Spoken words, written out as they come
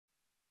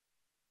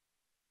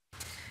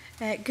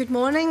Good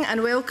morning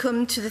and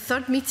welcome to the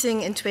third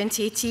meeting in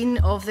 2018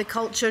 of the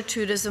Culture,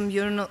 Tourism,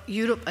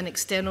 Europe and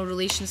External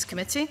Relations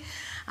Committee.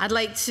 I'd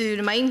like to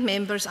remind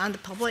members and the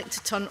public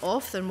to turn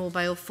off their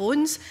mobile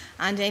phones,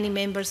 and any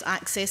members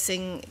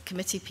accessing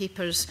committee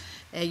papers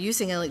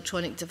using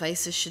electronic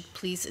devices should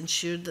please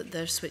ensure that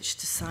they're switched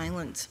to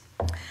silent.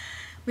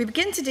 We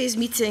begin today's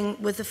meeting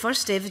with the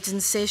first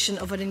evidence session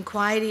of an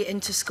inquiry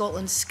into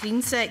Scotland's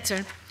screen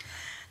sector.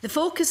 The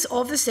focus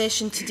of the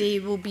session today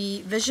will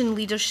be vision,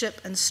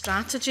 leadership and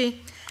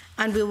strategy,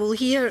 and we will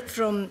hear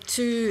from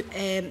two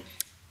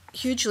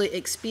hugely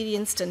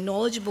experienced and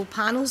knowledgeable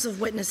panels of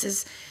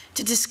witnesses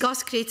to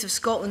discuss Creative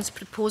Scotland's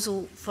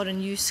proposal for a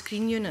new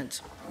screen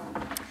unit.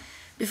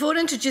 Before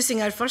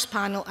introducing our first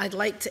panel, I'd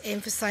like to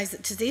emphasise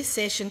that today's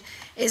session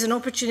is an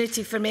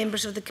opportunity for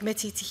members of the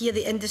committee to hear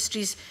the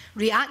industry's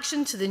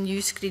reaction to the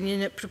new screen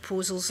unit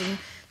proposals, and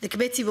the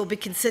committee will be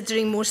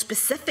considering more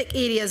specific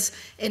areas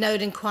in our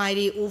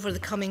inquiry over the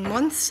coming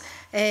months,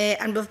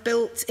 and we've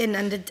built in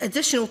an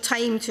additional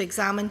time to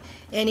examine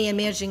any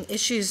emerging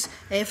issues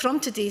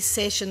from today's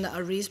session that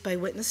are raised by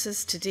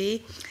witnesses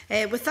today.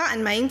 With that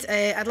in mind,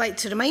 I'd like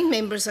to remind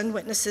members and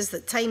witnesses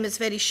that time is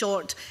very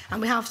short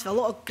and we have a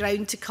lot of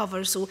ground to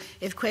cover, so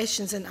if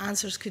questions and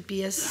answers could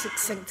be as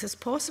succinct as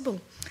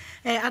possible.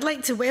 I'd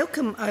like to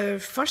welcome our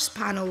first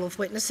panel of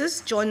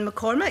witnesses, John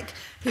McCormick,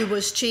 who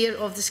was chair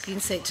of the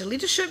Screen Sector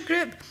Leadership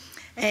Group,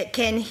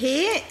 Ken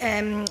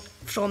Hay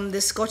from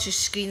the Scottish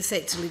Screen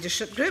Sector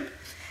Leadership Group,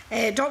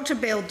 Dr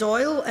Belle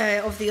Doyle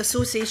of the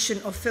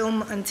Association of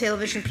Film and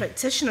Television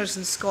Practitioners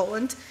in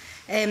Scotland,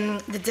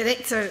 the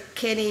director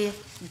Kenny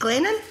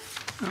Glenaan,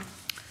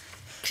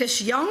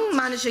 Chris Young,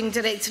 Managing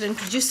Director and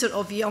Producer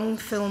of Young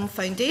Film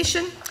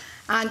Foundation,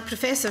 and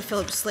Professor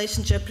Philip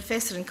Schlesinger,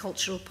 Professor in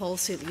Cultural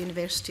Policy at the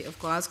University of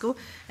Glasgow.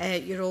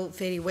 You're all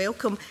very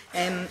welcome.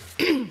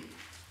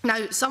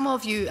 Now, some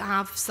of you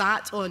have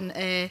sat on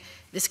the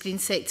Screen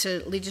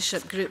Sector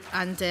Leadership Group,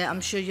 and I'm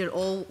sure you're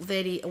all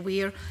very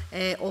aware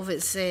of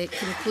its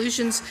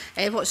conclusions.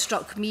 What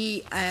struck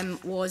me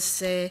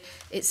was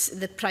it's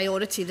the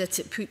priority that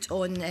it put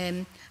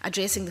on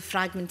addressing the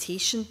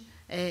fragmentation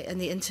in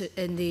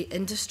the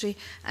industry,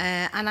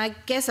 and I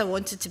guess I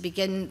wanted to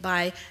begin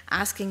by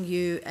asking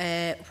you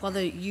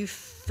whether you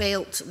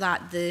felt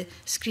that the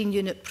screen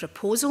unit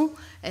proposal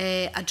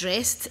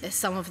addressed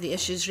some of the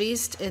issues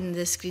raised in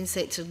the Screen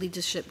Sector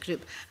Leadership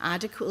Group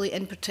adequately,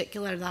 in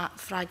particular that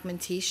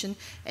fragmentation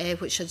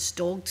which has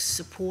dogged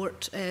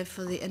support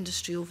for the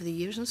industry over the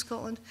years in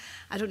Scotland.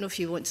 I don't know if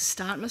you want to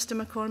start, Mr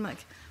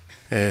McCormick.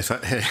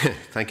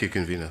 Thank you,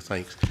 Convener.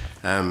 Thanks.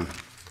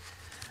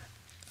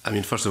 I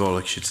mean, first of all,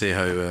 I should say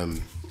how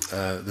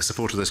the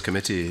support of this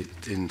committee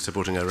in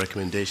supporting our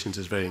recommendations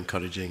is very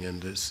encouraging,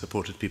 and it's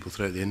supported people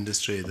throughout the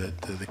industry that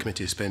the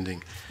committee is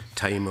spending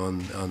time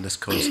on this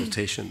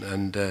consultation.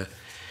 And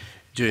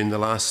during the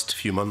last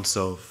few months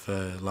of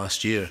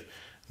last year,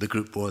 the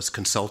group was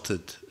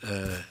consulted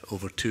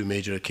over two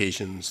major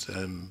occasions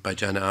by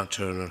Janet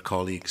Archer and her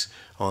colleagues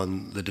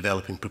on the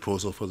developing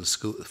proposal for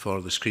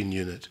the screen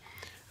unit.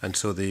 And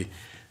so the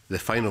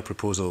final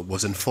proposal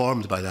was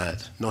informed by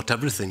that. Not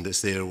everything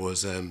that's there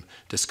was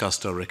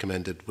discussed or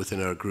recommended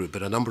within our group,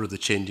 but a number of the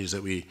changes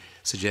that we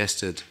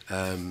suggested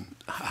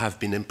have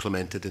been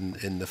implemented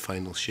in the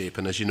final shape.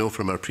 And as you know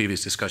from our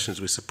previous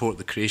discussions, we support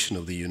the creation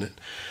of the unit.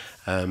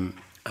 The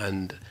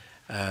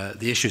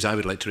issues I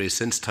would like to raise,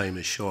 since time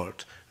is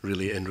short,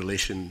 really in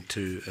relation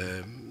to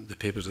the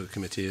papers of the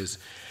committee, is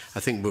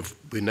I think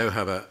we now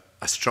have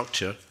a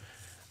structure,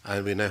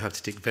 and we now have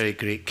to take very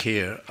great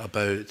care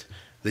about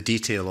the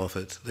detail of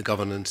it, the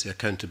governance, the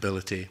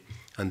accountability,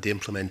 and the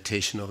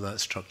implementation of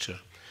that structure.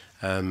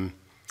 I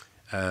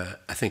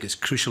think it's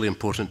crucially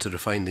important to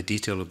refine the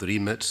detail of the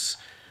remits,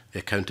 the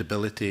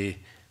accountability,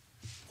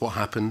 what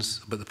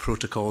happens, but the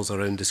protocols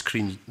around the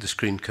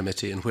screen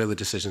committee and where the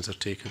decisions are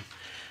taken.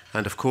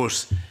 And of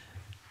course,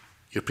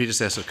 your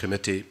predecessor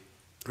committee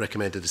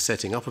recommended the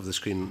setting up of the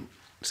Screen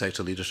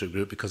Sector Leadership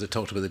Group because it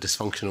talked about the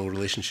dysfunctional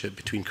relationship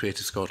between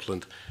Creative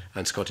Scotland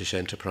and Scottish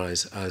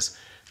Enterprise as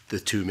the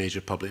two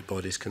major public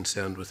bodies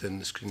concerned within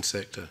the screen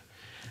sector.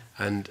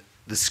 And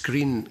the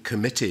Screen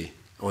Committee,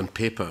 on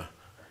paper,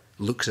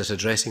 looks at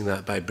addressing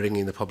that by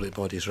bringing the public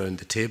bodies round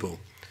the table.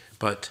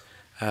 But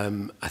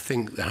I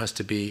think there has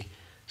to be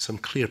some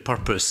clear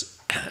purpose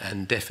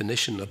and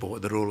definition about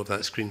what the role of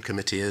that Screen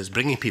Committee is.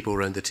 Bringing people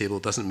around the table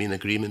doesn't mean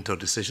agreement or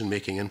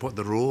decision-making, and what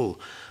the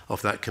role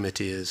of that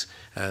committee is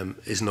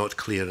not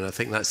clear. And I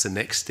think that's the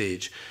next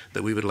stage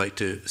that we would like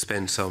to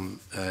spend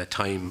some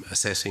time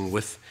assessing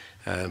with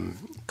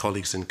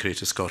colleagues in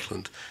Creative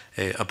Scotland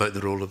about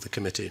the role of the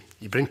committee.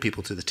 You bring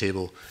people to the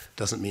table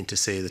doesn't mean to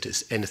say that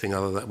it's anything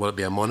other than, will it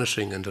be a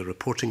monitoring and a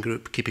reporting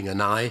group, keeping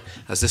an eye,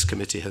 as this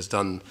committee has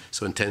done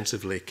so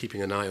intensively,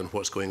 keeping an eye on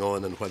what's going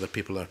on and whether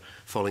people are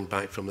falling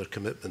back from their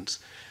commitments.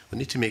 We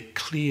need to make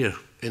clear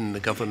in the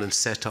governance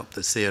setup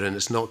that's there, and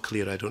it's not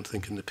clear, I don't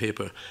think, in the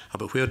paper,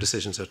 about where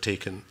decisions are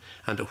taken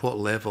and at what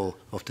level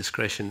of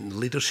discretion the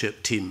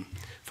leadership team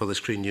for the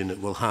screen unit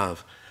will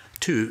have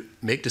Two,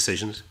 make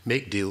decisions,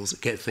 make deals,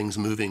 get things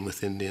moving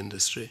within the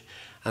industry.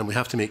 And we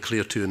have to make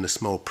clear too in the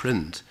small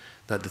print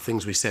that the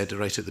things we said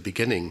right at the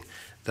beginning,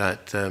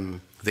 that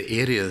the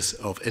areas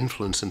of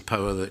influence and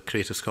power that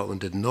Creative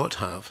Scotland did not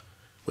have,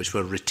 which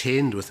were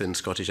retained within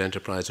Scottish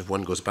Enterprise, if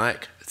one goes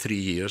back 3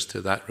 years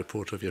to that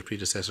report of your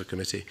predecessor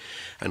committee,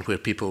 and where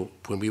people,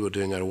 when we were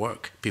doing our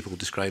work, people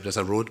described as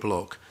a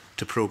roadblock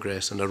to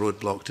progress and a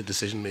roadblock to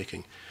decision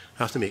making.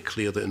 I have to make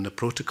clear that in the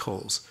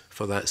protocols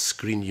for that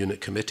screen unit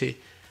committee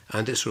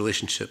and its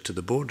relationship to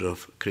the board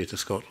of Creative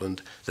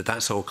Scotland, that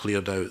that's all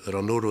cleared out. There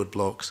are no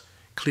roadblocks,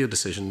 clear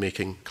decision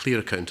making, clear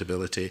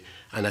accountability,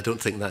 and I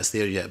don't think that's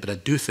there yet, but I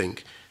do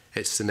think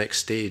it's the next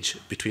stage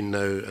between now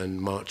and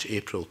March,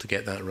 April to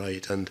get that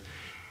right. And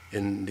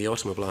in the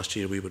autumn of last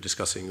year, we were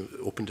discussing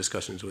open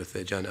discussions with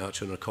Janet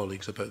Archer and her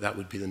colleagues about that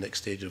would be the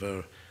next stage of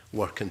our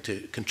work and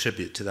to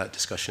contribute to that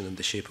discussion and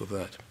the shape of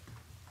that.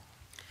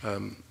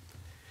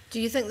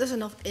 Do you think there's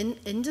enough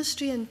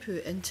industry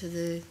input into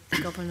the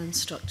governance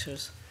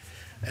structures?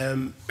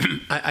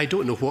 I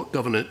don't know what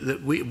governance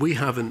that we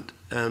haven't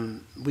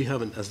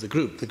as the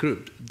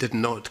group did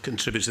not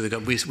contribute to the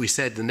governance. We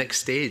said the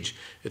next stage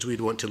is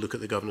we'd want to look at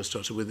the governance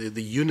structure. Where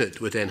the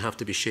unit would then have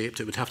to be shaped,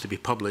 it would have to be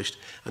published,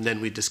 and then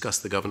we'd discuss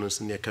the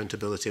governance and the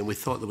accountability. And we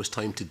thought there was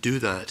time to do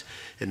that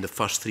in the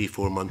first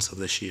 3-4 months of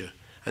this year.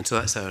 And so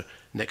that's our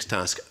next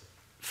task.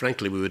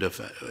 Frankly, we would have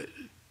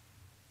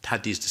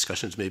had these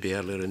discussions maybe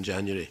earlier in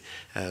January,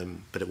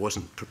 but it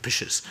wasn't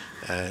propitious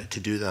to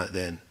do that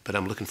then. But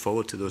I'm looking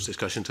forward to those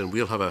discussions, and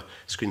we'll have a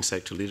screen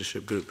sector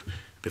leadership group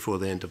before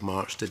the end of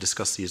March to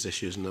discuss these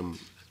issues, and I'm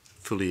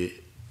fully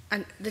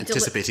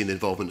anticipating the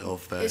involvement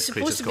of it's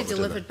supposed to be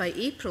delivered by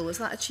April. Is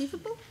that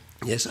achievable?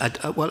 Yes,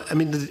 well, I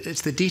mean,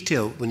 it's the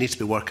detail we need to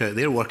be worked out.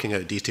 They're working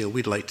out detail.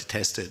 We'd like to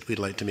test it. We'd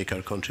like to make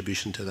our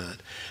contribution to that.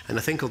 And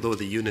I think although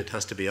the unit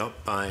has to be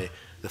up by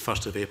the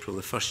 1st of April,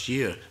 the first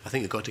year, I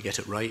think we've got to get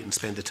it right and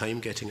spend the time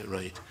getting it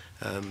right.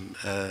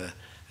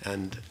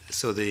 And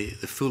so the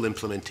full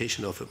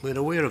implementation of it, we're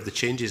aware of the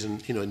changes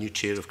in, a new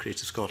chair of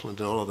Creative Scotland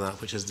and all of that,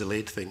 which has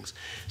delayed things.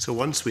 So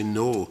once we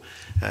know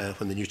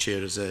when the new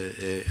chair is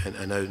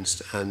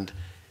announced, and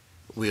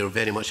we are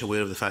very much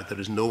aware of the fact there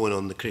is no one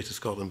on the Creative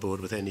Scotland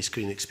board with any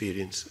screen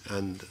experience,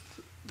 and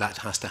that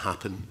has to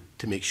happen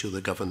to make sure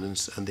the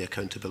governance and the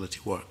accountability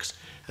works.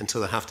 And so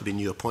there have to be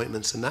new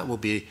appointments, and that will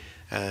be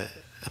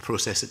a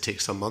process that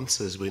takes some months,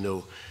 as we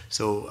know.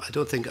 So I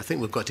think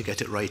we've got to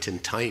get it right in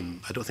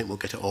time. I don't think we'll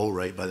get it all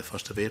right by the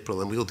 1st of April,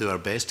 and we'll do our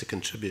best to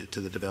contribute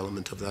to the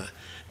development of that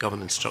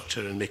governance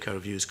structure and make our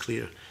views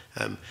clear.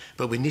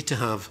 But we need to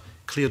have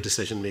clear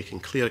decision-making,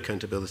 clear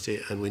accountability,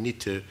 and we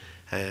need to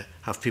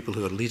have people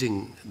who are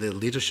leading the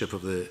leadership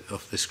of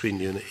the screen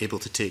unit able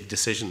to take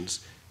decisions,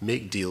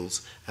 make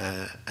deals,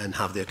 and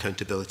have the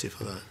accountability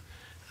for that.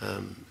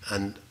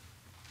 And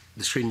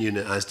the screen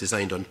unit as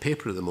designed on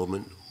paper at the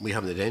moment, we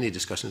haven't had any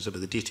discussions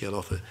about the detail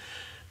of it,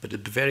 but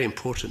it'd be very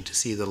important to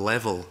see the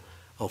level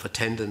of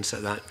attendance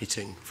at that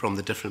meeting from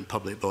the different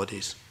public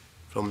bodies,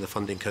 from the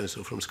Funding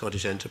Council, from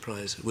Scottish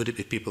Enterprise. Would it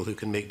be people who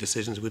can make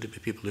decisions? Would it be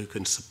people who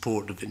can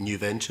support new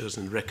ventures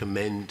and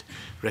recommend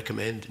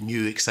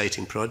new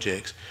exciting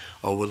projects?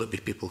 Or will it be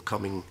people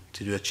coming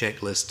to do a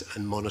checklist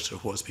and monitor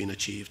what's been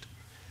achieved?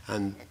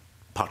 And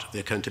part of the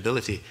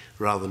accountability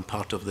rather than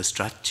part of the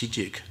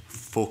strategic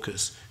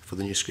focus for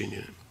the new screen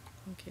unit.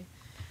 Okay.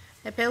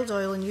 Belle,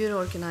 Doyle, in your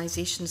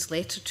organisation's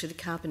letter to the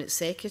Cabinet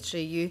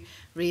Secretary, you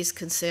raised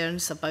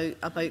concerns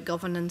about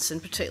governance, in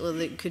particular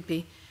that it could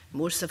be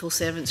more civil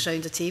servants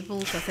round a table,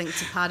 I think,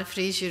 to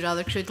paraphrase you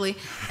rather crudely.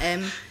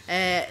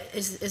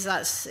 Does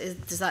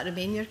that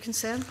remain your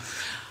concern?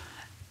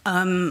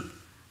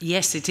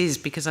 Yes, it is,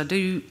 because I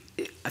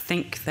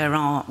think there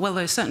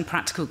are certain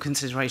practical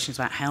considerations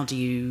about how do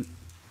you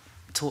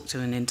talk to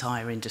an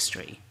entire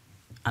industry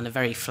and a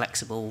very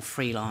flexible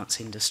freelance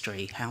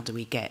industry. How do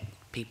we get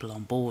people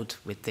on board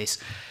with this?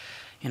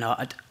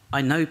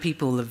 I know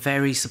people are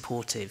very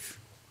supportive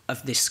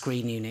of this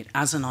screen unit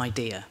as an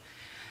idea.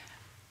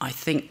 I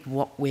think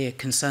what we're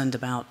concerned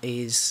about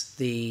is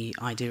the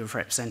idea of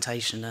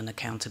representation and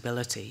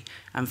accountability,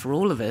 and for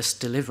all of us,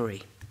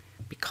 delivery,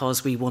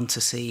 because we want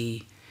to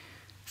see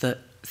that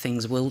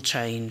things will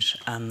change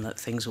and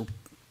that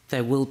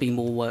there will be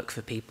more work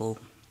for people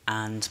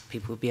and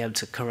people will be able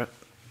to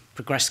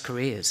progress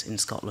careers in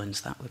Scotland.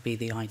 That would be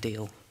the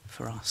ideal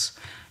for us.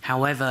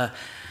 However,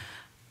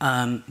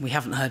 we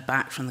haven't heard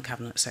back from the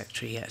Cabinet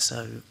Secretary yet,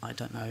 so I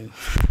don't know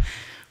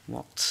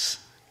what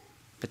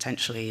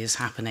potentially is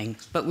happening.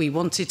 But we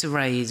wanted to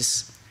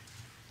raise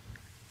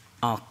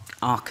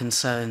our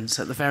concerns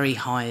at the very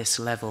highest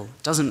level.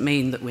 Doesn't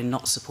mean that we're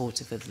not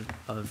supportive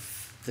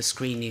of the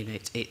screen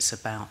unit. It's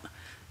about,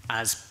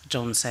 as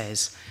John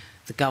says,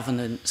 the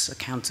governance,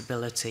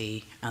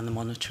 accountability and the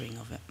monitoring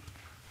of it.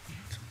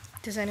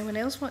 Does anyone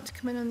else want to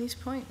come in on these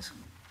points?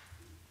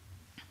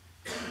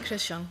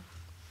 Chris Young.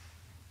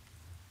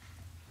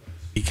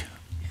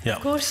 Yeah.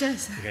 Of course,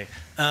 yes. Okay.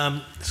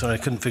 Sorry, I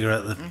couldn't figure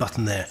out the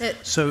button there.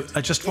 So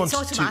I just wanted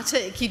to... It's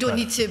automatic. You don't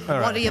need to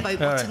worry about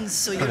buttons,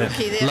 so you're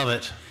okay there. Love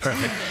it.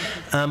 Perfect.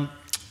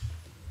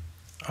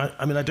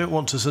 I mean, I don't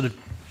want to sort of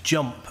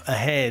jump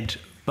ahead,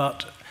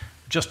 but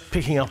just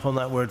picking up on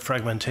that word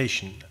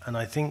fragmentation, and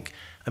I think,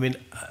 I mean,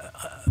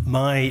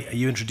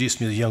 you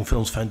introduced me to the Young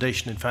Films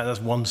Foundation. In fact, that's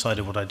one side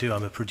of what I do.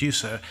 I'm a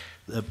producer.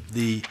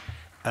 The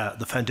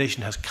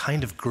foundation has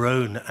kind of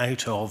grown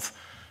out of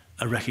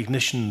a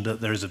recognition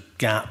that there is a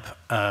gap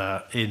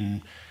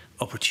in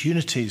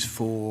opportunities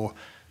for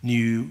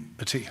new,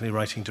 particularly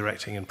writing,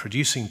 directing and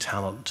producing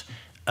talent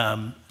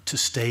to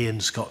stay in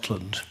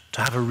Scotland,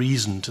 to have a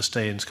reason to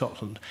stay in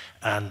Scotland.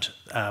 And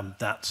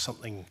that's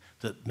something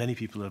that many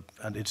people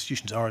and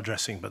institutions are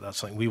addressing, but that's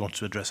something we want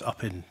to address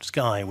up in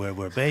Skye, where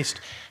we're based.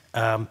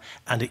 And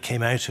it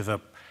came out of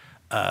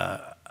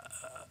a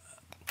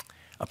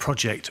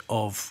project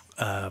of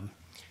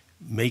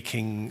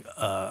making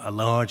a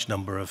large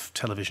number of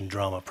television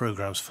drama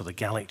programmes for the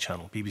Gaelic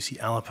channel, BBC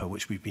Alapa,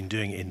 which we've been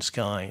doing in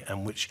Skye,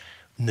 and which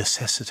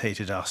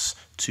necessitated us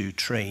to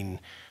train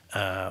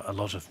a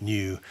lot of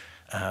new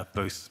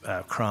both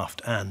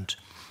craft and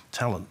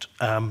talent.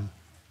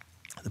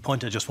 The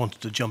point I just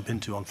wanted to jump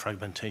into on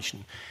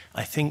fragmentation,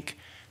 I think,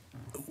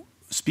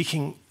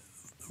 speaking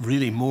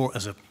really more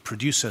as a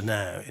producer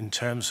now in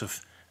terms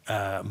of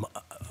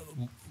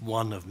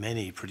one of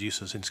many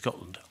producers in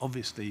Scotland,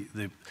 obviously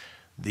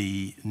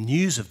the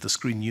news of the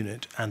Screen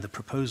Unit and the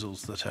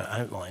proposals that are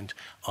outlined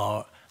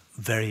are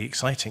very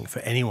exciting for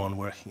anyone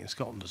working in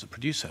Scotland as a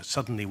producer.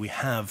 Suddenly we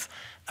have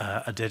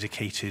a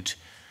dedicated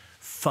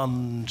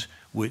fund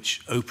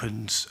which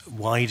opens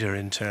wider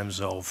in terms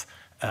of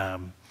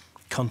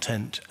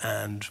content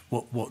and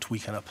what we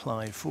can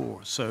apply for.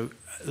 So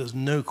there's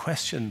no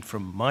question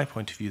from my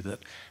point of view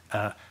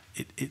that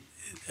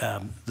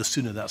the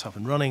sooner that's up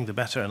and running, the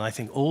better. And I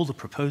think all the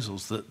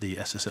proposals that the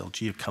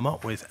SSLG have come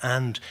up with,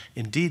 and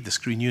indeed the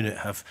Screen Unit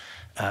have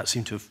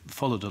seemed to have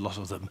followed a lot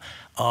of them,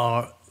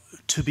 are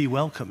to be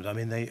welcomed. I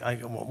mean,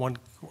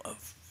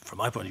 from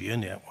my point of view,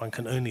 one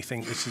can only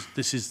think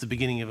this is the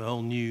beginning of a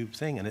whole new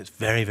thing, and it's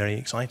very, very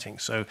exciting.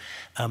 So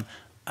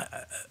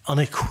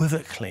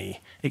unequivocally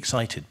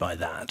excited by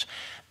that.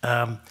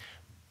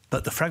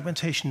 But the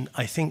fragmentation,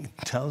 I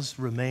think, does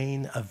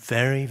remain a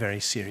very, very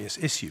serious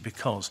issue,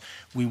 because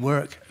we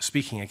work,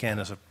 speaking again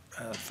as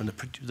from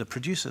the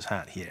producer's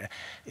hat here,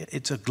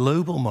 it's a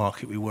global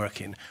market we work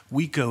in.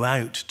 We go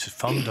out to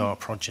fund our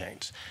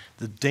projects.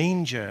 The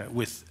danger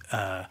with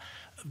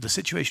the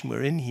situation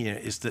we're in here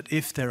is that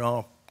if there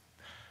are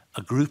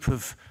a group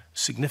of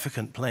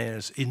significant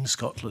players in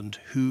Scotland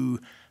who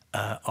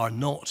are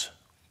not,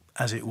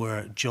 as it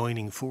were,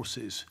 joining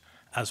forces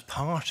as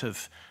part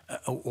of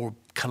or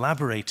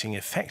collaborating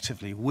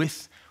effectively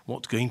with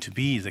what's going to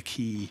be the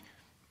key,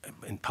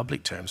 in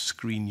public terms,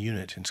 Screen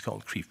Unit in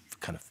Scotland,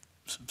 kind of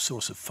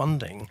source of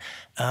funding,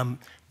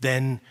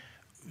 then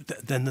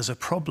there's a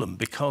problem,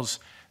 because,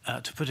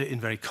 to put it in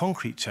very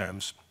concrete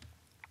terms,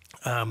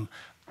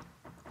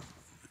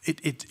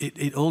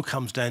 it all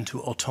comes down to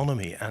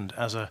autonomy. And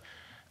as a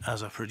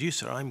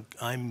producer,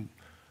 I'm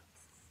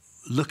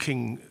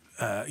looking,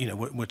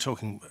 we're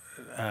talking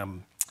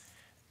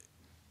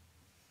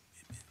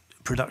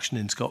production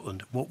in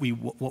Scotland. What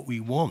we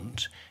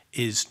want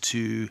is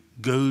to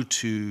go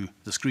to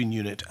the Screen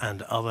Unit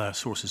and other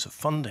sources of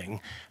funding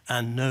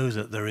and know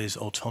that there is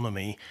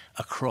autonomy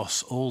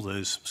across all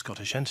those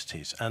Scottish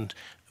entities. And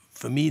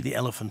for me, the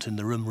elephant in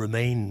the room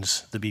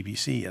remains the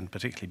BBC, and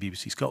particularly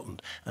BBC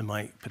Scotland. And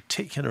my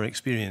particular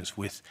experience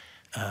with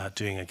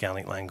doing a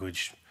Gaelic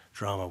language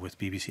drama with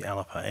BBC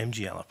Alapa,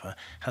 MG Alapa,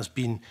 has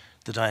been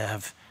that I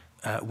have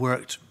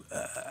worked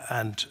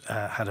and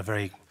had a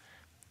very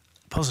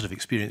positive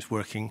experience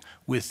working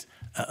with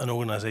an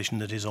organisation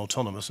that is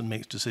autonomous and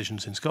makes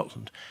decisions in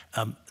Scotland.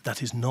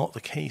 That is not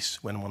the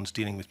case when one's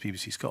dealing with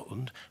BBC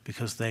Scotland,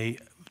 because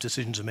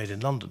decisions are made in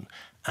London,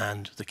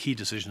 and the key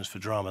decisions for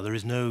drama,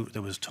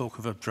 there was talk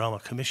of a drama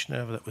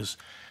commissioner that was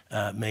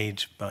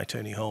made by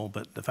Tony Hall,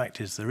 but the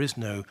fact is there is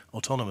no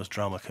autonomous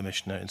drama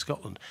commissioner in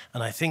Scotland.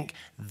 And I think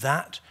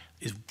that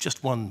is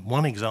just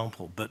one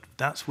example, but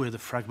that's where the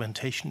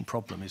fragmentation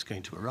problem is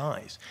going to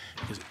arise.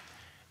 Because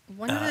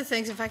one of the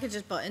things, if I could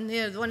just butt in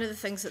there, one of the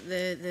things that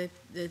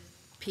the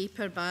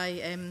paper by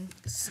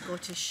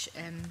Scottish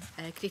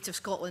Creative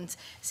Scotland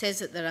says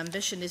that their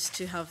ambition is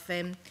to have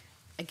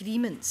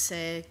agreements,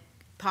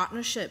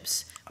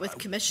 partnerships with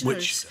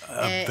commissioners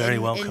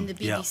in the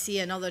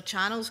BBC and other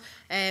channels.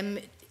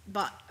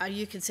 But are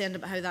you concerned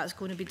about how that's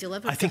going to be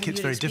delivered? I think it's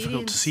very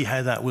difficult to see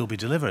how that will be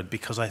delivered,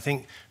 because I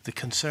think the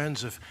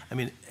concerns of,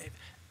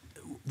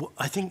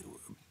 I think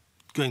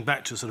going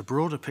back to a sort of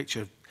broader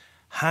picture,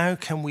 how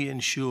can we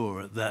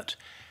ensure that,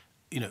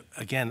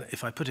 again,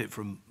 if I put it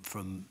from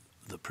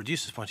the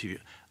producer's point of view,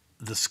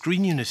 the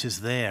Screen Unit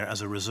is there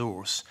as a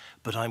resource,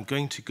 but I'm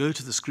going to go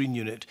to the Screen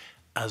Unit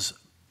as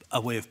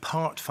a way of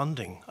part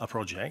funding a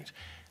project,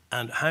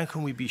 and how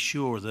can we be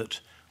sure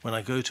that when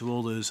I go to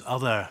all those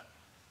other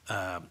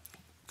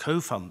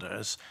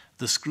co-funders,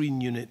 the Screen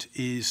Unit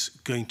is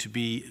going to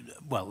be,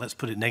 well, let's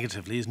put it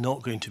negatively, is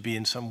not going to be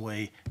in some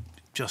way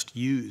just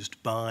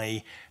used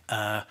by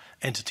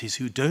entities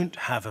who don't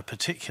have a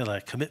particular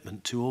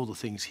commitment to all the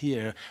things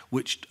here,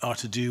 which are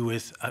to do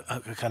with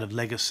a kind of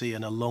legacy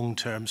and a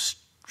long-term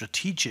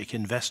strategic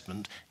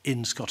investment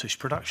in Scottish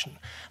production.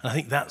 And I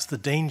think that's the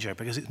danger,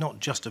 because it's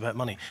not just about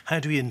money. How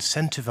do we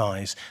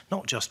incentivize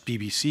not just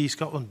BBC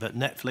Scotland, but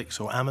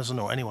Netflix or Amazon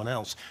or anyone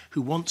else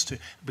who wants to,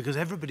 because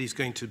everybody's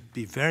going to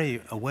be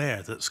very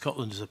aware that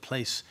Scotland is a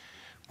place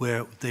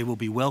where they will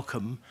be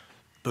welcome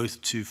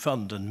both to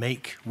fund and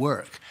make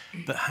work.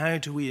 But how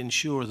do we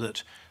ensure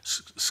that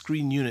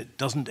Screen Unit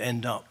doesn't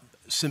end up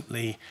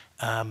simply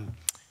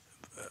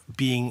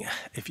being,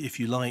 if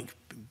you like,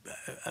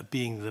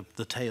 being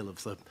the tail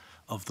of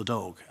the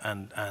dog,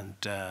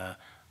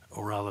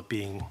 or rather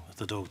being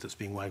the dog that's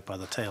being wagged by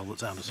the tail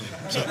that's Amazon.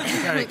 So,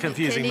 very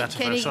confusing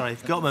metaphor. Sorry,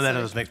 got my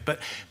metaphors mixed.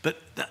 But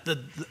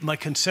my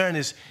concern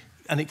is,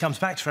 and it comes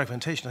back to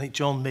fragmentation. I think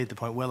John made the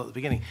point well at the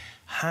beginning.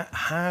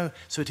 So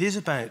it is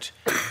about,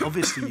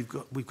 obviously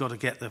we've got to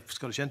get the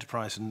Scottish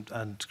enterprise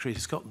and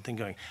Creative Scotland thing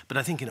going. But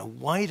I think in a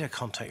wider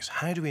context,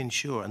 how do we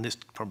ensure, and this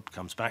probably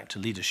comes back to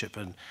leadership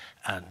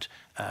and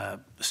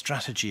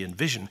strategy and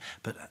vision,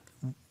 but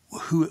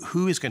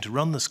who is going to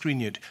run the Screen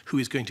Unit, who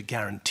is going to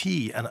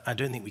guarantee, and I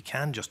don't think we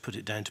can just put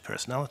it down to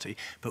personality,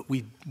 but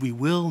we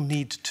will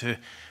need to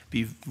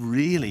be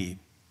really,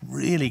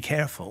 really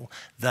careful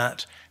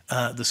that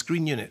the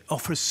Screen Unit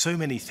offers so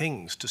many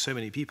things to so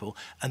many people,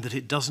 and that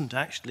it doesn't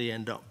actually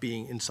end up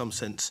being, in some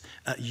sense,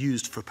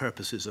 used for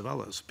purposes of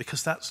others,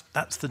 because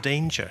that's the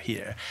danger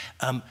here.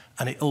 And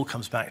it all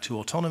comes back to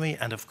autonomy,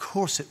 and of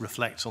course it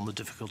reflects on the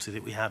difficulty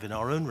that we have in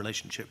our own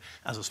relationship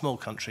as a small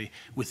country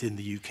within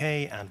the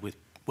UK and with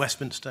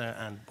Westminster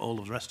and all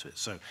of the rest of it.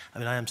 So, I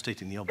mean, I am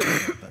stating the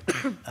obvious,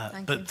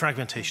 but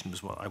fragmentation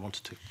was what I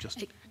wanted to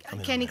just...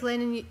 Kenny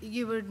Glenaan,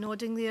 you were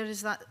nodding there.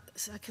 Is that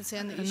a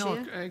concern that you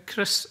share?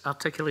 Chris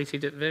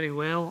articulated it very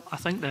well. I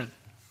think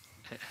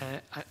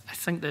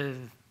the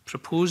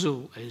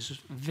proposal is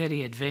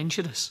very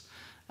adventurous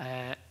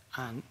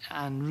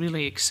and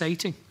really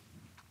exciting.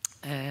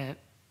 In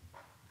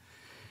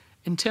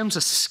terms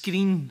of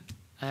screen,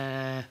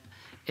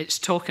 it's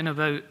talking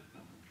about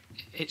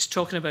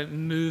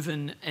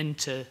moving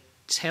into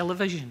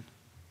television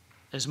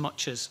as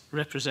much as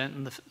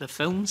representing the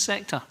film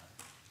sector.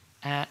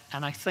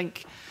 And I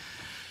think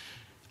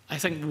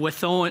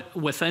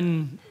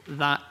within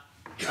that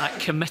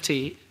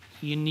committee,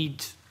 you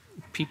need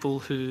people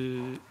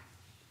who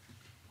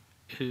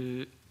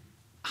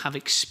have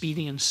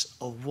experience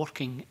of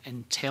working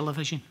in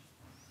television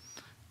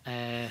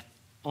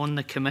on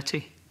the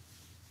committee.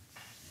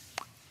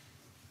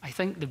 I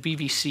think the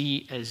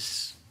BBC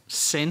is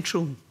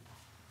central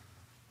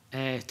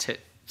to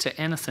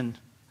anything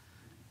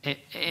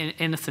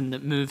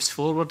that moves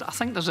forward. I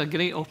think there's a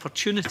great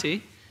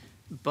opportunity,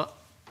 but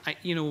I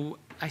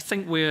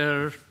think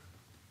we're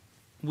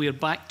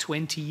back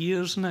 20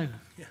 years now.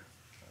 Yeah.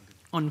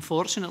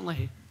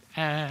 Unfortunately,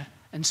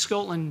 in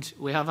Scotland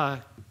we have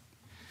I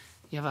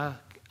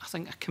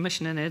think a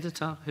commissioning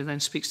editor who then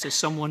speaks to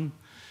someone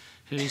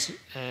who's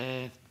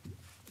the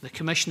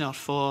commissioner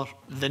for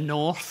the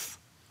North,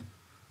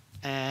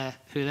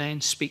 who then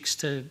speaks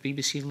to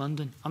BBC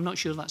London. I'm not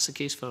sure that's the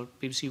case for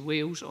BBC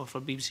Wales or for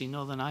BBC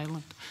Northern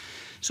Ireland.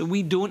 So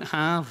we don't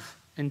have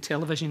in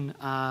television.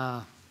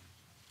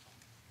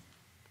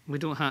 We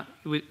don't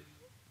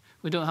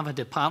have a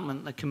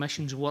department that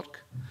commissions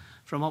work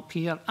from up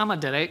here. I'm a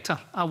director.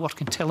 I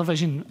work in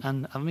television,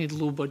 and I've made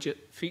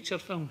low-budget feature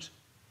films.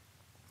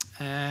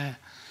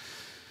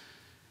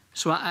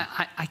 So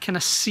I kind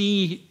of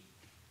see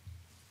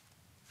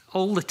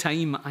all the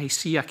time. I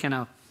see a kind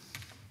of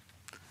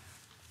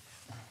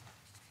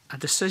a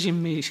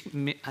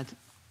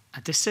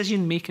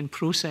decision-making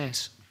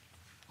process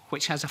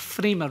which has a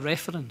frame of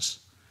reference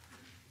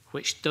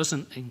which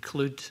doesn't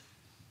include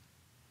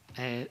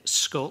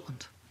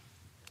Scotland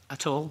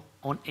at all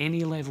on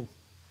any level.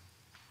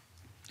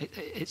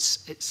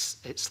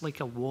 It's like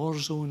a war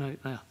zone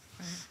out there.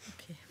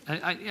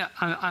 Right,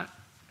 okay.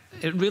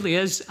 It really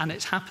is, and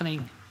it's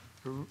happening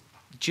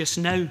just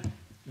now,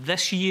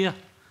 this year.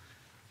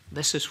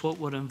 This is what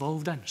we're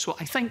involved in. So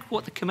I think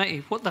what the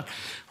committee, what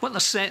they're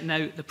setting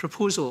out, the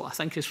proposal, I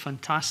think is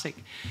fantastic.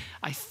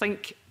 I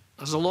think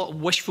there's a lot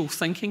of wishful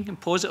thinking and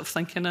positive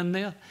thinking in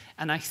there,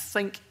 and I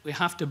think we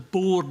have to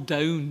bore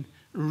down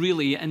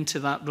really into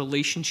that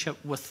relationship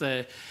with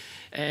the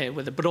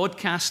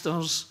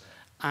broadcasters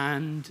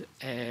and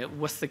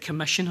with the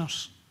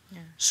commissioners,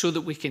 so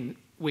that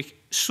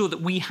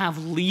we have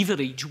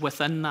leverage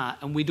within that,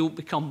 and we don't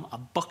become a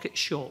bucket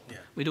shop. Yeah.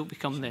 We don't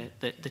become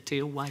the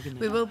tail wagging.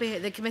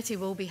 The committee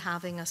will be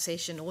having a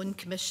session on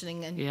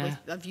commissioning and with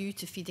a view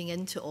to feeding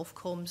into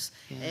Ofcom's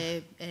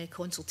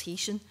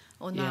consultation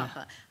on that.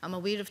 But I'm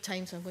aware of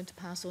time, so I'm going to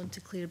pass on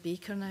to Claire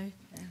Baker now.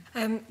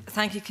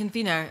 Thank you,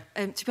 Convener.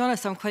 To be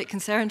honest, I'm quite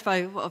concerned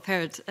by what I've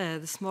heard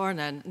this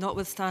morning,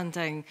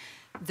 notwithstanding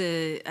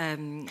the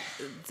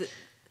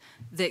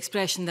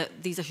expression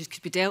that these issues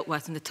could be dealt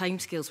with and the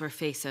timescales we're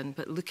facing,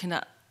 but looking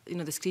at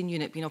the Screen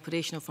Unit being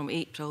operational from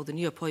April, the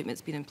new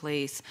appointments being in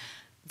place,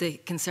 the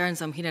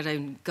concerns I'm hearing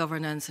around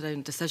governance,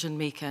 around decision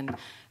making,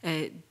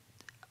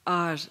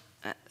 are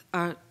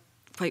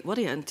quite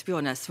worrying, to be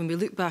honest. When we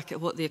look back at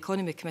what the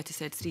Economy Committee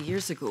said 3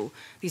 years ago,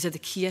 these are the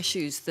key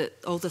issues that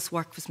all this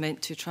work was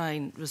meant to try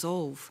and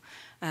resolve.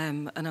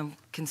 And I'm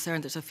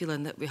concerned there's a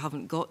feeling that we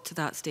haven't got to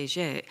that stage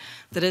yet.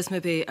 There is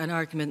maybe an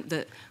argument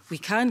that we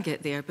can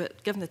get there,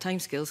 but given the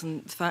timescales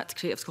and the fact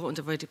Creative Scotland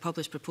have already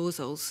published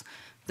proposals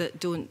that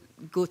don't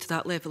go to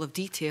that level of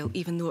detail,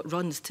 even though it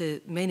runs to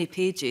many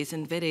pages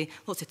and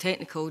lots of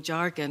technical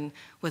jargon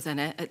within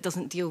it, it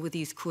doesn't deal with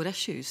these core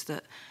issues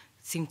that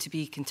seem to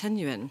be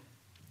continuing.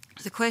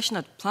 The question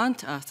I'd planned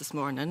to ask this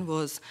morning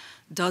was,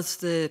 does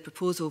the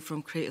proposal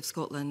from Creative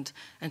Scotland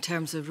in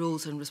terms of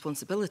roles and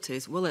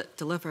responsibilities, will it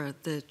deliver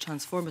the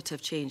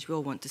transformative change we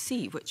all want to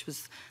see, which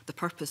was the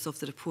purpose of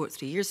the report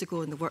 3 years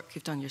ago and the work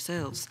you've done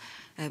yourselves?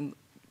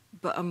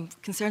 But I'm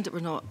concerned that we're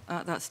not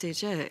at that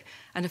stage yet.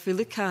 And if we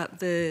look at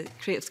the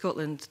Creative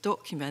Scotland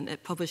document,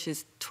 it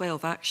publishes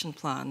 12 action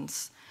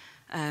plans.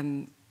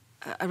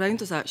 Around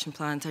those action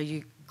plans, are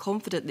you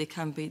confident they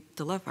can be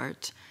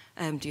delivered?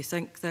 Do you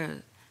think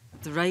they're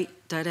the right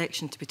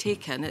direction to be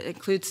taken? It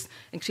includes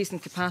increasing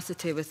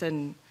capacity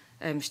within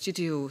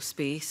studio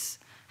space,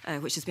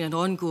 which has been an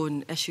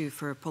ongoing issue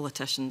for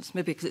politicians,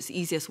 maybe because it's the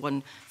easiest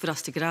one for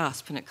us to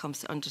grasp when it comes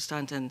to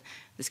understanding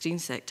the screen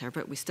sector,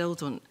 but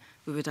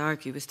we would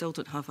argue, we still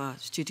don't have a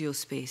studio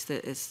space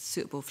that is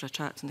suitable for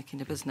attracting the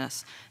kind of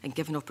business and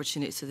giving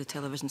opportunities to the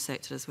television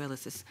sector as well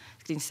as the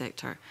screen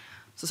sector.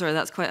 So sorry,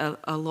 that's quite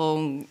a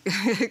long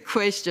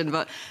question,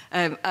 but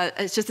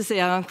it's just to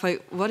say I'm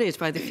quite worried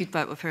by the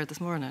feedback we've heard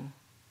this morning.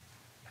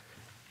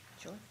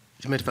 Sure. Do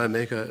you mind if I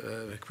make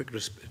a quick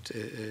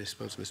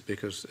response to the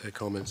Speaker's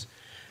comments?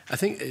 I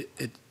think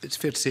it's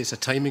fair to say it's a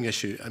timing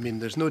issue. I mean,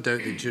 there's no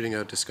doubt that during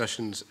our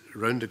discussions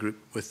around the group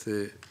with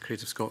the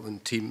Creative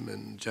Scotland team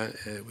and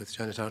with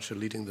Janet Archer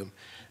leading them,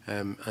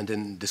 and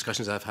in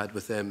discussions I've had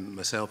with them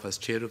myself as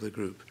chair of the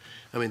group,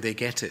 I mean, they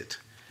get it.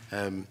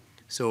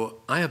 So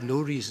I have no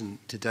reason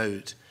to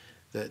doubt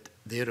that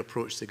their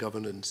approach to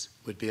governance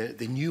would be,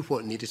 they knew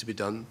what needed to be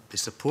done, they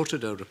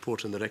supported our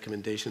report and the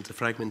recommendations, the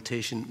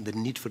fragmentation, the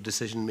need for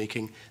decision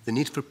making, the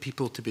need for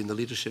people to be in the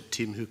leadership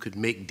team who could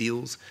make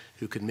deals,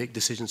 who could make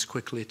decisions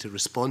quickly to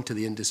respond to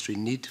the industry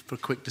need for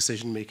quick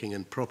decision making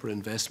and proper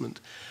investment.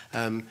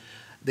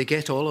 They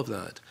get all of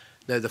that.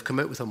 Now they've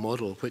come out with a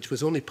model which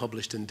was only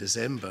published in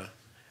December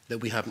that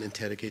we haven't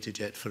interrogated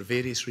yet. For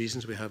various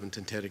reasons, we haven't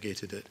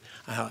interrogated it.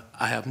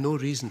 I have no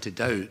reason to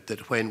doubt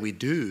that when we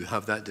do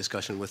have that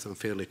discussion with them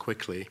fairly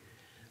quickly,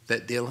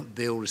 that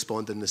they'll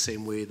respond in the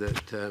same way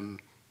that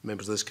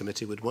members of this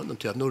committee would want them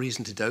to. I have no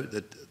reason to doubt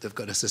that they've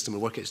got a system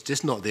of work. It's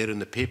just not there in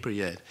the paper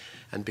yet.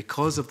 And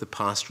because of the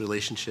past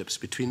relationships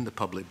between the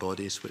public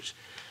bodies, which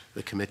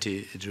the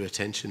committee drew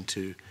attention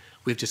to,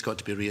 we've just got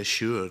to be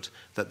reassured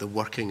that the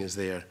working is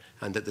there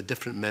and that the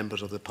different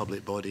members of the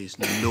public bodies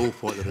know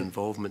what their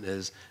involvement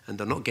is and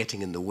they're not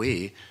getting in the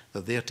way.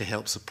 They're there to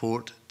help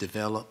support,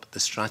 develop the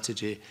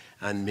strategy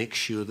and make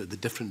sure that the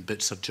different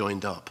bits are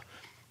joined up.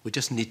 We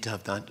just need to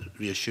have that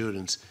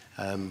reassurance.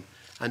 And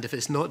if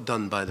it's not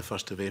done by the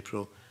 1st of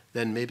April,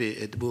 then maybe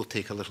it will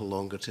take a little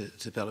longer to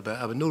develop. I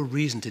have no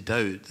reason to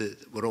doubt that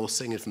we're all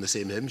singing from the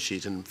same hymn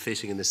sheet and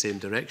facing in the same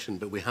direction,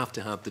 but we have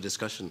to have the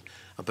discussion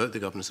about the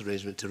governance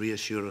arrangement to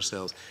reassure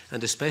ourselves,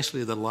 and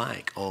especially the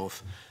lack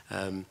of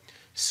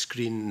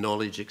screen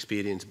knowledge,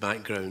 experience,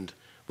 background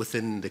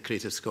within the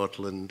Creative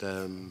Scotland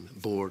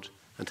board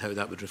and how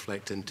that would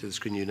reflect into the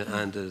screen unit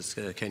and, as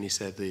Kenny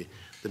said, the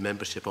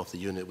membership of the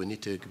unit. We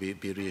need to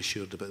be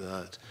reassured about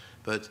that.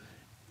 But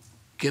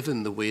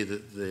given the way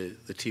that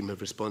the team have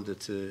responded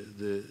to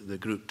the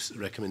group's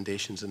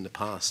recommendations in the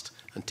past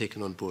and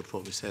taken on board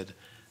what we said,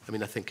 I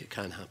mean, I think it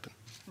can happen.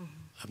 Mm-hmm.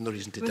 I have no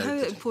reason to doubt it.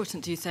 How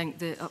important do you think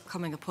the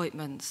upcoming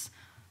appointments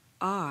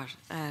are?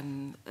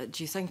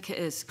 Do you think it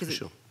is?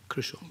 Crucial.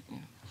 Yeah.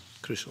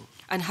 Crucial.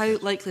 And how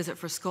likely is it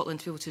for Scotland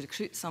to be able to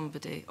recruit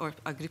somebody or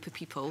a group of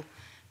people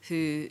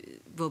who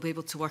will be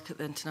able to work at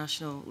the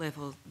international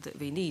level that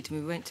we need? I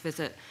mean, we went to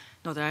visit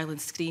Northern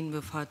Ireland Screen.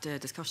 We've had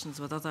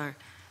discussions with other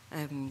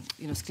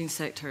screen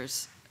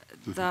sectors.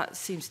 Mm-hmm. That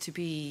seems to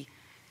be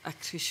a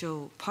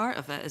crucial part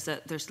of it, is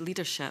that there's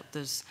leadership,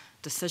 there's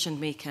decision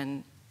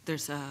making,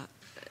 there's a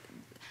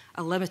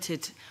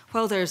limited,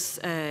 while there's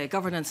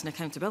governance and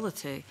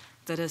accountability,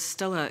 there is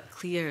still a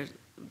clear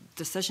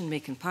decision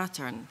making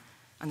pattern,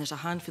 and there's a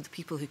handful of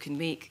people who can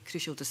make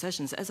crucial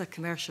decisions. It is a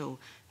commercial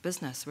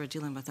business we're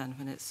dealing with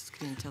when it's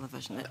screen and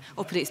television. It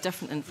operates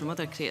different from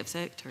other creative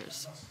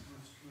sectors.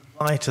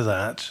 Reply to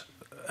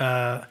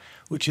that,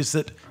 which is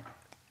that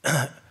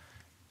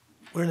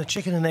we're in a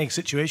chicken and egg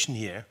situation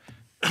here.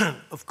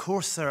 Of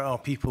course, there are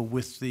people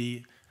with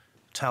the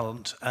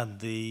talent and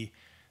the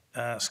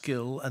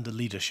skill and the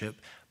leadership,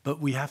 but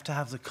we have to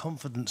have the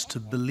confidence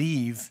to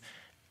believe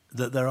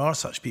that there are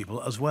such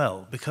people as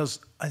well. Because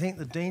I think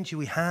the danger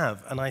we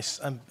have, and I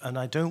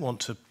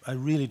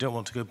really don't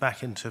want to go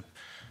back into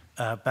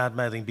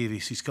bad-mouthing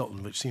BBC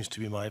Scotland, which seems to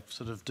be my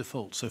sort of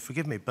default. So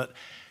forgive me, but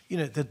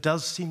there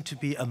does seem to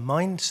be a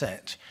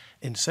mindset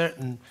in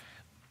certain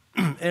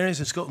areas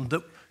in Scotland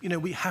that, you know,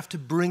 we have to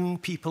bring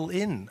people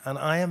in. And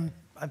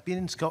I've been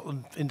in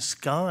Scotland, in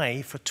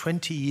Skye, for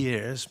 20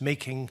 years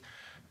making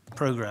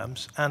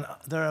programs, and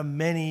there are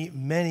many,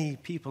 many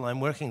people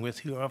I'm working with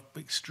who are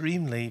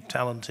extremely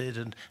talented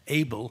and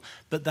able,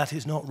 but that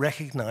is not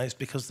recognised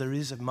because there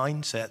is a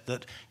mindset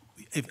that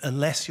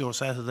unless you're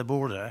south of the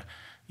border,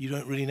 you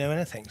don't really know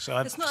anything. So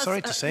I'm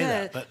sorry to say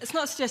that. But it's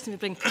not suggesting we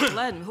bring people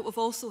in. What we've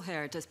also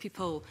heard is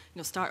people, you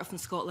know, start off in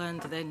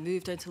Scotland, they then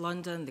move down to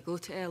London, they go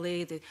to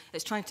LA.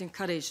 It's trying to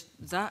encourage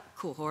that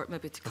cohort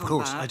maybe to come back. Of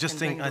course, I just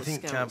think I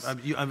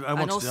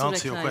wanted to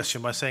answer your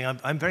question by saying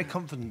I'm very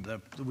confident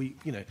that we,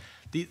 you know,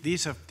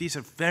 these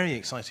are very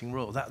exciting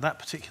roles. That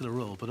particular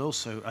role, but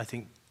also I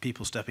think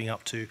people stepping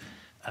up to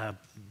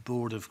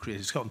Board of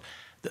Creative Scotland.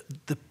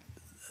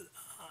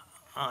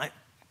 I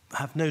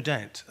have no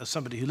doubt, as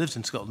somebody who lives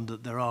in Scotland,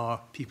 that there are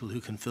people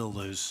who can fill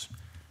those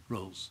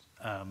roles.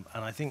 And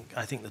I think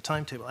the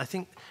timetable, I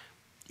think,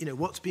 you know,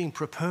 what's being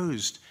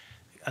proposed,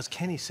 as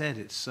Kenny said,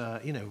 it's,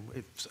 you know,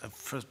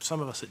 for some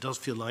of us it does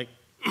feel like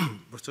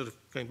we're sort of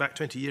going back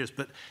 20 years,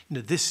 but, you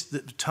know,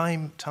 the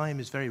time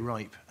is very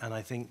ripe, and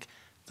I think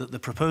that the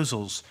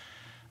proposals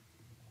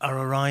are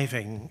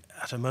arriving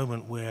at a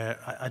moment where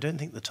I don't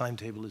think the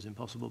timetable is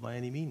impossible by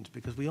any means,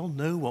 because we all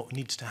know what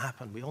needs to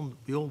happen. We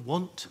all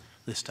want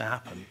this to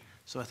happen.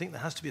 So I think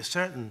there has to be a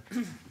certain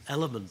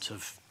element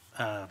of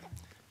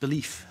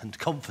belief and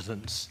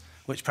confidence,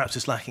 which perhaps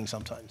is lacking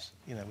sometimes.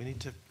 You know, we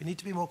need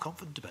to be more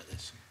confident about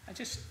this.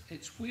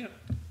 It's weird.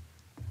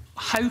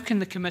 How can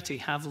the committee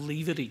have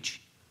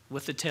leverage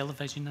with the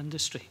television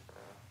industry?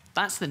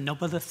 That's the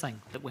nub of the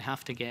thing that we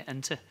have to get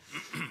into,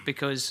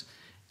 because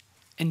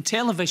in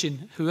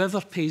television, whoever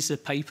pays the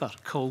piper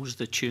calls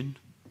the tune.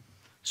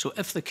 So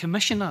if the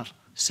commissioner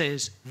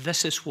says,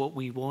 this is what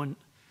we want,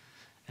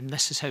 and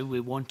this is how we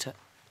want it,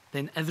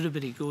 then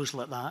everybody goes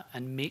like that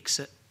and makes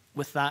it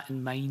with that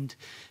in mind.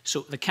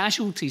 So the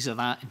casualties of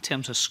that in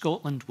terms of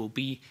Scotland will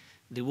be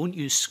they won't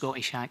use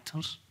Scottish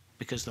actors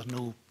because there are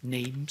no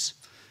names,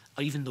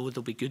 or even though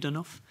they'll be good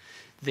enough.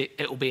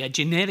 It'll be a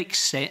generic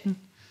setting.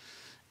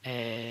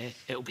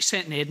 It'll be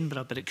set in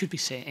Edinburgh, but it could be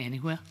set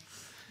anywhere.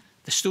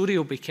 The story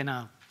will be kind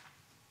of,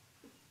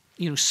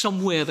 you know,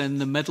 somewhere in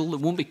the middle. It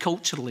won't be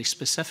culturally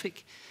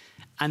specific.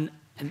 And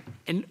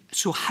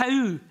so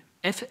how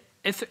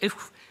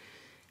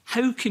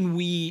can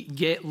we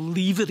get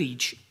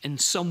leverage in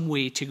some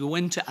way to go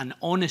into an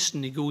honest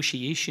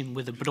negotiation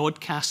with the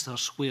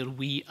broadcasters where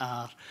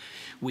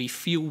we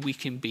feel we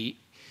can be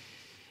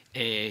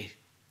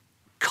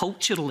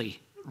culturally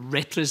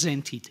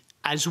represented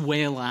as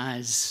well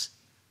as,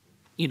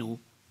 you know,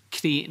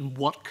 creating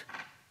work?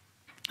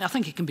 I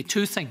think it can be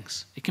two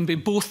things. It can be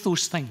both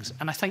those things.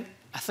 And I think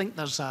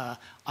there's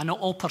an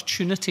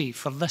opportunity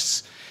for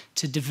this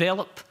to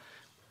develop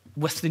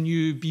with the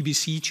new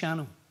BBC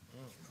channel.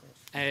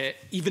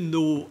 Even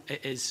though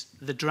it is,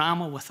 the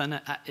drama within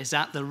it is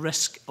at the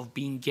risk of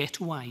being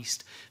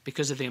ghettoised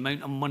because of the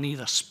amount of money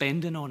they're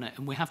spending on it.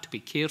 And we have to be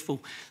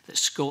careful that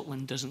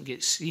Scotland doesn't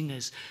get seen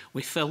as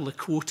we fill the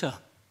quota,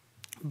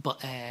 but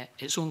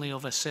it's only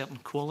of a certain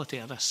quality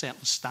or a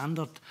certain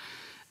standard.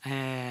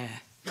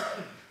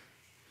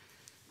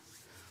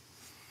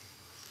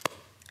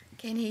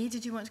 Kenny,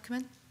 did you want to come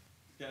in?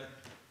 Yeah,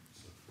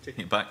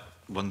 taking it back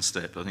one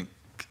step, I think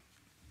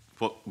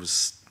what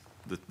was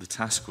the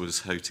task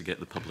was how to get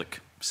the public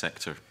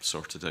sector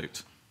sorted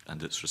out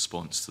and its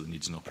response to the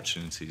needs and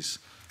opportunities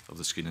of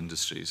the screen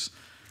industries.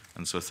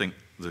 And so I think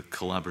the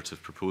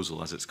collaborative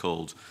proposal, as it's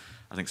called,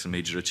 I think it's a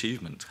major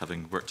achievement,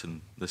 having worked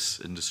in this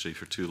industry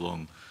for too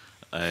long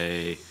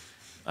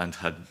and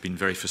had been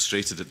very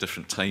frustrated at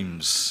different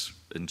times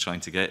in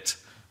trying to get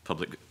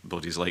public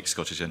bodies like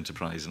Scottish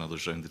Enterprise and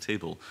others around the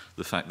table.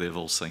 The fact they've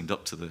all signed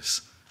up to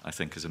this, I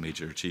think, is a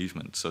major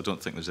achievement. So I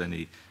don't think there's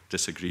any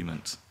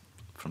disagreement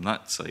from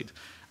that side.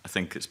 I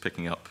think it's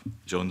picking up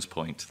John's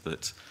point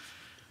that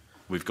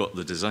we've got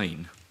the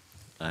design,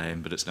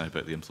 but it's now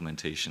about the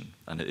implementation.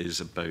 And it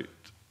is about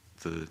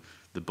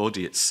the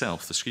body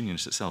itself, the screen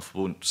unit itself,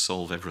 won't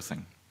solve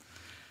everything.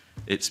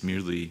 It's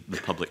merely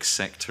the public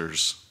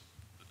sector's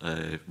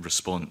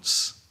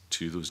response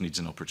to those needs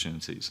and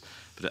opportunities.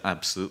 But it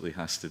absolutely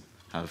has to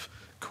have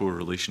core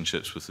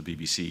relationships with the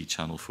BBC,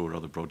 Channel 4,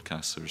 other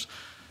broadcasters,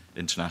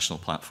 international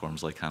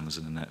platforms like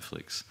Amazon and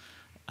Netflix.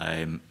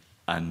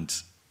 And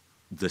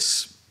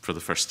this, for the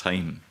first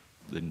time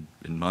in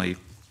my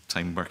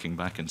time working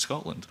back in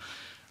Scotland,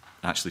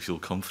 I actually feel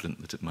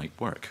confident that it might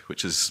work,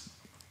 which is,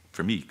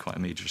 for me, quite a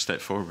major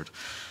step forward.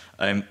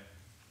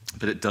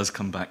 But it does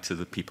come back to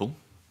the people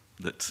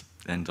that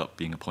end up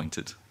being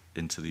appointed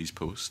into these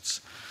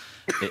posts.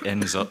 It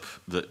ends up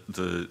that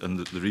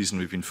the reason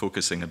we've been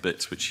focusing a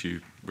bit, which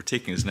you were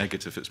taking as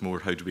negative, it's more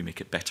how do we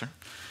make it better,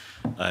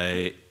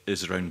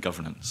 is around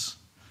governance.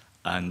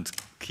 And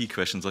key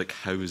questions like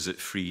how is it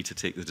free to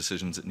take the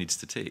decisions it needs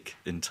to take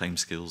in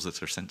timescales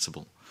that are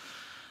sensible?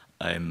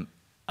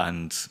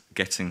 And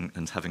getting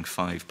and having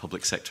 5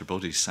 public sector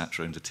bodies sat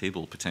around a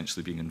table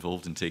potentially being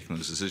involved in taking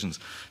those decisions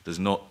does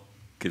not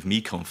give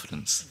me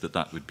confidence that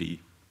that would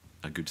be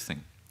a good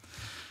thing.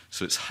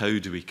 So it's how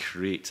do we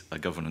create a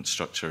governance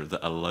structure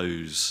that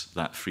allows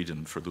that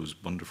freedom for those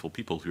wonderful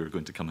people who are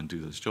going to come and do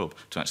this job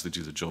to actually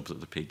do the job that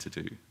they're paid to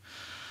do.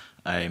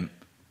 And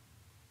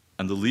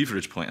the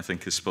leverage point, I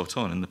think, is spot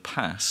on. In the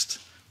past,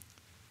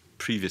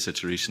 previous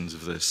iterations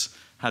of this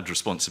had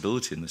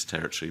responsibility in this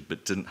territory,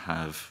 but didn't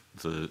have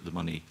the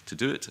money to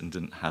do it and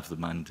didn't have the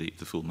mandate,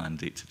 the full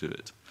mandate to do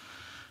it.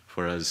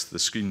 Whereas the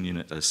screen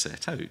unit, as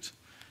set out,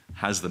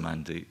 has the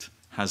mandate,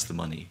 has the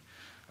money,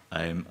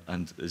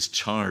 and is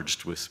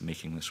charged with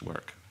making this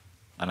work.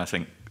 And I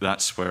think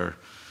that's where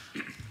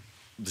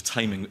the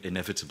timing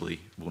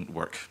inevitably won't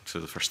work to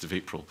the 1st of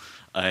April.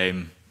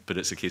 But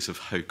it's a case of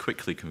how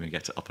quickly can we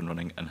get it up and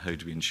running and how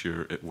do we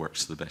ensure it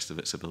works to the best of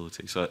its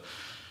ability. So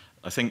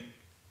I think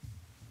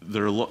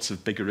there are lots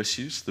of bigger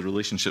issues. The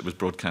relationship with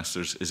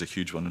broadcasters is a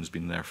huge one and has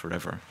been there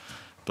forever.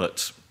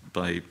 But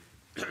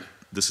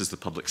this is the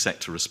public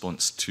sector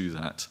response to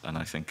that, and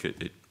I think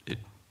it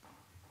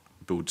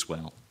bodes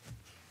well.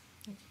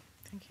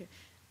 Thank you.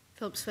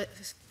 Philip,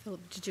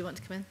 did you want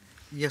to come in?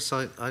 Yes,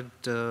 I'd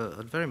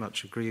very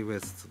much agree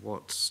with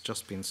what's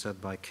just been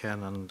said by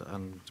Ken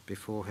and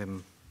before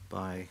him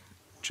by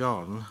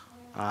John.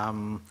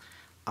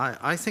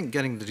 I think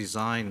getting the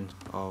design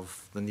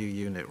of the new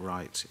unit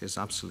right is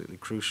absolutely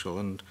crucial.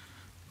 And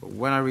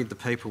when I read the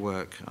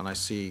paperwork and I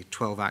see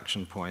 12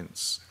 action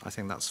points, I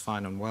think that's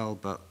fine and well,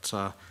 but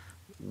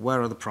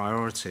where are the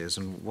priorities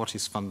and what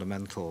is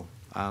fundamental?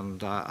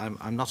 And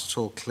I'm not at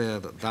all clear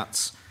that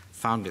that's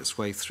found its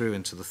way through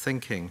into the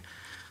thinking.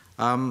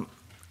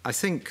 I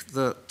think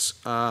that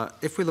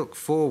if we look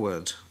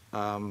forward,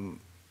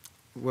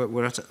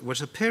 we're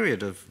at a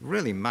period of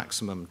really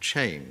maximum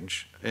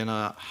change in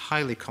a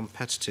highly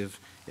competitive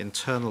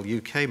internal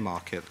UK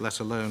market, let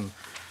alone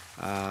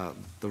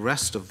the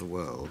rest of the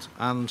world.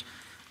 And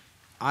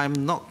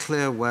I'm not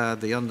clear where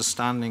the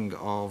understanding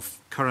of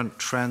current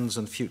trends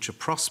and future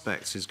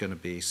prospects is going to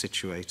be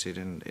situated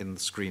in the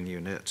screen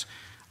unit.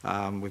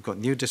 We've got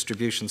new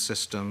distribution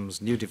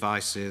systems, new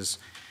devices,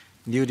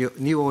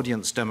 new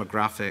audience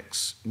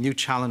demographics, new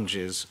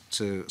challenges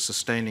to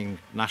sustaining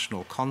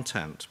national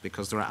content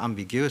because there are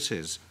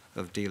ambiguities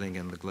of dealing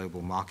in the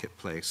global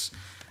marketplace.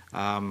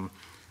 And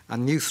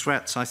new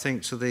threats, I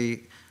think, to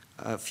the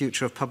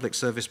future of public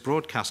service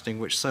broadcasting,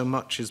 which so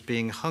much is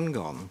being hung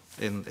on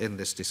in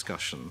this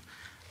discussion.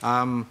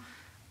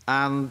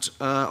 And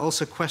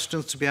also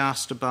questions to be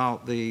asked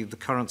about the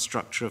current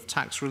structure of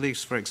tax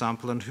reliefs, for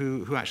example, and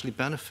who actually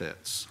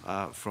benefits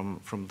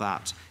from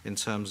that in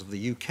terms of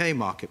the UK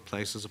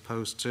marketplace as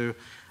opposed to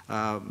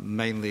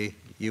mainly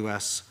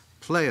US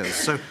players.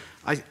 So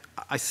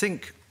I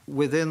think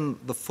within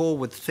the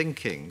forward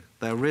thinking,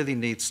 there really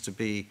needs to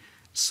be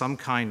some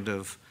kind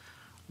of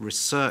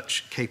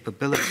research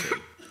capability.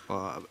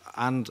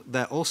 And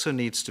there also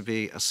needs to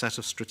be a set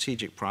of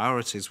strategic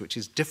priorities which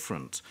is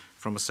different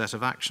from a set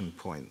of action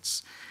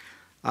points.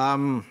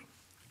 I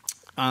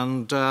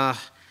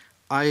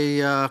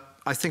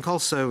think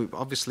also,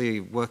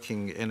 obviously,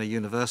 working in a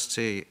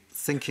university,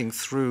 thinking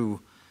through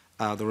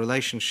the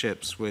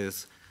relationships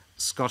with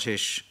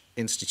Scottish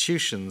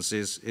institutions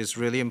is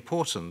really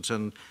important.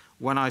 And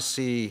when I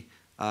see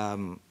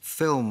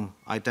film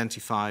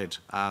identified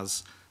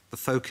as the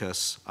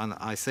focus, and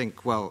I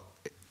think, well,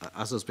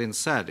 as has been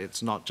said,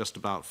 it's not just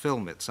about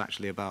film, it's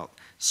actually about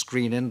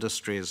screen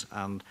industries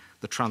and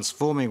the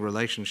transforming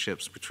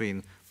relationships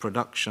between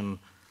production,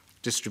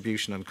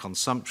 distribution and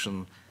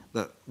consumption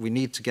that we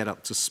need to get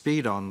up to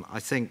speed on.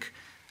 I think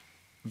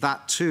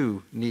that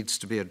too needs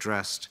to be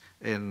addressed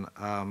in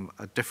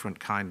a different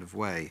kind of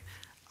way.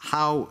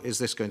 How is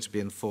this going to be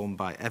informed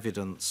by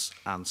evidence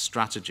and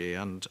strategy?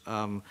 And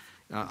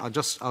I'll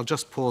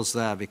just pause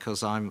there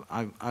because I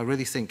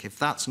really think if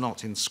that's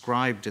not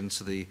inscribed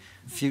into the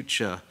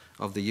future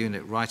of the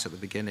unit right at the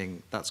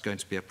beginning, that's going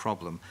to be a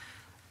problem.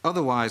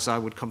 Otherwise, I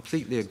would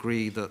completely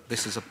agree that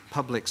this is a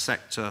public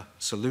sector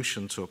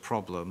solution to a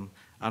problem,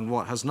 and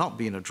what has not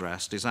been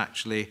addressed is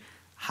actually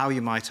how you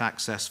might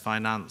access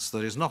finance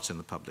that is not in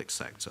the public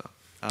sector.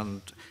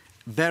 And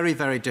very,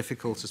 very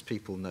difficult, as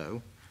people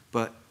know,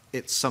 but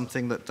it's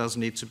something that does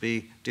need to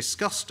be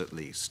discussed at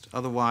least.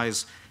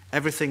 Otherwise,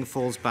 everything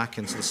falls back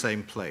into the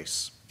same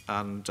place,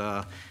 and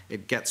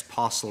it gets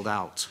parcelled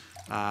out.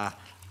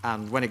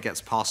 And when it gets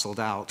parcelled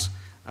out,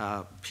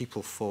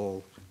 people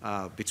fall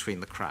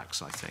between the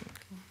cracks, I think.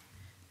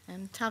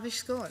 Tavish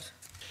Scott.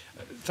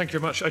 Thank you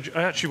very much.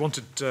 I actually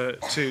wanted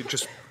to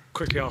just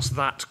quickly ask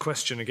that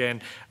question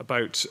again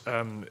about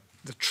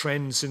the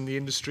trends in the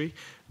industry,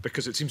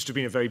 because it seems to have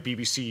been a very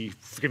BBC,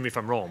 forgive me if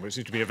I'm wrong, but it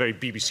seems to be a very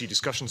BBC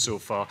discussion so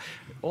far.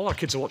 All our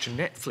kids are watching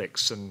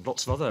Netflix and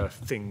lots of other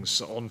things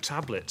on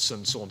tablets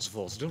and so on and so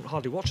forth. They don't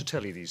hardly watch a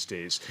telly these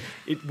days.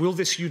 Does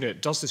this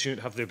unit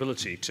have the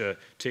ability to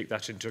take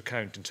that into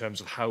account in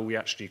terms of how we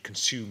actually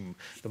consume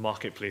the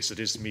marketplace that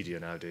is the media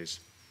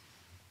nowadays?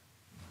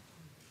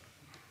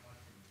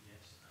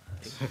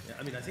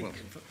 I mean, I think,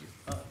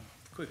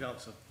 quick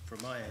answer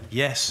from my end.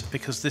 Yes,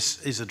 because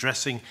this is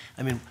addressing,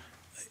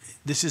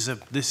 this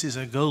is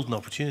a golden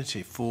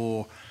opportunity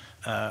for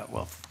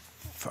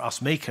for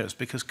us makers,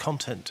 because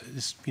content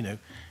is, you know,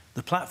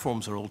 the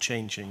platforms are all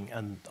changing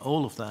and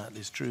all of that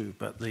is true,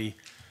 but the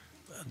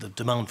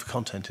demand for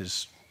content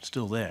is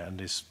still there and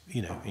is,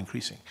 you know,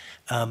 increasing.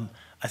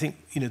 I think,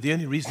 you know, the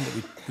only reason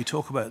that we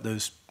talk about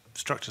those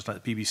structures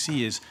like the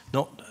BBC is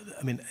not,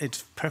 I mean,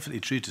 it's perfectly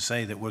true to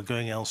say that we're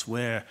going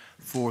elsewhere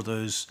for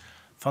those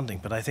funding,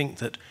 but I think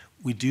that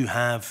we do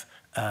have,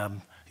 you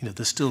know,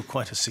 there's still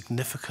quite a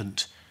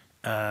significant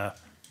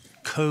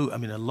I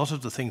mean, a lot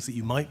of the things that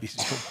you might be,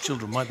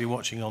 children might be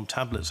watching on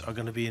tablets are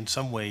going to be in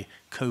some way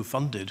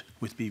co-funded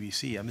with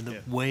BBC. I mean,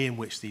 the way in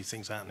which these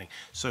things are happening.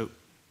 So,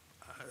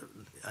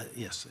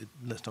 yes,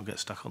 let's not get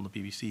stuck on the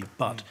BBC,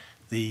 but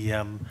the,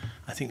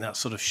 I think that's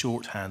sort of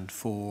shorthand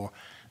for,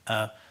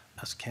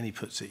 as Kenny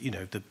puts it, you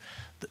know,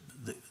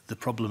 the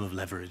problem of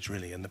leverage,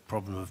 really, and the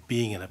problem of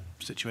being in a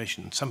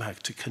situation somehow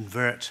to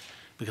convert,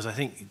 because I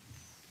think,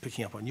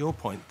 picking up on your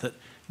point, that,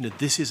 you know,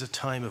 this is a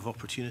time of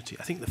opportunity.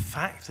 I think the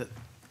fact that,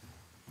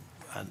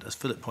 and as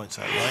Philip points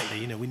out rightly,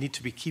 you know, we need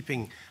to be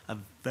keeping a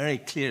very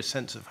clear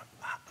sense of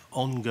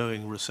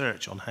ongoing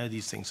research on how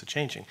these things are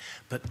changing.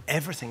 But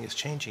everything is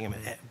changing. I mean,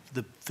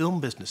 the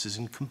film business is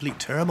in complete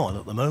turmoil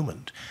at the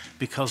moment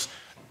because,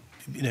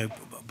 you know,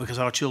 because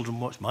our children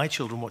watch, my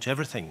children watch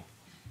everything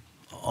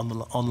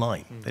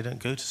online. They don't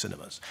go to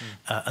cinemas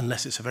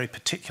unless it's a very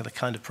particular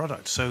kind of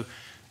product. So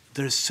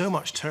there is so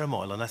much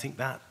turmoil, and I think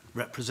that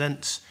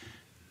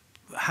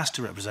has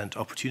to represent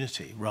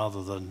opportunity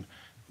rather than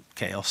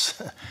chaos.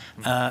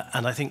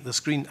 And I think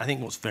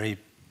what's very,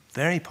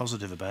 very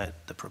positive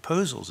about the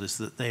proposals is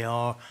that they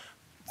are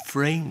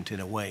framed in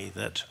a way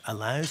that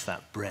allows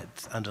that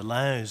breadth and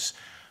allows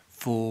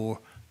for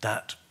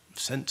that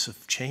sense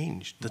of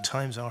change. The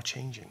times are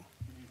changing.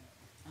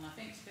 And I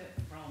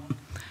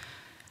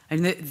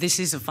think this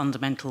is a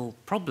fundamental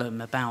problem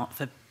about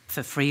for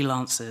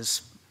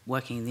freelancers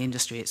working in the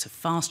industry. It's a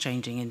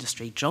fast-changing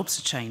industry. Jobs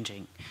are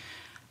changing.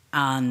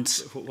 And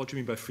what do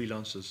you mean by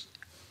freelancers?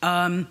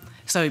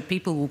 So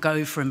people will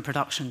go from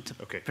production to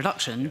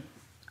production.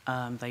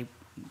 They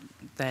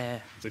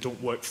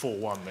don't work for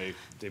one.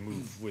 They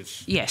move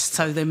with. Yes,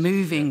 so they're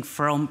moving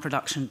from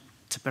production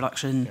to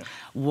production. Yeah.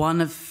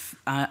 One of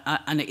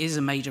and it is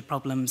a major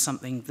problem.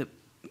 Something that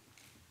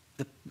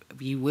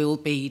you will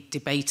be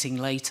debating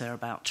later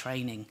about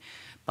training,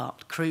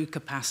 but crew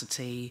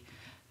capacity.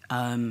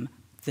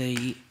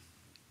 The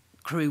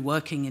crew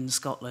working in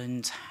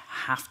Scotland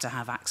have to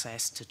have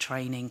access to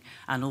training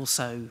and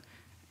also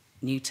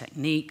new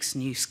techniques,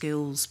 new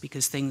skills,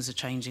 because things are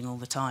changing all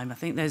the time. I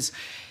think there's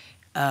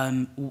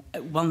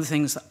one of the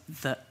things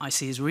that I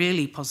see as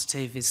really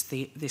positive is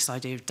this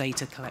idea of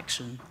data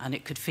collection, and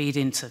it could feed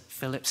into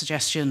Philip's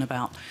suggestion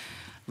about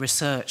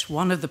research.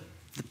 One of the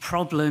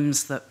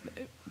problems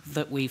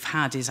that we've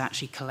had is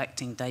actually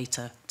collecting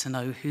data to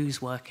know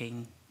who's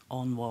working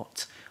on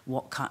what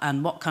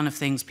kind of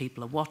things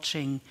people are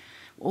watching.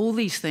 All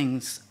these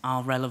things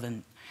are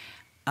relevant.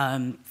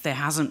 There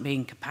hasn't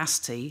been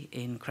capacity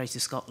in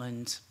Creative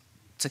Scotland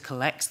to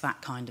collect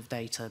that kind of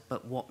data,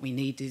 but what we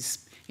need is,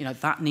 you know,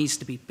 that needs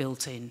to be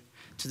built in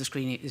to the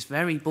screen. It's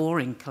very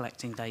boring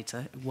collecting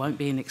data. It won't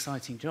be an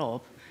exciting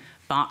job,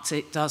 but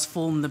it does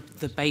form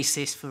the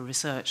basis for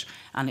research,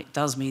 and it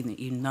does mean that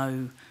you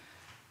know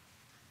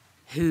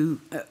who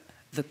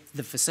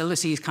the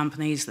facilities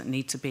companies that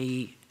need to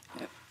be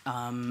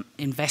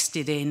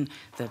invested in,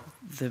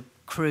 the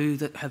crew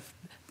that have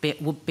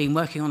been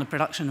working on a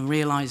production and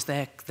realise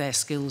their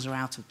skills are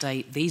out of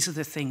date. These are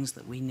the things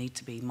that we need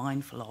to be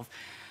mindful of,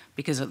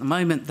 because at the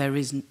moment that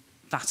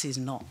is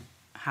not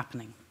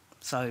happening.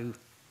 So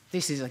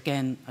this is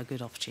again a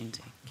good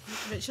opportunity.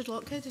 Richard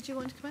Lockhead, did you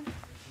want to come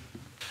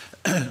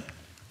in?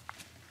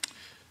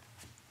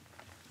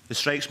 It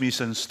strikes me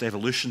since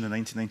devolution in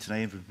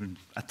 1999 we've been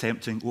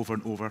attempting over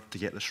and over to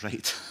get this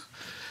right.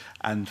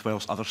 And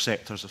whilst other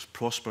sectors have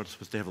prospered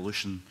with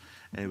devolution,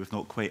 we've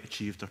not quite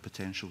achieved our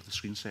potential with the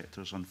screen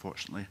sectors,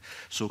 unfortunately.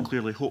 So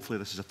clearly, hopefully,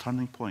 this is a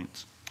turning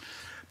point.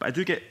 But I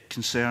do get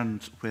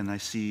concerned when I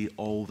see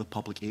all the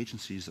public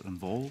agencies that are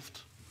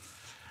involved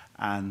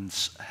and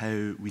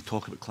how we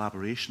talk about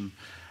collaboration.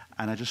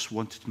 And I just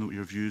wanted to know what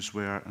your views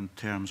were in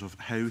terms of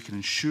how we can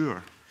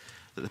ensure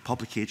that the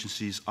public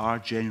agencies are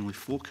genuinely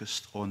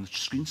focused on the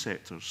screen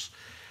sectors,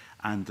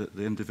 and that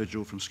the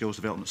individual from Skills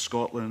Development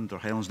Scotland or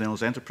Helens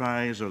Nels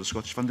Enterprise or the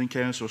Scottish Funding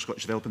Council or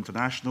Scottish Development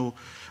International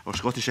or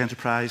Scottish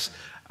Enterprise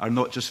are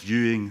not just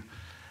viewing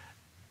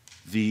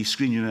the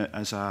screen unit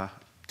as a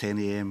 10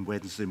 a.m.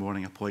 Wednesday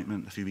morning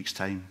appointment in a few weeks'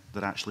 time.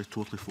 They're actually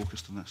totally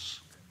focused on this.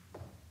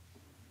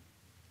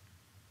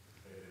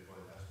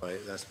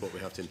 That's what we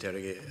have to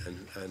interrogate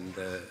and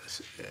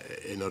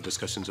in our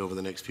discussions over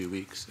the next few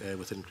weeks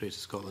within Creative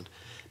Scotland.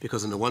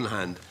 Because on the one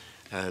hand,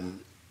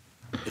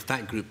 if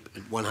that group,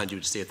 on one hand you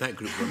would say, if that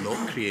group were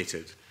not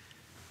created,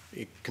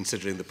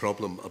 considering the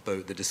problem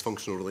about the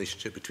dysfunctional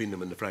relationship between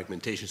them and the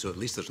fragmentation, so at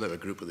least there's now a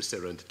group where they sit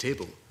around the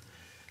table,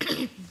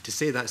 to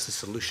say that's the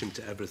solution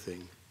to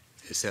everything,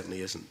 it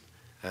certainly isn't.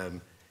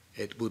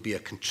 It will be a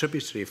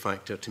contributory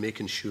factor to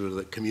making sure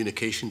that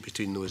communication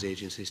between those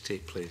agencies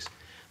take place.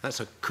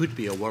 Could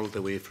be a world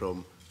away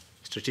from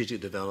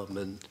strategic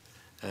development,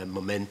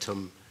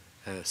 momentum,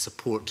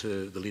 support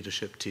to the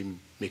leadership team,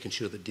 making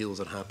sure that deals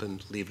are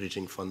happened,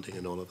 leveraging funding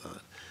and all of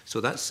that.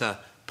 So that's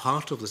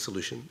part of the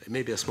solution. It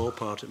may be a small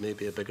part, it may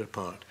be a bigger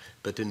part,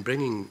 but in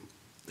bringing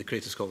the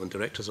Creative Scotland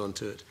directors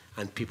onto it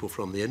and people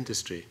from the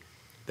industry,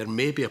 there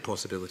may be a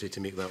possibility to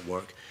make that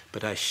work,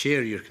 but I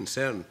share your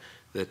concern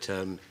that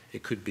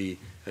it could be,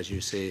 as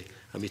you say,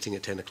 a meeting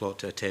at 10 o'clock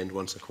to attend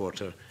once a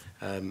quarter,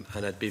 and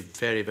I'd be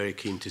very, very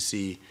keen to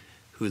see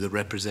who the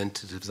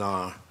representatives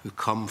are who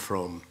come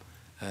from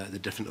the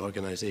different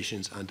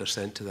organisations and are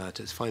sent to that.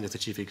 It's fine if the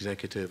Chief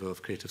Executive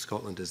of Creative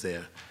Scotland is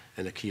there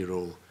in a key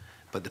role,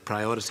 but the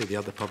priority the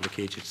other public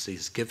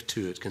agencies give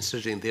to it,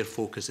 considering their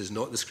focus is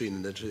not the screen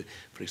industry,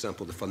 for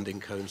example, the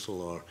Funding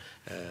Council or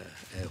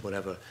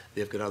whatever,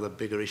 they've got other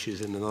bigger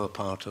issues in another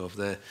part of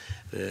the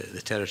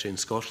territory in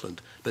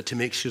Scotland, but to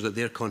make sure that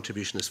their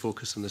contribution is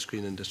focused on the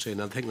screen industry. And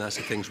I think that's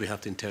the things we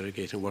have to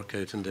interrogate and work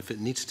out. And if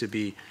it needs to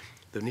be,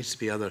 there needs to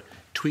be other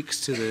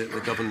tweaks to the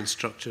governance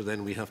structure,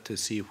 then we have to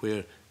see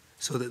where,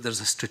 so that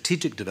there's a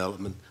strategic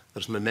development,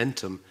 there's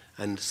momentum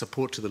and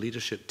support to the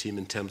leadership team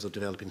in terms of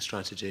developing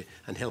strategy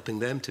and helping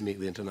them to make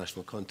the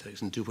international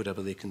context and do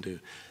whatever they can do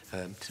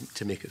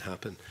to make it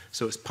happen.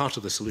 So it's part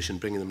of the solution,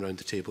 bringing them around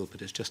the table,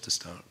 but it's just a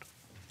start.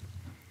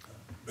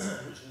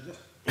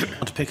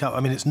 To pick up, I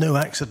mean, it's no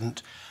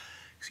accident,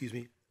 excuse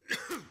me,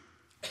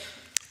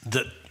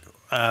 that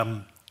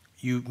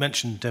you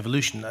mentioned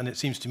devolution, and it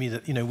seems to me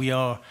that we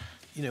are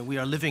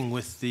living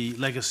with the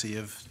legacy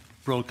of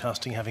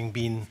broadcasting having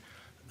been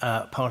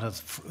part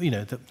of,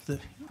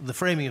 the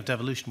framing of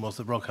devolution was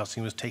that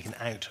broadcasting was taken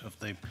out of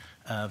the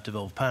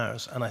devolved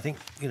powers, and I think,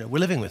 we're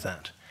living with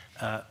that.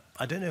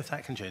 I don't know if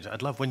that can change.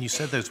 I'd love, when you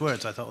said those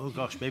words, I thought, oh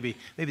gosh, maybe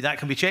that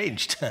can be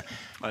changed.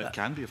 It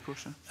can be, of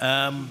course.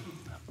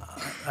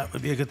 That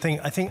would be a good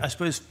thing. I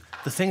suppose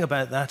the thing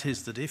about that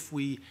is that if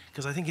we,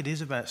 because I think it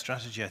is about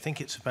strategy, I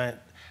think it's about,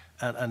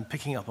 and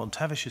picking up on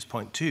Tavish's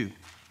point too,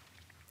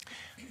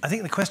 I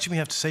think the question we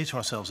have to say to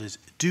ourselves is,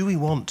 do we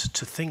want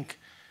to think,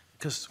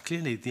 because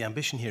clearly the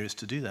ambition here is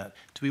to do that,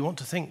 do we want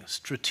to think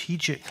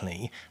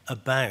strategically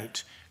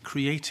about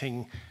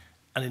creating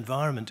an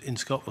environment in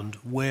Scotland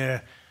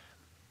where,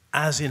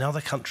 as in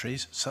other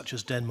countries, such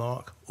as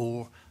Denmark,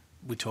 or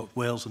we talked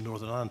Wales and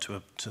Northern Ireland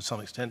to some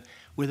extent,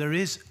 where there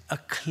is a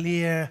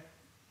clear,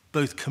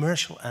 both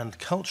commercial and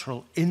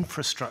cultural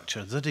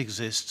infrastructure that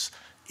exists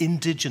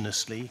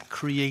indigenously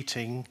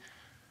creating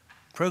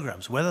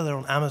programs, whether they're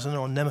on Amazon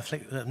or on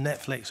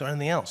Netflix or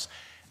anything else.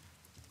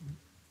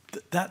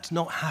 That's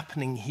not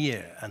happening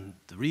here, and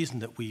the reason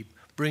that we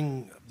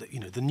bring,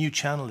 the new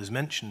channel is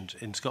mentioned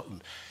in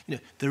Scotland.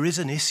 There is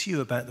an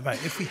issue about the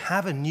fact if we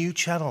have a new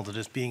channel that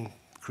is being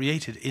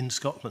created in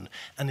Scotland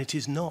and it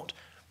is not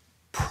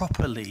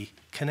properly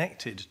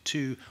connected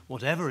to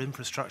whatever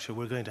infrastructure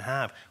we're going to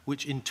have,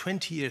 which in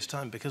 20 years'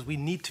 time, because we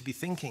need to be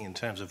thinking in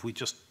terms of, we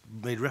just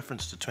made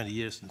reference to 20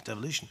 years since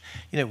devolution,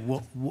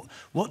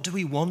 what do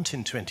we want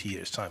in 20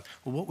 years' time?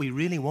 Well, what we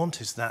really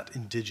want is that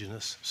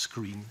indigenous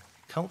screen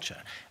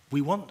culture. We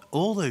want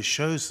all those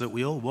shows that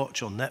we all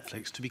watch on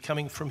Netflix to be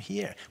coming from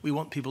here. We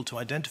want people to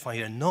identify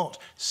here not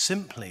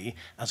simply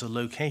as a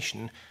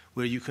location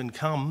where you can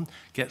come,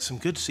 get some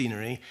good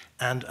scenery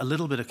and a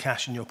little bit of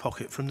cash in your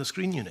pocket from the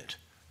screen unit.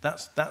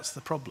 That's the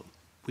problem.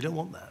 We don't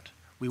want that.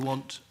 We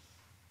want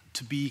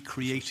to be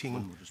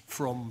creating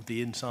from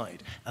the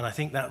inside. And I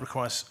think that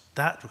requires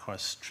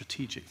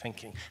strategic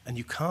thinking. And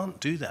you can't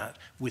do that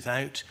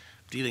without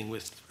dealing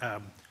with,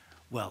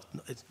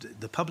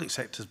 the public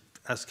sector,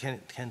 as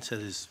Ken said,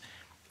 is,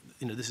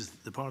 this is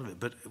the part of it.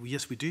 But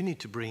yes, we do need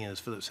to bring in,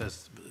 as Philip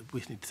says,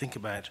 we need to think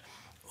about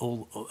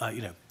all,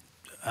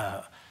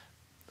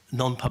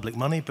 non-public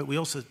money, but we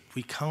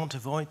can't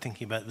avoid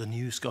thinking about the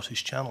new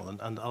Scottish Channel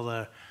and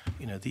other,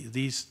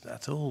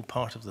 that's all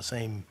part of the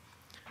same,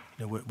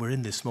 we're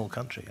in this small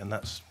country, and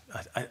that's,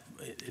 I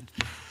mean,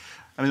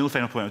 the only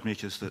final point I would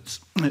make is that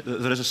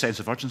there is a sense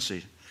of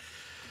urgency.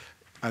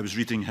 I was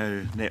reading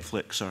how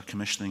Netflix are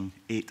commissioning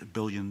 $8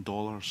 billion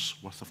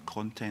worth of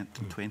content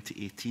in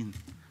 2018,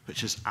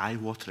 which is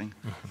eye-watering,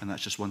 and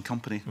that's just one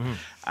company.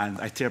 And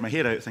I tear my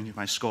hair out thinking,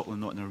 why is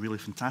Scotland not in a really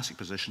fantastic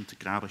position to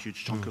grab a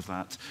huge chunk of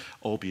that,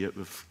 albeit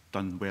we've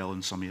done well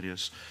in some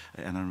areas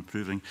and are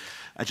improving.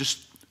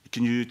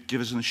 Can you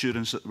give us an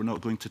assurance that we're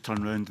not going to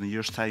turn around in a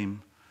year's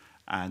time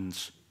and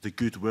the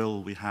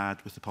goodwill we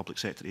had with the public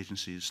sector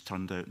agencies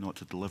turned out not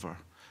to deliver?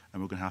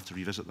 And we're going to have to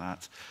revisit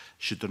that.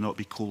 Should there not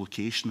be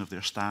co-location of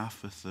their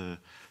staff with the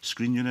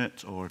screen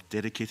unit or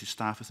dedicated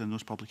staff within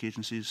those public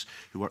agencies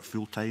who work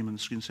full-time in the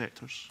screen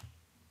sectors?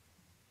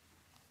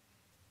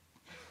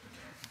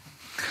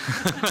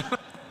 If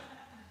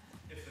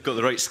they've got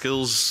the right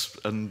skills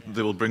and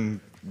they will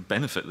bring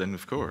benefit, then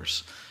of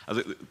course.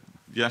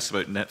 You asked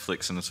about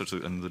Netflix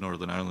and the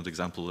Northern Ireland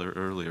example there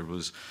earlier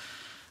was,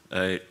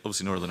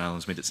 obviously Northern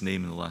Ireland's made its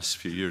name in the last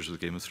few years with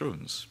Game of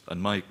Thrones.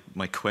 And my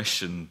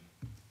question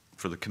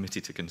for the committee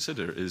to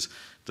consider is,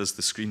 does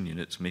the screen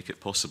unit make it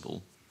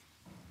possible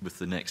with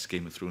the next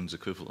Game of Thrones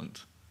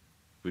equivalent?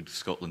 Would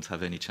Scotland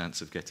have any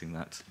chance of getting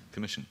that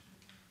commission?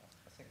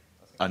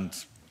 And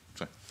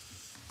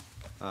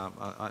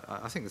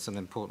I think it's an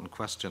important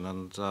question,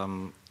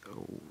 and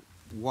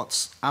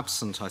what's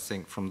absent, I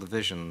think, from the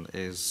vision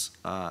is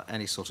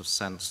any sort of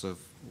sense of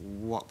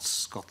what's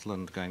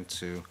Scotland going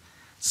to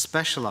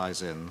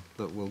specialise in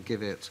that will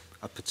give it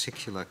a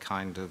particular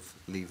kind of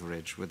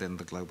leverage within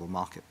the global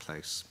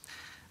marketplace.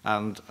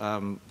 And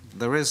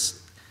there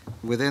is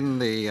within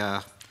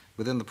the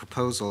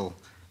proposal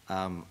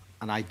an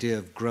idea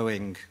of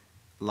growing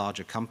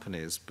larger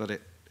companies, but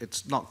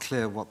it's not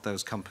clear what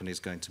those companies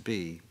are going to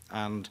be.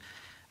 And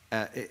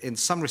in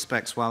some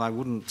respects, while I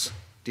wouldn't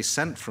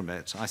dissent from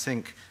it, I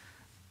think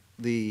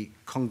the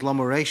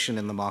conglomeration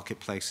in the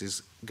marketplace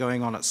is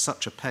going on at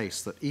such a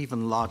pace that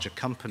even larger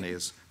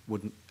companies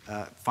would,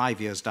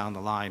 5 years down the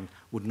line,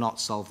 would not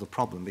solve the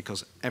problem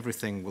because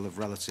everything will have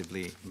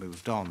relatively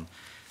moved on.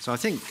 So I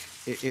think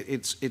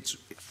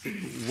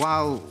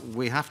while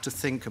we have to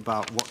think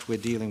about what we're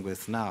dealing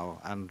with now,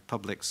 and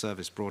public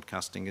service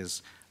broadcasting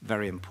is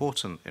very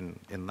important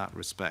in that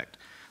respect,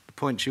 the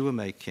point you were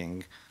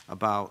making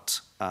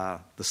about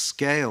the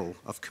scale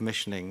of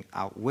commissioning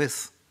out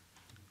with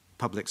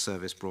public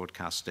service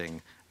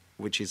broadcasting,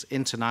 which is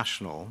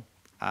international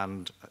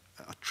and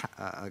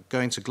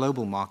going to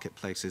global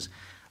marketplaces,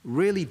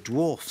 really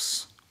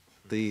dwarfs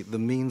the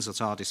means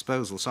at our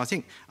disposal. So I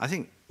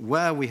think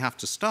where we have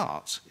to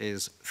start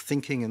is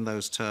thinking in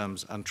those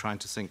terms and trying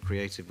to think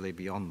creatively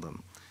beyond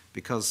them.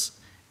 Because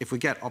if we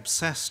get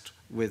obsessed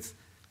with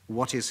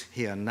what is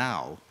here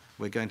now,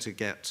 we're going to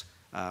get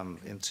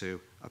into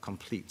a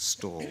complete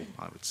stall,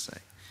 I would say.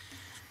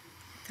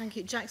 Thank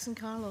you. Jackson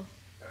Carlo.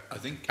 I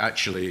think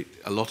actually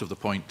a lot of the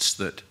points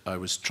that I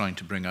was trying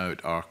to bring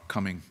out are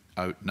coming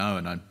out now,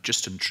 and I'm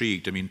just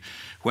intrigued. I mean,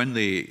 when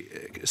the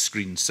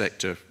screen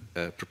sector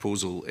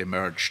proposal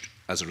emerged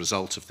as a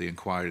result of the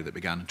inquiry that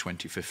began in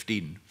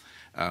 2015,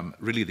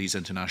 really these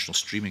international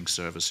streaming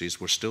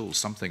services were still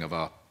something of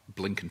a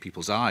blink in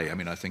people's eye. I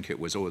mean, I think it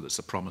was, oh, that's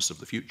the promise of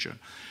the future.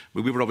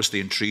 But we were obviously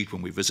intrigued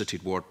when we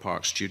visited Ward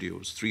Park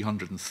Studios,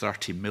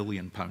 £330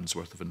 million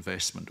worth of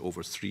investment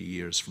over 3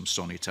 years from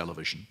Sony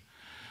Television.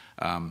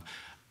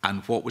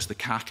 And what was the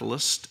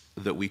catalyst?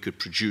 That we could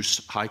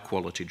produce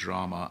high-quality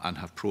drama and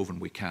have proven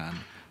we can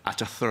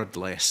at a third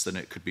less than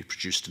it could be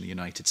produced in the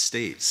United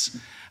States.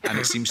 And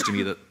it seems to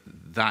me that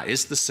that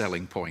is the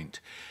selling point.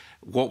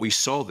 What we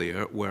saw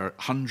there were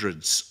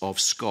hundreds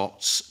of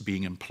Scots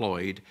being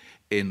employed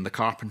in the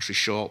carpentry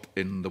shop,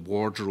 in the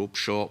wardrobe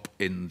shop,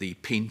 in the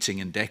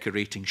painting and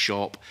decorating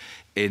shop,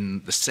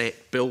 in the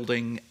set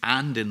building,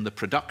 and in the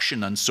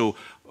production. And so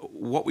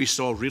what we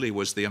saw really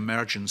was the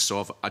emergence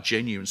of a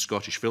genuine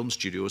Scottish film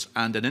studios,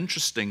 and an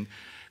interesting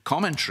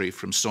commentary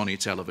from Sony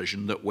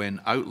Television that when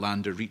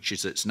Outlander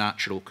reaches its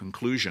natural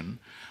conclusion,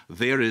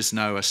 there is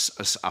now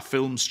a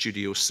film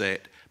studio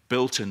set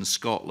built in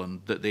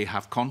Scotland that they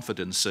have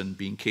confidence in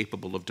being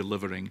capable of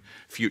delivering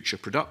future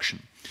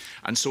production.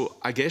 And so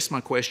I guess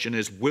my question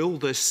is, will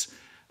this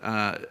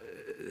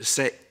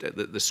set,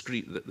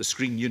 the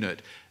screen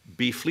unit,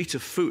 be fleet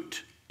of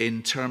foot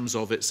in terms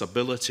of its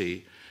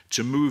ability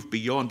to move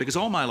beyond? Because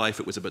all my life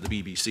it was about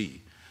the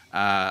BBC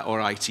or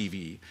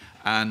ITV,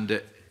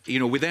 and you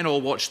know, we then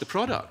all watch the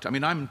product. I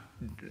mean, I'm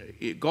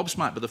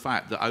gobsmacked by the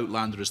fact that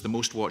Outlander is the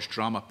most watched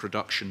drama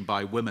production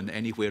by women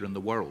anywhere in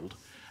the world,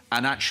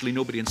 and actually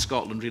nobody in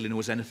Scotland really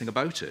knows anything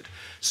about it.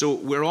 So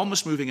we're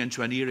almost moving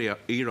into an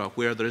era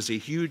where there is a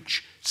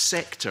huge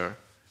sector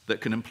that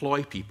can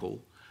employ people,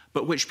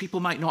 but which people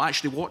might not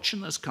actually watch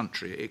in this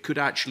country. It could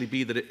actually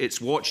be that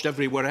it's watched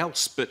everywhere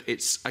else, but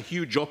it's a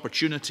huge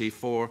opportunity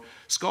for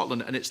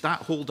Scotland, and it's that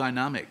whole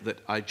dynamic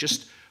that I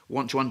just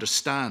want to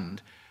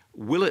understand.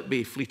 Will it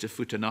be fleet of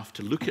foot enough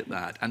to look at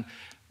that? And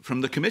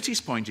from the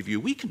committee's point of view,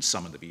 we can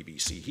summon the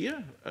BBC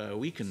here.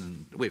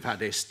 We've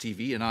had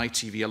STV and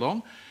ITV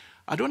along.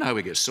 I don't know how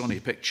we get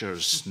Sony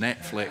Pictures,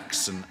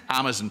 Netflix and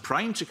Amazon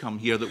Prime to come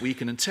here that we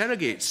can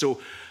interrogate. So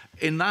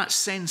in that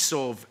sense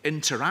of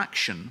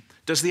interaction,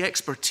 does the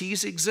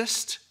expertise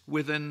exist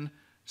within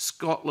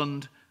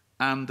Scotland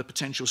and the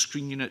potential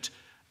screen unit?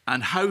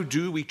 And how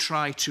do we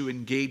try to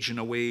engage in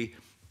a way,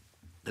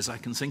 as I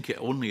can think it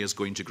only is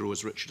going to grow,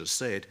 as Richard has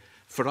said,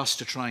 for us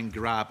to try and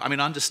grab? I mean,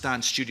 I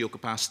understand studio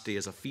capacity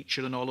is a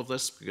feature in all of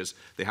this because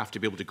they have to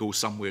be able to go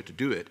somewhere to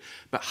do it.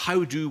 But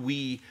how do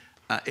we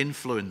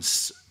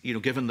influence, you know,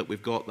 given that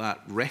we've got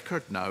that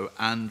record now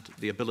and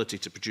the ability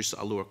to produce at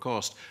a lower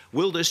cost?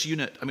 Will this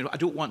unit, I mean, I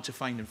don't want to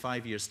find in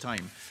 5 years'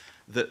 time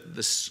that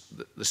the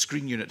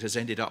screen unit has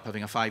ended up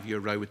having a 5-year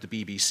row with the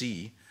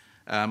BBC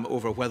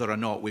over whether or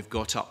not we've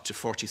got up to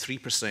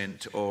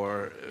 43%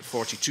 or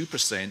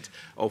 42%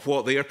 of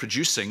what they are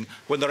producing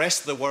when the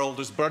rest of the world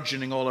is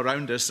burgeoning all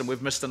around us and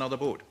we've missed another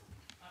boat.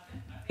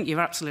 I think you're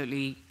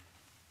absolutely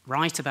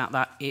right about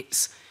that.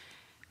 It's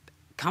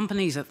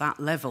companies at that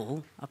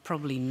level are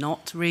probably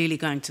not really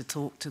going to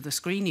talk to the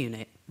screen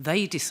unit.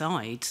 They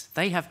decide,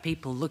 they have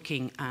people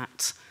looking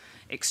at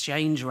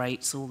exchange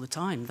rates all the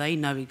time. They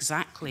know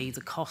exactly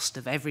the cost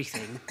of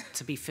everything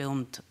to be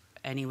filmed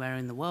anywhere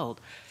in the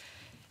world.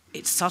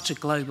 It's such a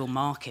global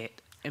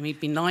market. I mean,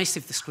 it'd be nice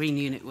if the screen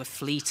unit were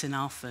fleet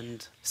enough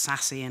and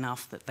sassy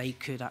enough that they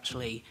could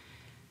actually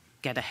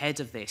get ahead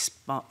of this.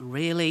 But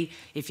really,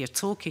 if you're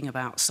talking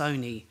about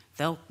Sony,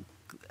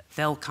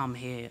 they'll come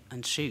here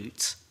and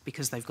shoot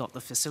because they've got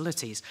the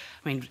facilities.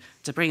 I mean,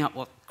 to bring up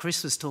what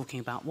Chris was talking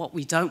about, what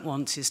we don't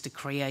want is to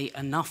create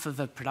enough of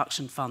a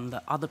production fund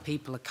that other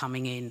people are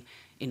coming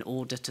in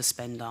order to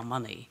spend our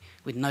money,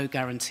 with no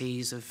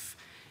guarantees of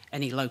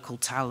any local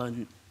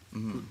talent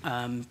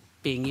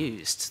being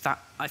used. That,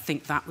 I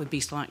think that would be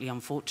slightly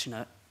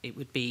unfortunate. There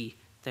would be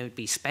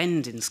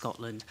spend in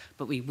Scotland,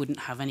 but we wouldn't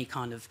have any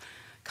kind of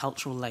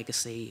cultural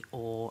legacy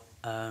or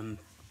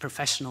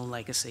professional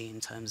legacy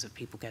in terms of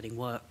people getting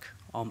work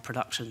on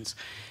productions.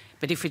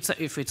 But if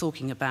we're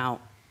talking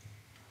about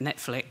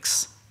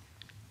Netflix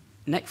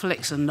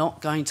are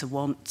not going to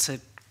want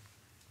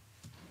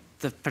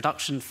the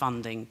production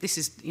funding. This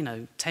is,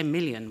 10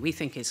 million. We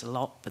think it's a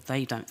lot, but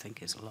they don't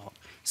think it's a lot.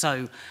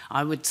 So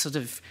I would sort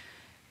of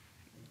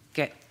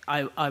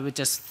I would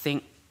just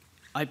think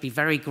I'd be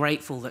very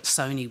grateful that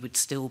Sony would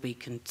still be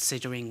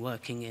considering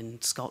working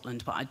in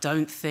Scotland, but I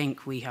don't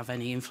think we have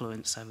any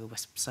influence over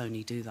whether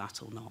Sony do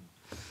that or not.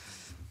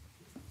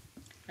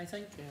 I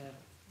think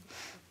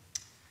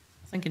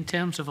in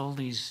terms of all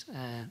these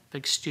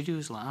big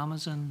studios like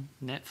Amazon,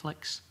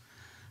 Netflix,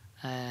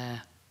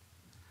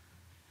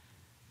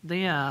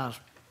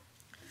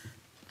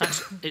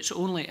 it's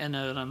only in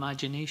our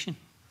imagination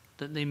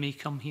that they may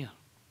come here.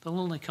 They'll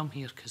only come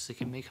here because they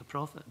can make a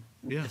profit.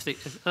 Yeah.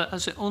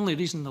 That's the only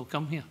reason they'll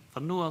come here,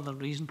 for no other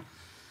reason.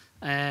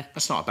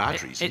 That's not a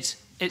bad reason.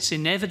 It's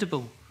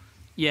inevitable,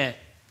 yeah,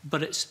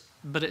 but it's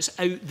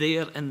out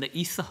there in the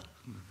ether.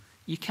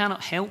 You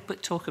cannot help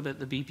but talk about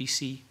the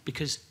BBC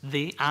because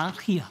they are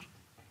here.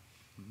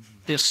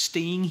 They're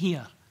staying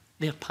here.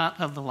 They're part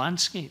of the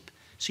landscape.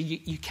 So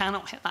you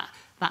cannot,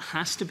 that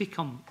has to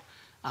become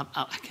a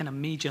kind of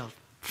major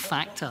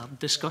factor,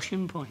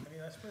 discussion point. I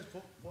mean, I suppose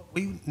what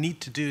we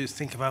need to do is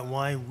think about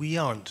why we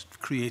aren't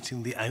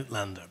creating the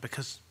Outlander,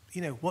 because,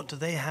 what do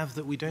they have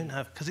that we don't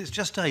have? Because it's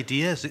just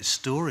ideas, it's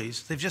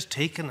stories. They've just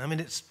taken, I mean,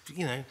 it's,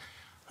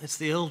 it's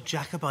the old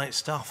Jacobite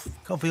stuff.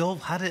 God, we all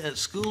had it at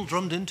school,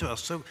 drummed into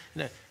us. So,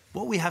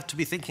 what we have to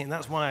be thinking,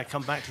 that's why I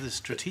come back to this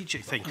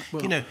strategic thing.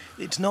 Well,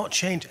 it's not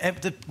changed.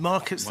 The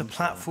markets, the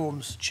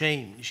platforms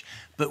change,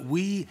 but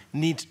we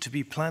need to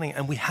be planning,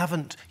 and we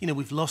haven't,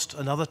 we've lost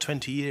another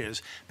 20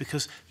 years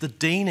because the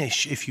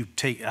Danish, if you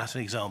take that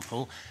an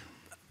example,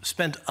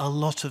 spent a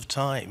lot of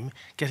time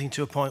getting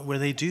to a point where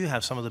they do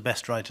have some of the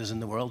best writers in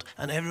the world,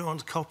 and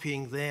everyone's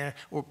copying their,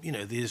 or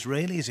the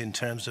Israelis in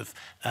terms of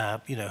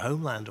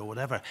Homeland or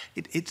whatever.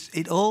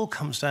 It all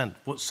comes down.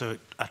 What's so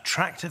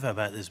attractive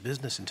about this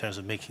business in terms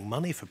of making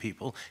money for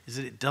people is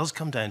that it does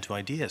come down to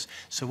ideas.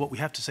 So what we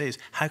have to say is,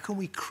 how can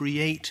we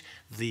create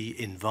the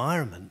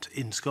environment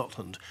in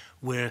Scotland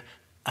where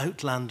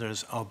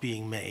Outlanders are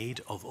being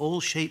made of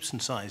all shapes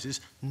and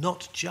sizes,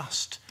 not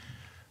just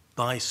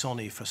by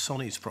Sony for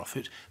Sony's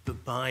profit,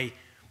 but by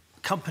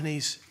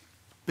companies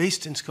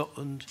based in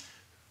Scotland,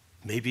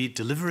 maybe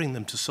delivering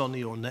them to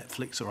Sony or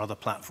Netflix or other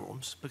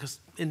platforms, because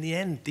in the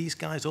end, these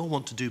guys all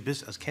want to do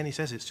business. As Kenny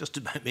says, it's just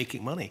about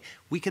making money.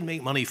 We can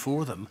make money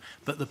for them,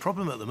 but the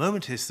problem at the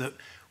moment is that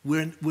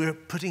we're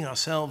putting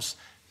ourselves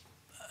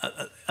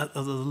at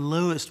the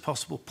lowest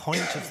possible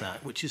point of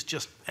that, which is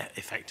just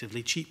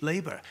effectively cheap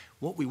labour.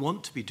 What we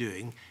want to be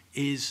doing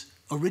is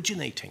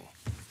originating.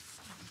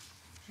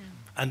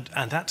 And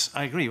that's,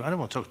 I agree, I don't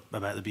want to talk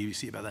about the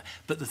BBC about that,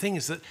 but the thing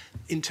is that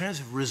in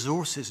terms of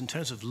resources, in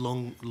terms of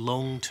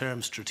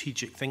long-term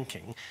strategic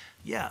thinking,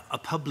 yeah, a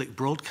public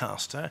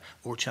broadcaster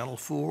or Channel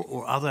 4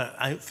 or other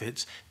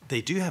outfits,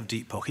 they do have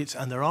deep pockets,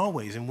 and there are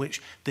ways in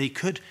which they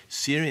could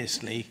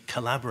seriously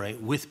collaborate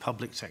with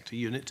public sector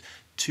units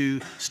to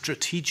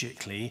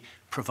strategically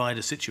provide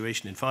a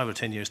situation in 5 or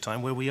 10 years'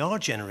 time where we are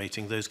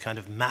generating those kind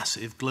of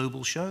massive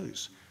global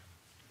shows.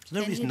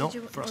 No reason not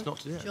for us not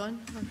to do it.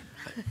 John?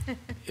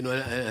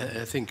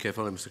 I think,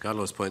 following Mr.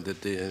 Carlo's point,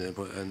 that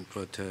and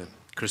what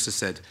Chris has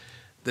said,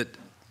 that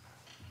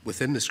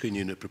within the screen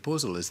unit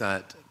proposal is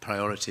that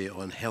priority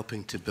on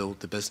helping to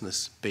build the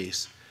business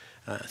base.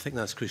 I think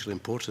that's crucially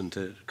important.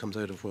 It comes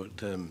out of what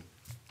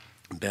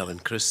Belle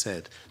and Chris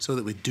said, so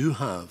that we do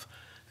have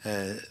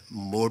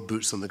more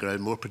boots on the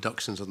ground, more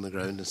productions on the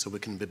ground, and so we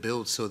can be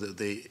built so that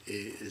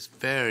it's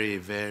very,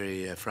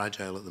 very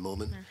fragile at the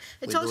moment. Yeah.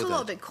 It talks a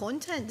lot about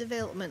content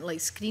development, like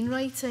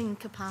screenwriting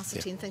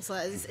capacity and things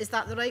like that. Is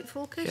that the right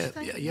focus?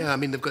 Yeah. I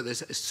mean, they've got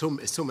this. It's so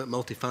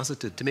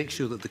multifaceted to make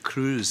sure that the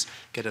crews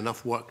get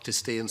enough work to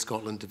stay in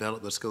Scotland,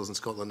 develop their skills in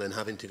Scotland, and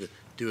having to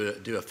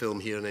do a film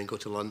here and then go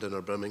to London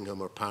or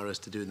Birmingham or Paris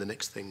to do the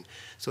next thing.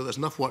 So there's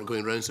enough work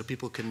going around so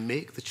people can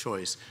make the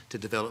choice to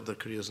develop their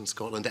careers in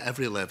Scotland at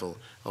every level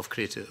of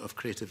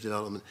creative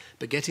development.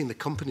 But getting the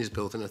companies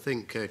built, and I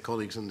think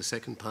colleagues on the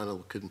second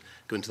panel could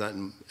go into that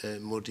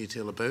in more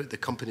detail about the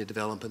company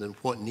development and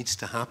what needs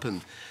to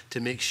happen to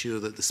make sure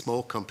that the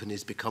small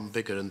companies become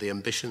bigger, and the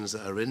ambitions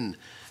that are in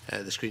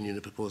the screen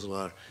unit proposal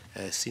are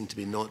seen to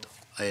be not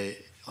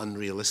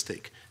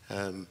unrealistic.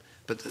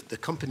 but the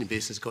company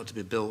base has got to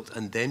be built,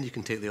 and then you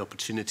can take the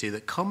opportunity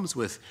that comes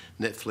with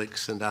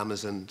Netflix and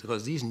Amazon,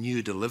 because these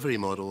new delivery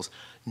models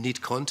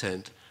need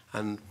content,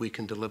 and we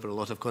can deliver a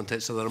lot of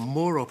content. So there are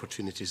more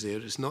opportunities there.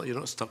 It's not, you're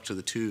not stuck to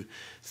the two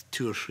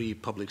or three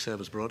public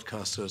service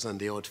broadcasters and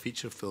the odd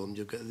feature film.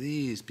 You've got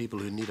these people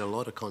who need a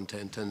lot of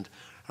content and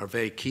are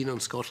very keen on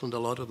Scotland, a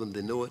lot of them,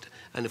 they know it.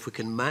 And if we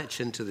can match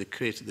into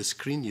the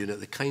screen unit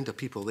the kind of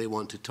people they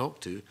want to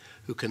talk to,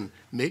 who can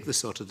make the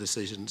sort of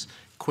decisions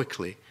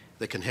quickly,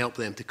 that can help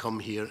them to come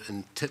here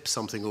and tip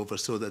something over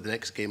so that the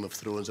next Game of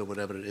Thrones or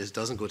whatever it is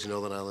doesn't go to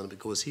Northern Ireland, but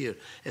goes here.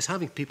 It's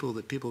having people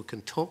that people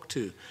can talk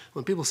to.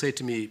 When people say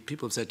to me,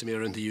 people have said to me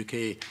around the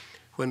UK,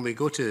 when we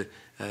go to,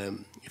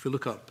 if we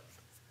look up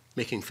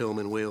making film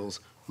in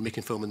Wales, or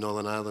making film in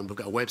Northern Ireland, we've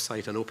got a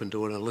website, an open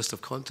door and a list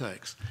of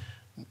contacts.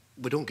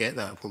 We don't get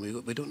that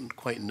when we don't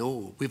quite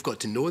know. We've got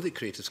to know that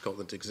Creative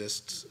Scotland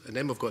exists, and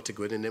then we've got to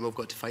go in and then we've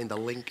got to find a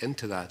link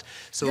into that.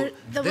 So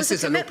this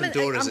is an open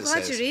door, as it says.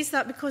 I'm glad you raised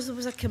that, because there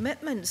was a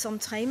commitment some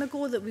time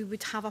ago that we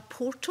would have a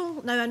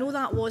portal. Now, I know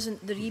that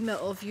wasn't the remit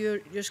of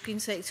your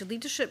screen sector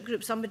leadership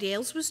group. Somebody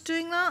else was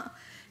doing that.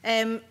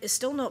 It's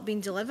still not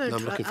been delivered.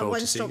 A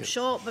one-stop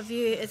shop.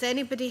 Has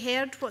anybody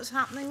heard what's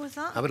happening with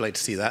that? I would like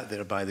to see that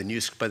there by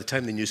the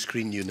time the new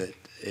screen unit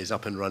is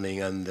up and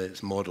running and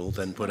it's modelled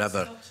and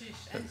whatever.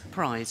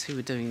 Enterprise who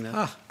were doing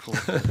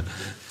the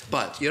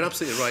But you're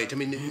absolutely right. I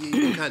mean,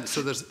 you can't.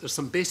 So there's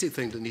some basic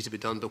things that need to be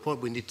done. But what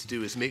we need to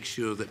do is make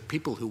sure that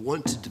people who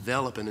want to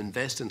develop and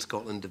invest in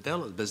Scotland,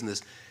 develop a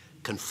business,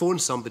 can phone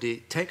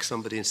somebody, text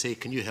somebody and say,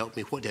 can you help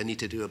me? What do I need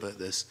to do about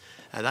this?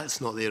 That's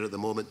not there at the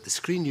moment. The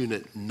screen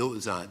unit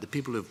knows that. The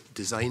people who've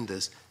designed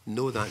this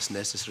know that's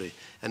necessary.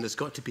 And it's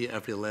got to be at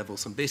every level,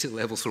 some basic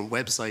levels from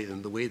website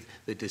and the way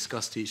they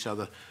discuss to each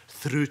other,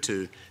 through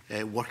to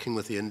working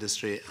with the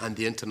industry and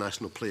the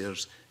international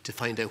players to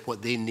find out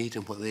what they need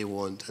and what they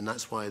want. And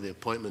that's why the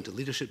appointment of the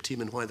leadership team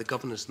and why the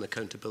governance and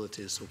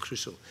accountability is so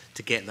crucial,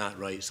 to get that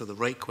right, so the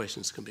right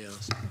questions can be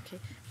asked. Okay,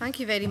 thank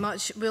you very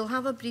much. We'll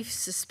have a brief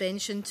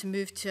suspension to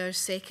move to our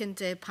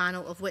second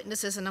panel of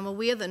witnesses, and I'm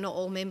aware that not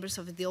all members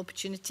have had the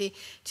opportunity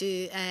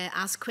to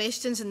ask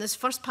questions in this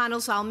first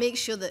panel, so I'll make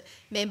sure that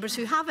members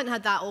who haven't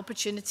had that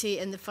opportunity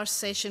in the first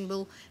session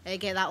will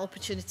get that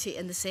opportunity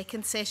in the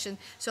second session.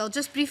 So I'll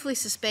just briefly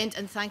suspend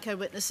and thank our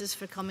witnesses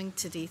for coming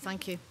today.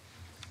 Thank you.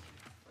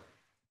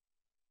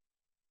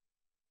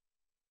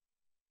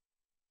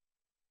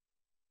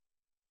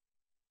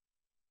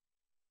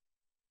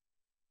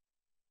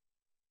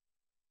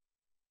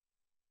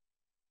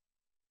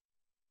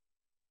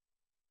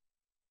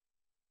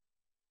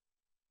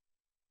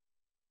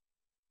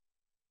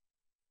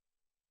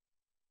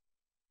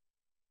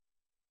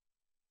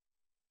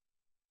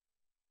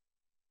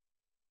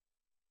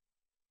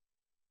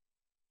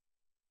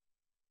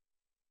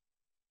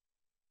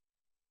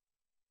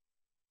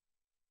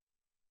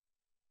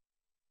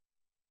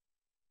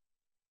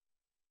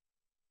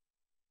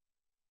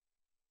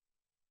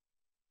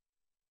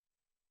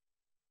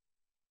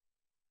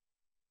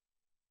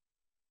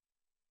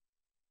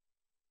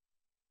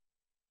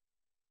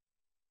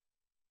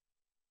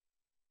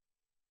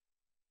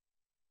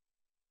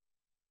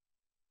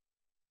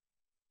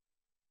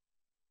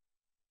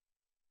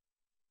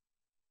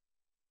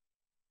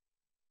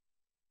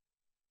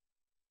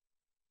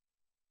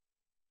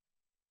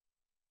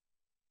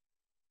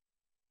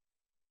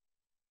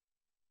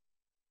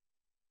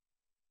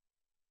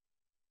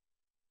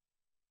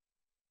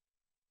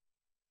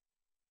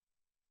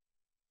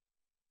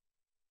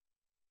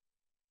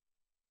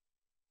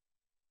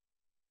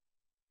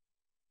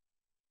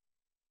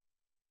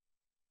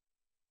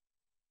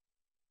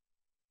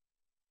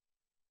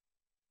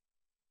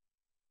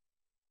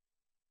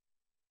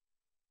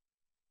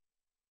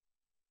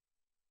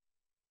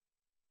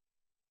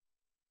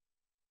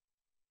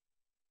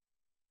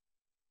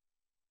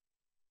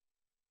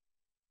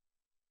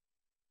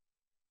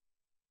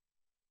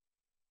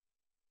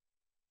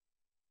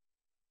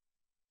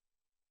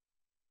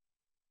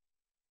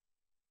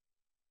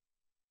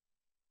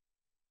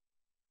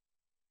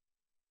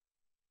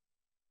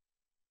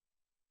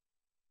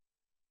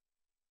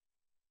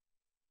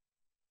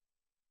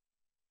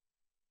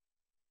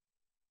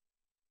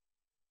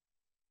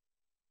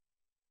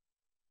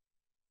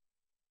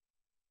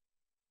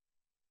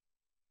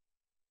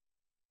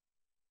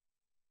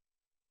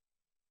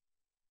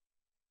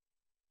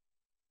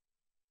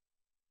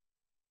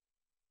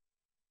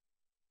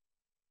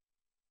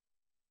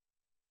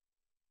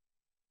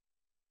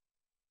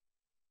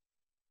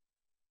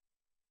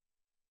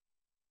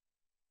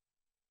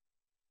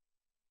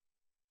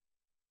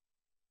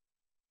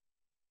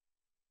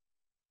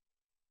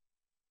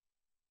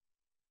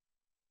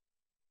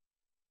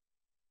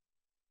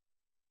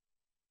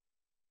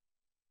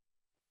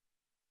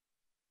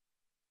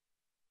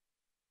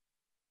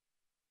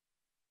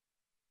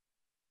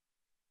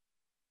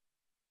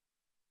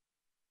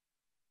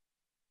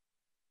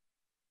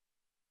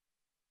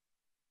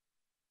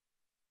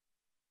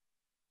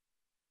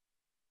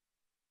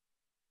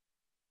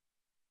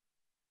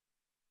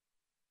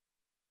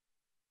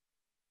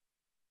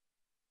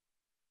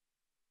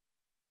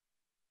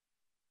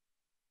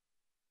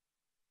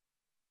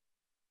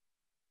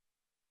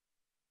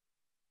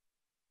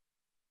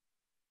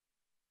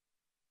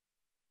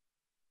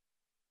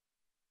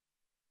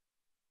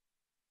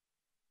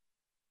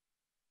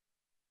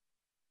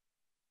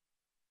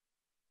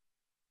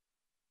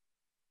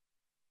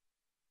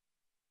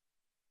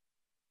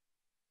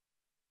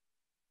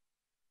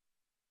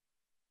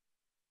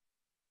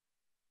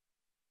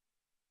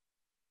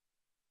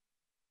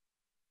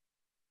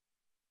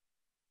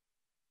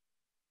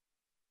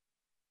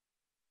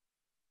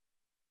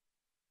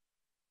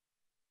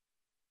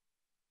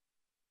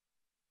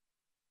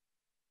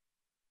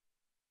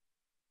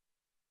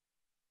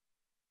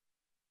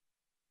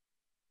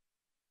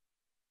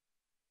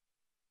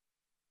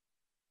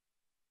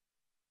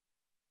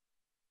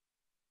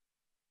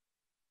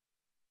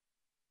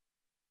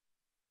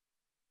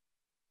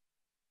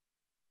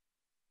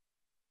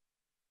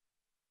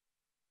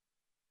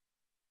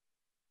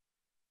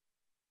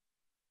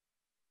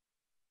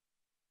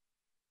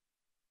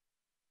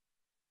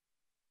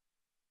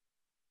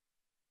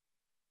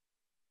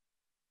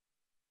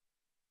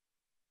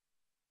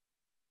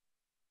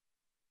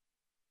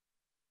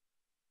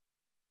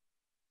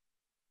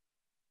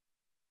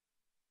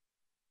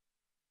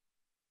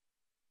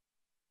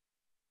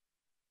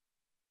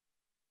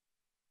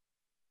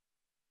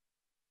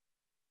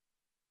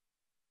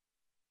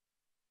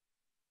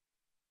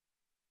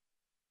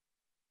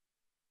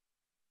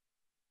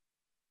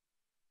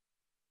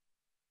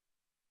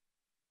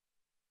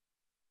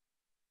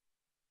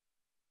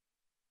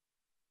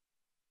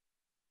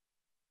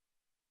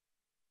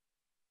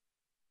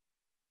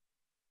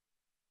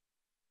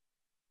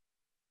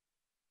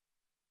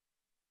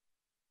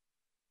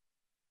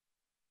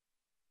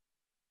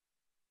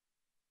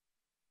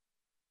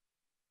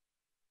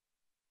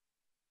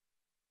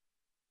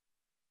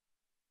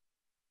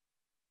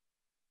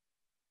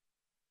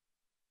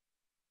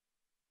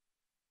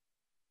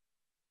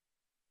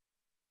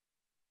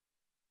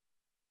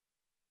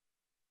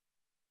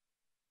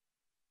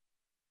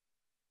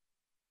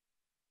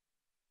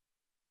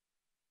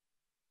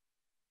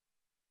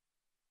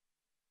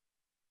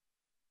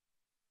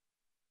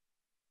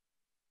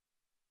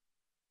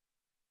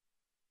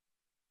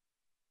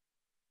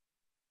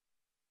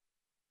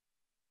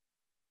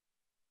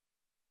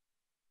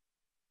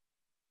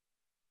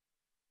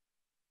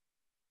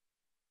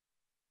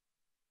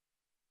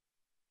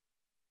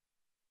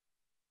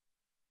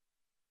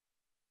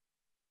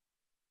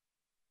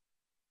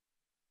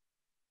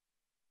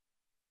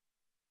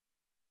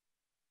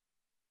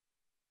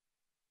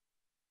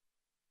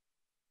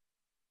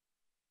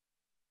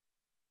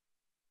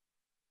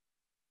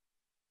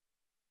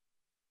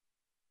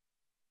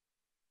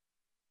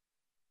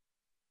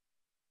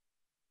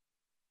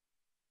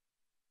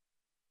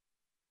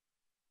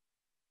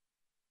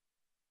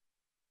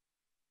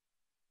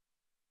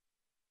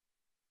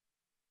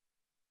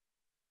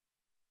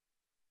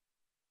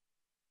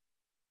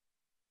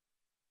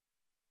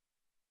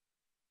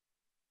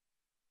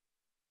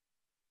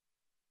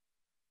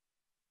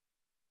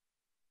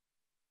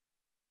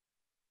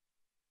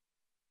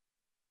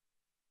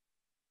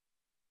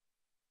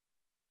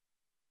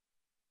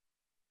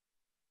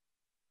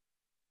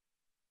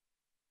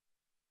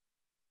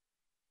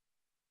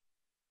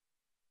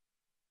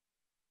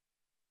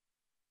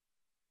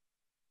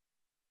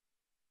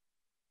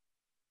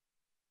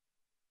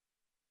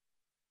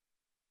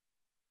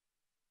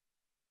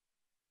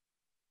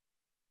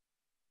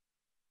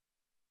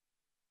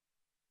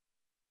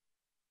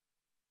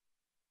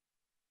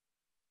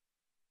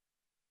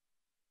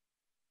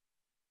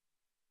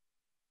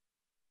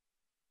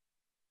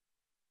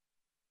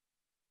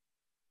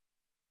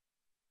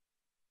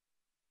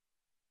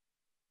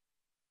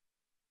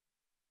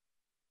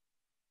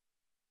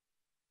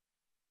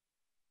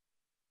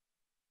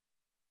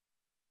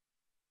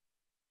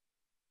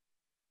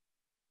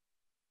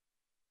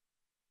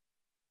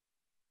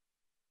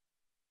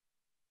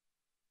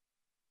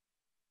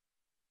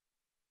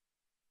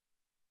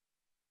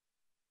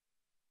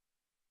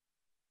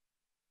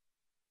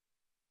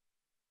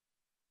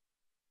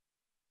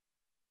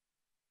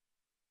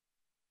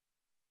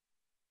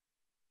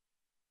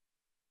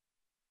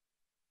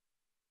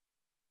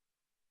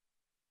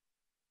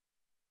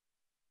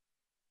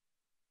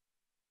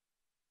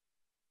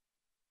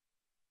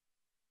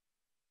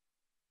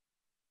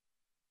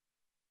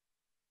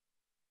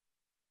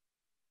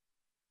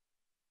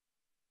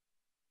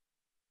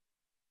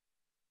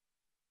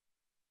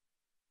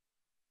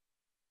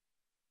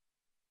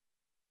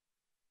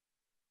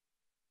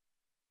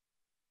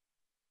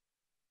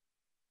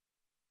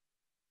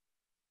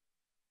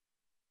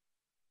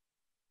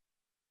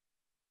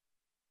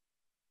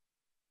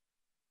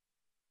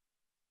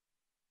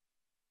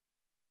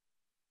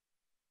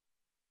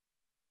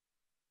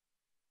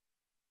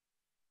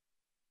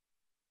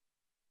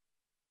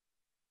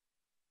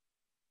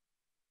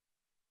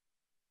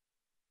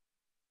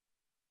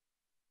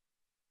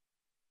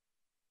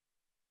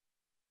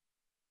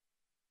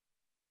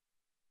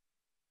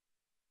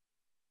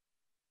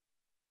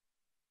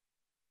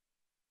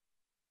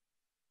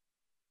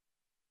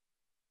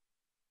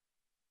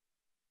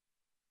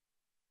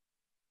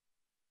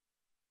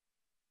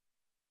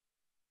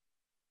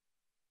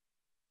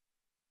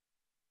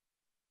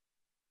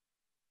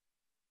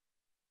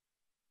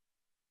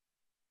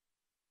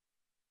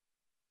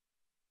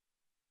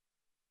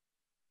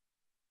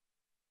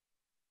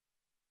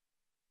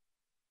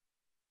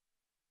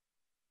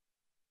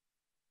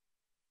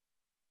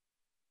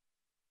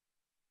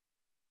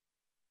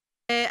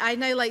 I'd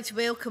now like to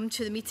welcome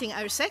to the meeting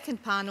our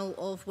second panel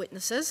of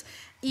witnesses,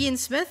 Iain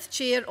Smith,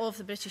 Chair of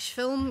the British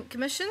Film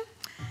Commission,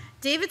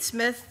 David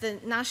Smith, the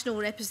National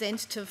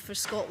Representative for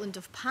Scotland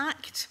of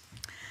Pact,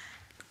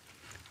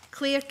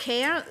 Clare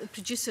Kerr, the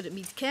producer at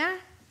Mead Kerr,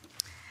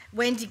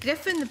 Wendy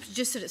Griffin, the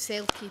producer at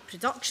Selkie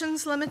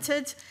Productions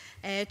Limited,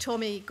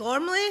 Tommy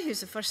Gormley,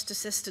 who's the First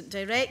Assistant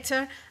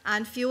Director,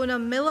 and Fiona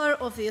Miller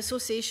of the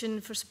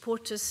Association for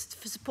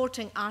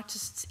Supporting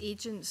Artists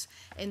Agents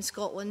in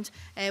Scotland.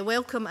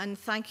 Welcome and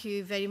thank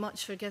you very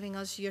much for giving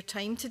us your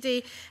time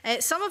today.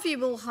 Some of you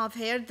will have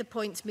heard the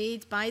points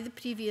made by the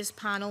previous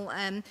panel,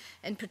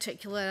 in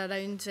particular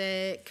around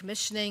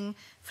commissioning,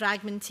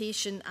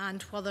 fragmentation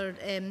and whether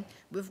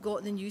we've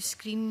got the new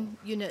screen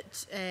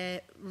unit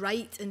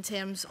right in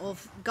terms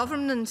of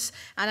governance.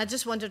 And I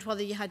just wondered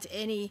whether you had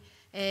any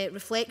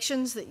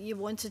reflections that you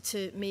wanted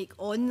to make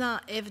on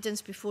that evidence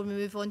before we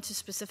move on to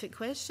specific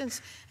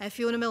questions.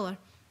 Fiona Miller.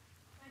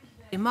 Thank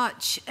you very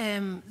much.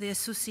 The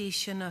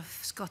Association of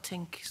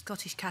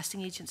Scottish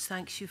Casting Agents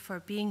thanks you for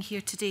being here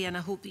today, and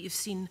I hope that you've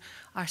seen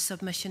our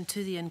submission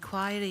to the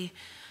inquiry.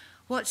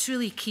 What's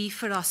really key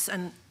for us,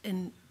 and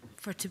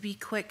to be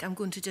quick, I'm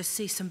going to just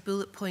say some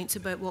bullet points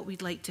about what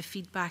we'd like to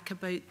feed back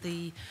about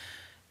the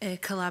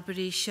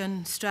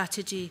collaboration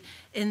strategy,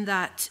 in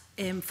that,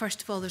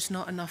 first of all, there's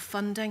not enough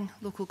funding.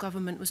 Local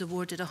government was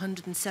awarded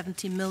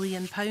 £170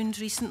 million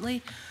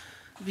recently,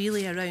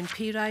 really around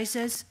pay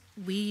rises.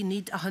 We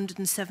need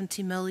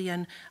 £170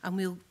 million, and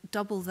we'll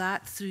double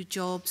that through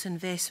jobs,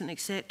 investment,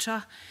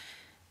 etc.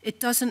 It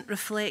doesn't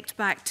reflect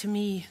back to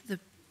me the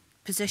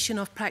position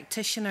of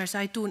practitioners.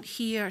 I don't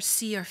hear,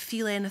 see or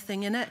feel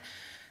anything in it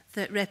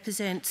that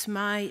represents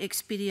my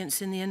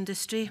experience in the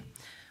industry.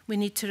 We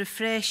need to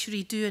refresh,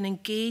 redo and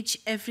engage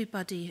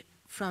everybody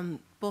from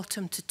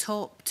bottom to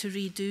top to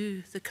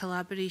redo the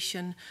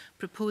collaboration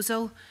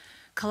proposal.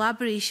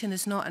 Collaboration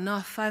is not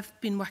enough. I've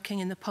been working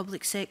in the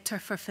public sector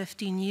for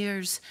 15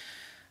 years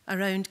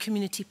around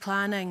community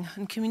planning,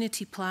 and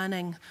community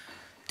planning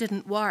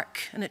didn't work,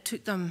 and it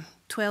took them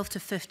 12 to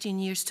 15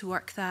 years to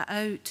work that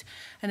out.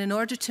 And in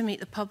order to make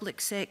the public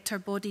sector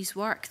bodies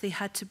work, they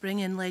had to bring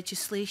in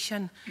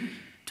legislation.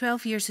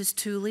 12 years is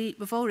too late.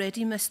 We've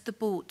already missed the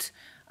boat.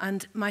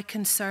 And my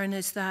concern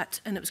is that,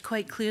 and it was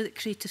quite clear that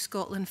Creative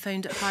Scotland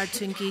found it hard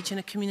to engage in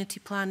a community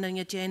planning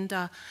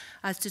agenda,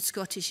 as did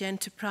Scottish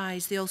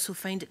Enterprise. They also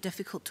find it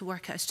difficult to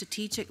work at a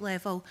strategic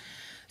level.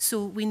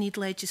 So we need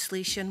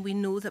legislation. We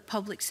know that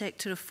public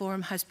sector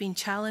reform has been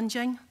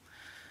challenging.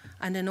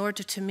 And in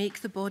order to make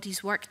the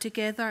bodies work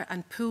together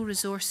and pool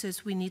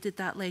resources, we needed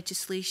that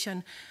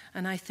legislation.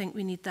 And I think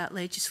we need that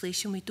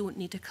legislation. We don't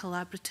need a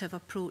collaborative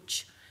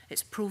approach.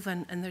 It's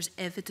proven, and there's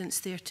evidence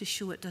there to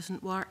show it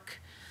doesn't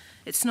work.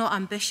 It's not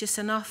ambitious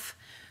enough.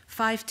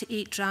 5 to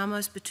 8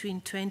 dramas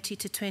between 20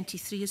 to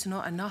 23 is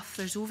not enough.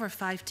 There's over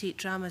 5 to 8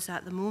 dramas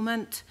at the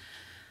moment.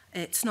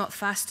 It's not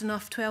fast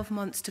enough. 12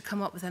 months to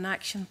come up with an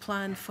action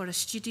plan for a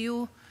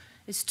studio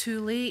is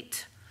too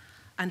late.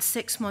 And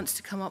 6 months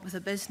to come up with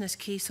a business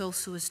case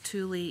also is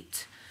too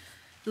late.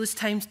 Those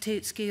time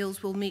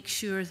scales will make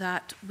sure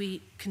that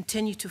we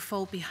continue to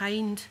fall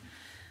behind.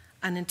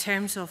 And in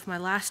terms of my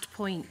last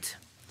point,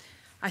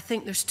 I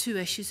think there's 2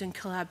 issues in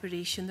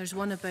collaboration. There's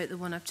one about the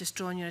one I've just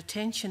drawn your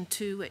attention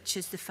to, which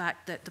is the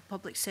fact that the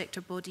public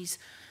sector bodies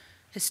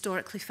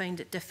historically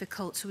find it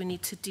difficult, so we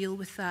need to deal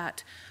with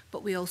that.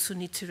 But we also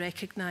need to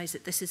recognise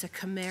that this is a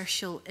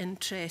commercial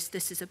interest.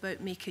 This is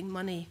about making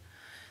money.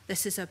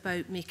 This is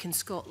about making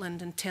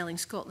Scotland and telling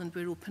Scotland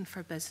we're open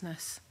for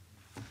business.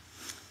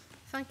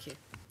 Thank you.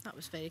 That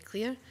was very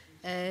clear.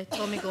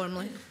 Tommy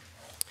Gormley.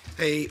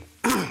 I'd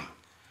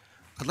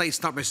like to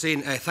start by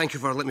saying thank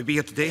you for letting me be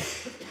here today.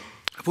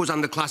 I suppose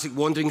I'm the classic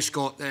wandering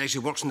Scot that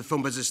actually works in the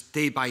film business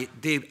day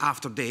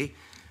after day,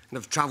 and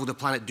I've travelled the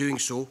planet doing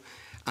so.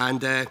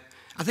 And I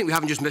think we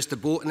haven't just missed a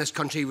boat in this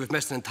country, we've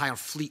missed an entire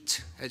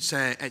fleet.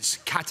 It's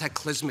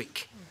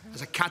cataclysmic.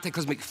 It's a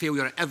cataclysmic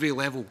failure at every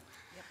level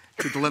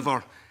to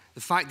deliver.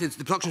 The fact that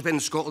the production spend in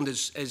Scotland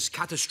is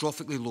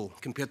catastrophically low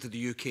compared to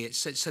the UK.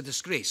 It's a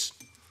disgrace.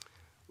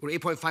 We're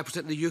 8.5%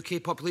 of the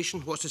UK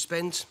population. What's the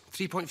spend?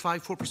 3.5%,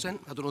 4%?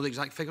 I don't know the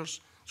exact figures.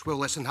 It's well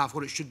less than half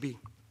what it should be.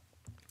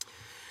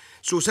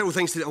 So several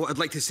things I'd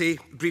like to say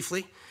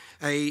briefly.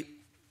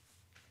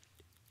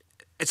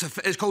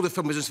 It's called a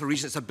film business for a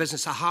reason. It's a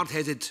business, a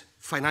hard-headed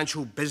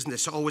financial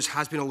business. It always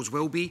has been, always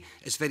will be.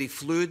 It's very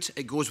fluid.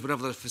 It goes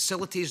wherever there's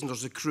facilities and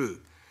there's a crew.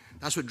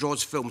 That's what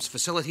draws films,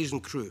 facilities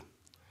and crew.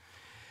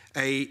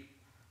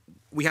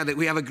 We have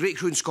a great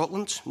crew in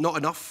Scotland, not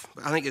enough.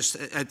 I think it's,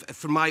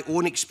 from my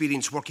own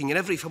experience working in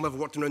every film I've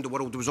worked in around the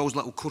world, there was always a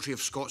little coterie of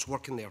Scots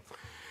working there.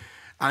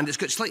 And it's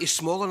got slightly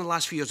smaller in the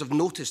last few years. I've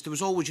noticed there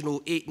was always,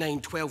 8, 9,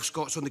 12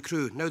 Scots on the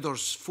crew. Now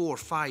there's 4,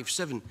 5,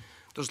 7.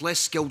 There's less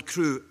skilled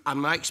crew, and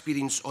my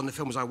experience on the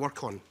films I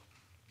work on.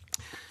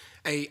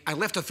 I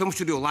left a film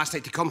studio last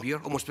night to come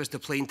here, almost missed a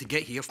plane to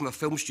get here from a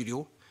film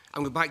studio.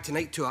 I'm going back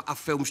tonight to a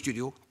film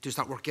studio to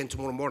start working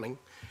tomorrow morning.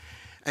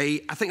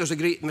 I think there's a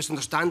great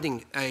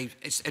misunderstanding, and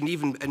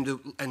even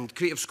in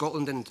Creative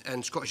Scotland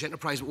and Scottish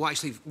Enterprise, what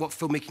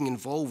filmmaking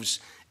involves.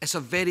 It's a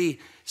very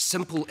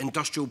simple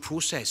industrial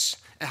process.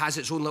 It has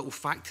its own little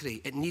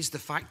factory. It needs the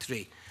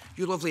factory.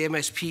 You lovely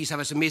MSPs have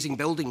this amazing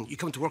building. You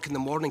come to work in the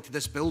morning to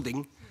this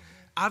building.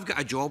 I've got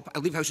a job. I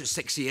leave the house at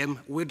 6 a.m.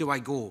 Where do I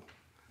go?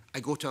 I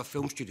go to a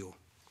film studio.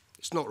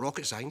 It's not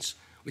rocket science.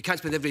 We can't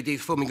spend every day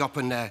filming up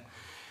in...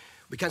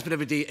 we can't spend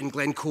every day in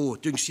Glencoe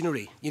doing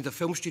scenery. You need a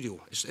film studio.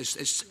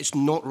 It's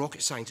not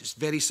rocket science. It's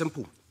very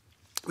simple.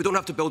 We don't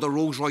have to build a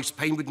Rolls-Royce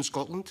Pinewood in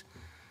Scotland.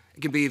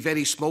 It can be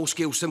very small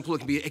scale, simple.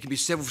 It can be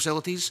several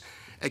facilities.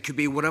 It could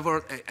be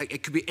whatever.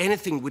 It could be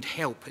anything would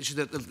help. It's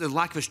just the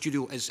lack of a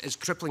studio is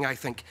crippling, I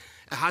think.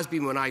 It has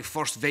been when I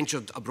first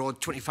ventured abroad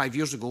 25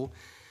 years ago,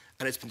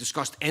 and it's been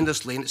discussed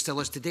endlessly, and it still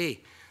is today.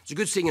 There's a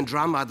good saying in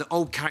drama that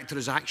all character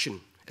is action.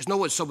 It's not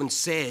what someone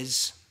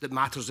says that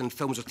matters in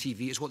films or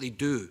TV, it's what they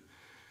do.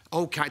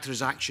 All character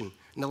is action.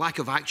 And the lack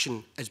of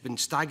action has been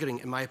staggering,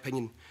 in my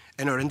opinion,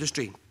 in our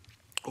industry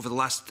over the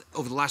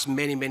last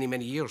many, many,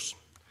 many years.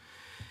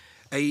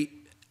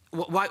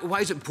 Why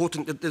is it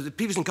important? The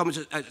previous incumbents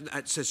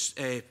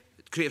at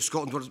Creative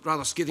Scotland were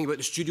rather scathing about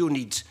the studio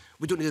needs.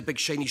 We don't need a big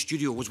shiny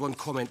studio, was one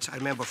comment I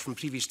remember from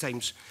previous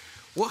times.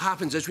 What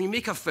happens is when you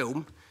make a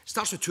film, it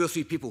starts with 2 or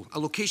 3 people, a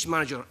location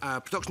manager,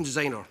 a production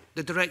designer,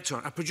 the director,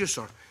 a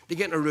producer. They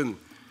get in a room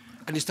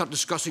and they start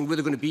discussing where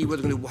they're going to be, how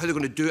they're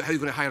going to do it, how they're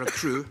going to hire a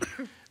crew.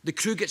 The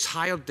crew gets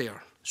hired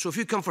there. So if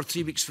you come for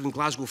 3 weeks from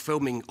Glasgow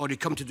filming, or you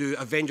come to do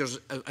Avengers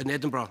in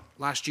Edinburgh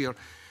last year,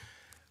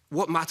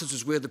 what matters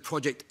is where the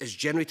project is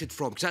generated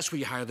from, because that's where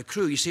you hire the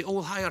crew. You say, oh,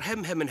 we'll hire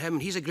him, him and him,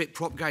 and he's a great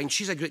prop guy, and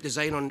she's a great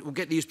designer, and we'll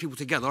get these people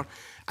together.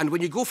 And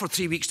when you go for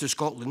 3 weeks to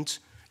Scotland,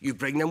 you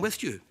bring them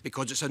with you,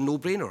 because it's a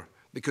no-brainer,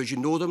 because you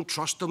know them,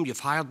 trust them, you've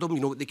hired them, you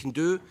know what they can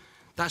do.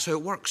 That's how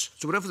it works.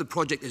 So wherever the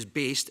project is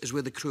based is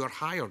where the crew are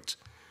hired.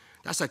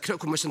 That's a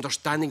critical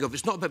misunderstanding of,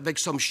 it's not about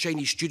some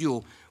shiny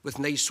studio with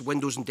nice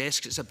windows and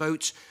desks. It's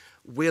about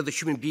where the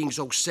human beings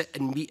all sit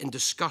and meet and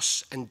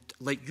discuss, and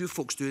like you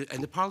folks do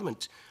in the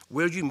Parliament.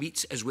 Where you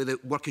meet is where the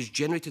work is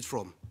generated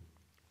from.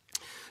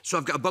 So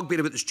I've got a bugbear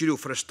about the studio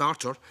for a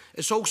starter.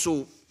 It's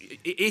also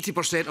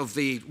 80% of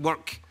the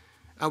work.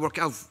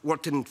 I've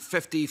worked in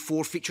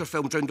 54 feature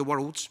films around the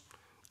world.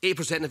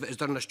 80% of it is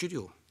done in a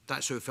studio.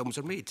 That's how films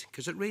are made,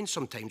 because it rains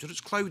sometimes, or it's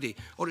cloudy,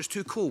 or it's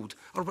too cold,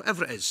 or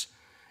whatever it is.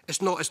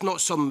 It's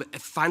not some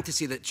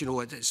fantasy that, you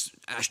know, it's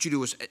a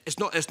studio is.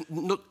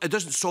 It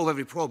doesn't solve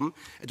every problem.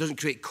 It doesn't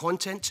create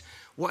content.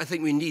 What I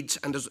think we need,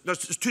 and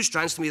there's 2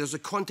 strands to me. There's a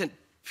content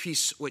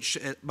piece, which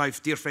my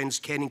dear friends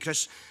Ken and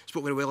Chris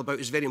spoke very well about,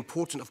 is very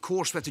important. Of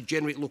course, we have to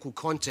generate local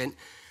content.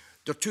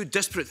 They're 2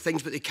 disparate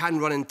things, but they can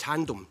run in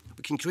tandem.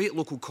 We can create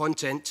local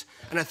content,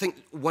 and I think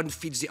one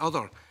feeds the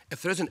other.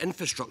 If there is an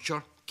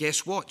infrastructure,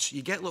 guess what?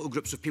 You get little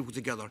groups of people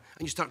together,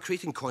 and you start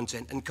creating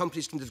content, and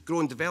companies can grow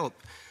and develop.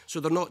 So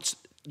they're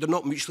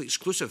not mutually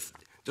exclusive.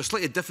 They're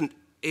slightly different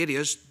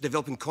areas,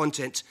 developing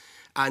content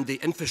and the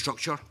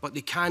infrastructure, but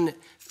they can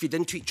feed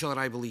into each other,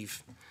 I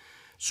believe.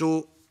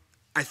 So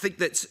I think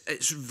that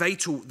it's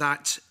vital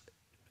that,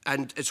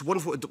 and it's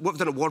wonderful, what we've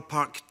done at Ward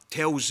Park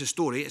tells the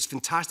story. It's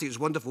fantastic, it's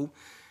wonderful.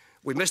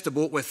 We missed the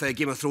boat with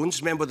Game of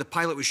Thrones. Remember, the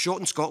pilot was shot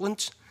in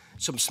Scotland.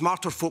 Some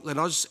smarter folk than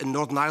us in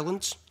Northern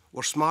Ireland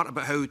were smart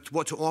about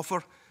what to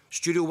offer,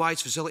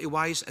 studio-wise,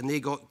 facility-wise, and they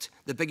got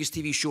the biggest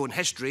TV show in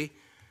history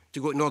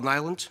to go to Northern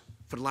Ireland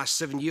for the last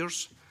 7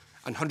 years,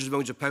 and hundreds of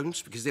millions of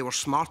pounds, because they were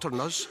smarter than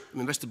us,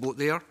 and we missed the boat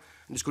there. And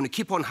it's going to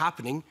keep on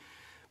happening,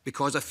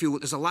 because I feel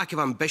there's a lack of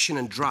ambition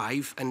and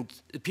drive, and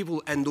the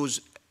people in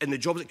the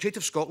jobs at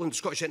Creative Scotland,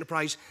 Scottish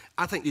Enterprise,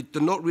 I think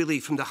they're not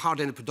really from the hard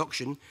end of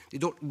production. They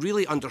don't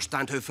really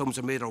understand how films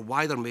are made or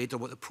why they're made or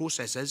what the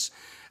process is.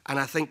 And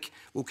I think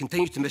we'll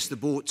continue to miss the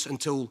boat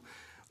until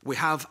we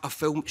have a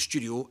film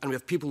studio and we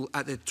have people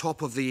at the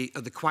top of the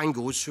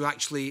quangos who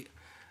actually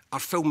are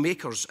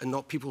filmmakers and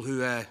not people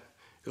who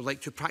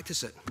like to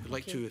practice it, who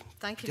like to...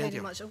 Thank you very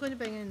much. I'm going to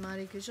bring in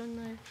Mary Goujon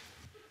now.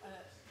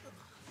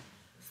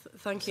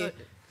 Thank you.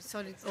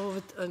 Sorry.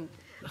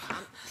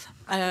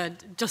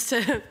 Just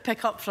to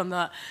pick up from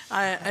that,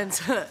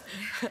 and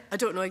I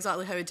don't know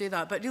exactly how to do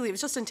that, but really it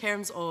was just in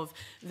terms of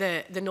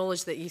the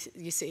knowledge that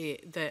you say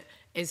that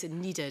is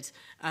needed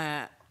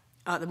at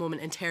the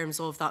moment in terms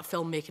of that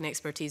filmmaking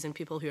expertise and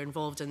people who are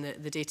involved in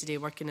the day-to-day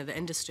working in the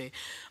industry.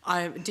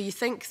 Do you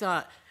think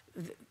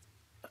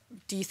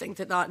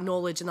that that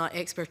knowledge and that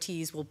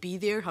expertise will be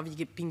there? Have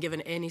you been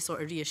given any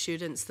sort of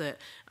reassurance that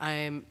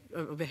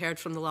we heard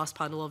from the last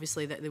panel,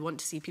 obviously, that they want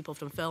to see people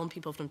from film,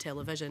 people from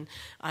television?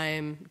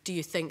 Do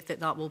you think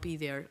that will be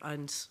there?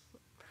 And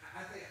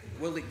I think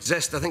it will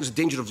exist. I think there's a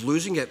danger of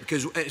losing it,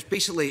 because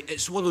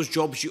it's one of those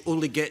jobs you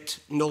only get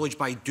knowledge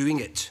by doing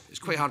it. It's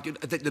quite hard.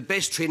 I think the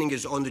best training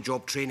is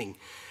on-the-job training.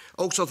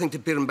 Also, I think to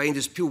bear in mind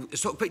is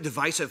it's not quite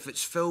divisive.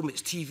 It's film,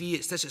 it's TV,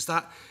 it's this, it's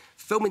that.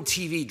 Film and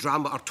TV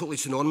drama are totally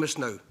synonymous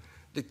now.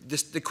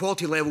 The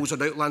quality levels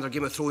on Outlander,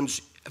 Game of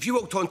Thrones, if you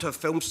walked onto a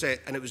film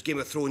set and it was Game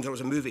of Thrones or it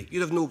was a movie,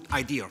 you'd have no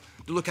idea.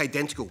 They look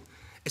identical.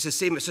 It's the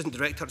same assistant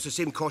director, it's the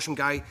same costume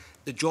guy.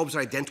 The jobs are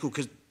identical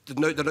because they're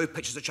now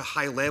pitched at such a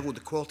high level, the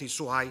quality is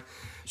so high.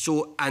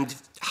 So, and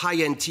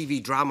high-end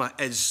TV drama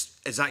is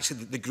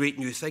actually the great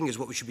new thing, is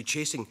what we should be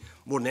chasing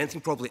more than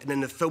anything probably. And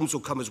then the films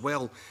will come as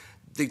well.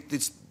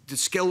 The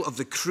skill of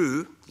the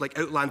crew, like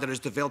Outlander, is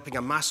developing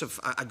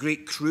a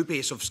great crew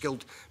base of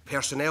skilled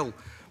personnel.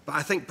 But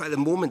I think at the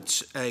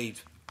moment,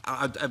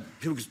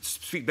 people could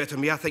speak better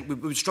than me, I think we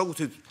would struggle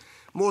to,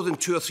 more than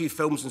 2 or 3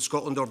 films in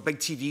Scotland or big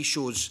TV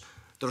shows,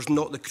 there's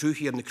not the crew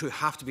here, and the crew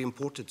have to be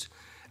imported.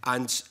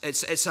 And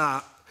it's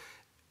a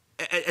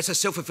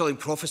self-fulfilling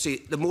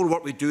prophecy. The more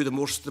work we do, the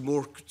more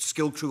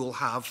skilled crew we'll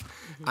have,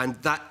 and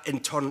that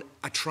in turn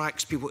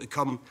attracts people to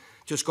come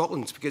to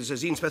Scotland. Because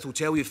as Ian Smith will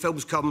tell you,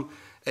 films come.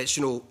 It's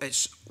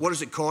what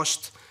does it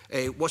cost?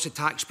 What's the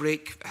tax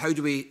break? How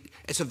do we?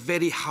 It's a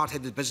very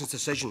hard-headed business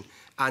decision,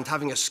 and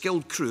having a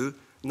skilled crew,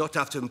 not to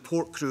have to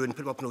import crew and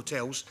put them up in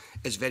hotels,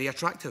 is very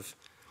attractive.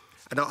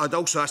 And I'd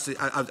also ask,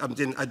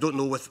 I don't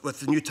know, with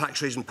the new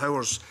tax-raising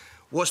powers,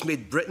 what's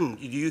made Britain,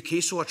 the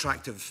UK, so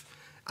attractive?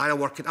 I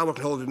work in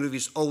Hollywood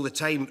movies all the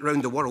time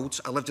around the world.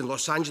 I lived in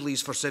Los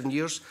Angeles for 7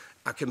 years.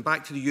 I came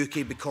back to the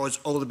UK because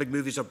all the big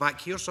movies are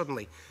back here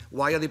suddenly.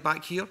 Why are they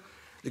back here?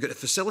 They've got the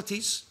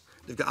facilities,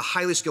 they've got a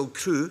highly skilled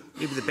crew,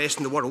 maybe the best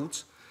in the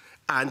world,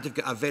 and they've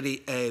got a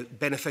very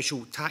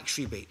beneficial tax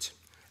rebate.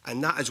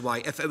 And that is why,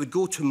 if it would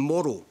go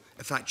tomorrow,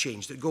 if that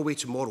changed, it would go away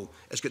tomorrow.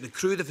 It's got the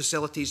crew, the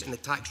facilities and the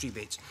tax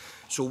rebate.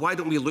 So why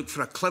don't we look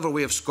for a clever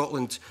way of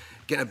Scotland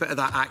getting a bit of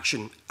that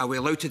action? Are we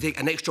allowed to take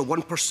an extra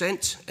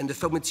 1% in the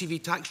film and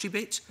TV tax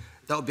rebate?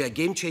 That would be a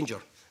game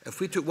changer. If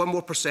we took 1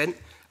 more %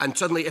 and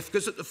suddenly,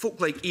 because the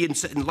folk like Iain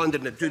sit in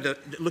London and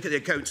look at the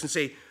accounts and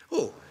say,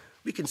 oh,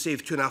 we can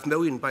save £2.5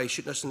 million by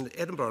shooting us in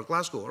Edinburgh or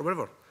Glasgow or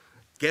whatever.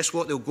 Guess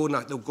what? They'll go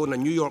in a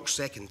New York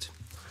second.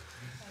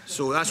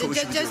 So that's what we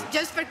should do.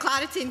 Just for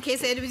clarity, in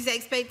case anybody's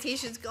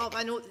expectations go up,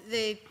 I know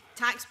the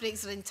tax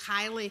breaks are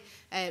entirely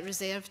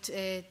reserved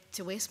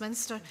to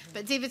Westminster.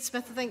 But David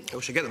Smith, I think...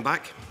 We should get them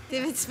back.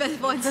 David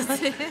Smith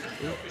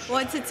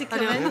wanted to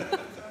come in.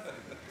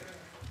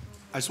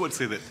 I just want to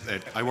say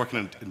that I work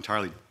in an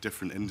entirely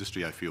different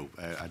industry, I feel.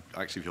 I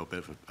actually feel a bit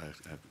of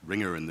a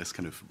ringer in this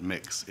kind of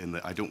mix, in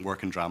that I don't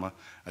work in drama,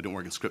 I don't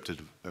work in scripted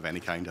of any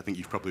kind. I think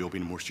you've probably all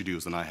been in more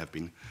studios than I have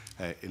been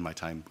in my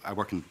time. I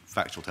work in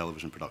factual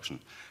television production,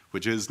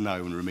 which is now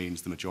and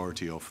remains the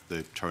majority of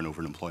the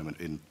turnover and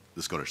employment in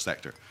the Scottish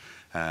sector.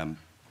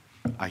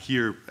 I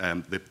hear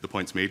the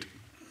points made.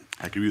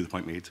 I agree with the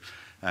point made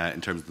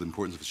in terms of the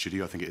importance of the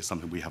studio. I think it is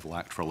something we have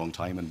lacked for a long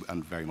time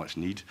and very much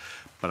need.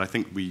 But I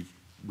think we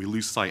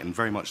lose sight, and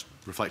very much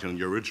reflecting on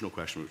your original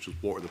question, which was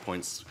what are the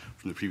points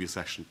from the previous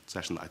session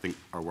that I think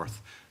are worth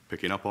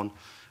picking up on,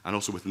 and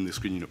also within the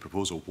screen unit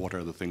proposal, what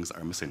are the things that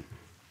are missing?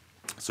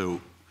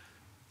 So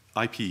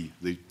IP,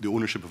 the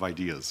ownership of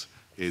ideas,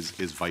 is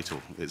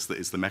vital. It's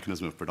the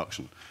mechanism of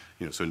production.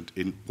 So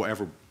in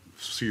whatever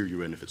sphere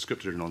you're in, if it's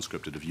scripted or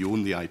non-scripted, if you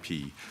own the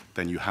IP,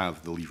 then you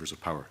have the levers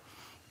of power.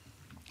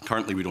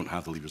 Currently, we don't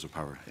have the levers of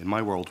power. In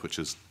my world, which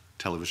is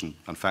television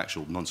and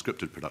factual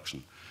non-scripted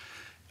production,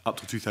 up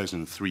to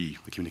 2003,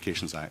 the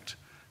Communications Act,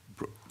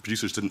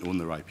 producers didn't own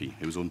their IP.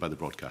 It was owned by the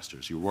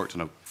broadcasters. You worked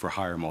on a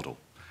for-hire model.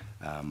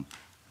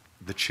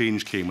 The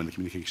change came when the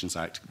Communications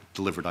Act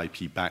delivered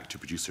IP back to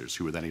producers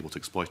who were then able to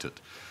exploit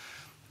it.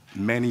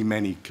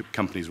 Many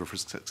companies were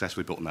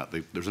successfully built on that.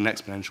 There's an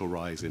exponential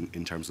rise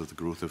in terms of the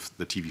growth of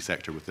the TV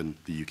sector within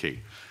the UK,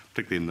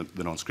 particularly in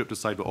the non-scripted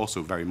side, but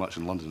also very much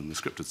in London in the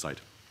scripted side.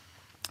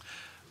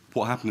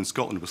 What happened in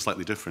Scotland was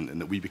slightly different in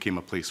that we became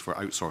a place for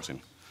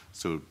outsourcing.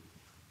 So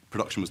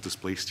production was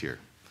displaced here.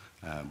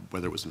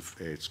 Whether it was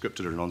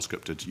scripted or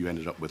non-scripted, you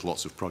ended up with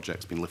lots of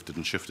projects being lifted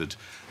and shifted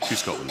to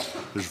Scotland.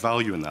 There's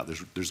value in that,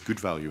 there's good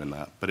value in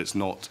that, but it's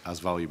not as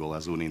valuable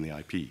as owning the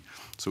IP.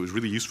 So it was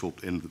really useful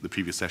in the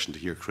previous session to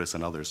hear Chris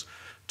and others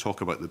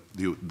talk about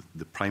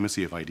the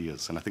primacy of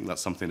ideas, and I think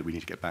that's something that we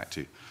need to get back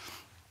to.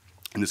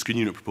 In the screen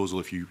unit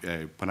proposal,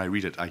 when I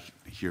read it, I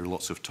hear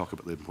lots of talk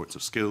about the importance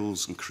of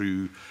skills and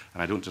crew,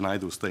 and I don't deny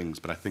those things,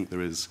 but I think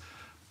there is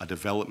a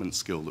development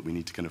skill that we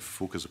need to kind of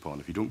focus upon.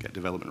 If you don't get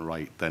development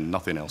right, then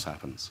nothing else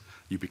happens.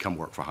 You become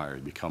work for hire,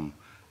 you become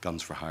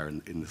guns for hire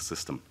in the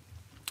system.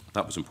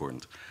 That was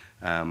important.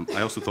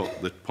 I also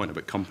thought the point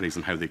about companies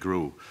and how they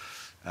grow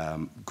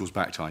goes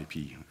back to IP.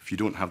 If you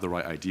don't have the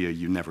right idea,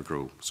 you never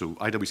grow. So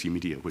IWC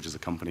Media, which is a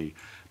company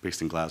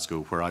based in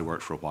Glasgow, where I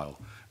worked for a while,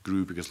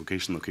 grew because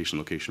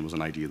location was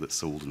an idea that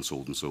sold and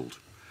sold and sold.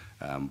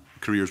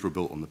 Careers were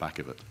built on the back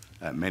of it.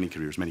 Many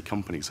careers, many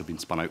companies have been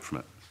spun out from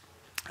it.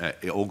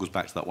 It all goes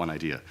back to that one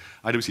idea.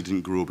 IWC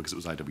didn't grow because it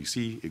was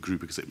IWC, it grew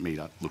because it made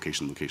a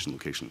location.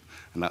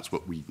 And that's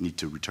what we need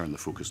to return the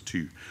focus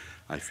to,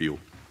 I feel.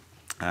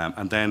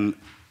 And then,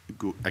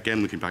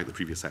 again, looking back at the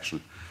previous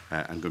session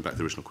and going back to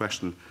the original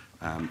question,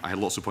 I had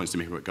lots of points to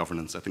make about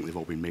governance. I think they've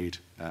all been made.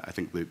 I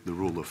think the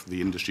role of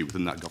the industry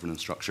within that governance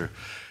structure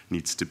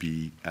needs to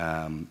be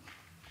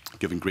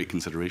given great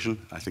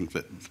consideration. I think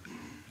that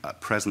At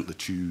present, the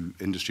two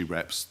industry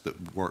reps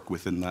that work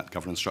within that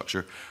governance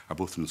structure are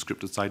both from the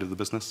scripted side of the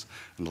business,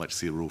 and I'd like to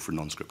see a role for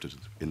non-scripted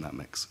in that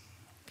mix.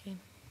 Okay,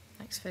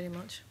 thanks very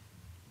much.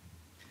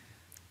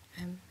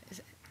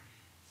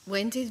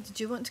 Wendy, did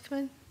you want to come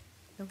in?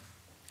 No,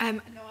 I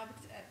would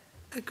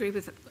agree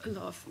with a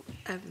lot of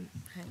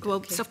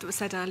stuff that was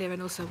said earlier,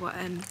 and also what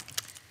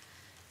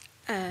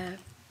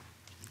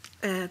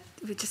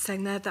we were just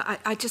saying there, that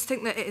I just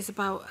think that it is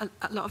about,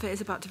 a lot of it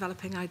is about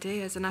developing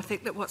ideas, and I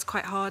think that what's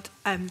quite hard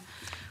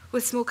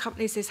with small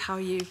companies is how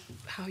you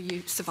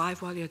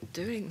survive while you're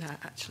doing that,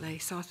 actually.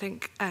 So I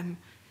think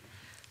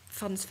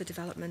funds for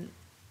development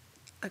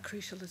are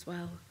crucial as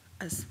well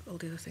as all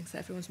the other things that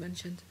everyone's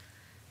mentioned.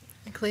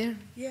 Clare?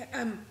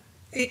 Yeah,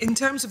 in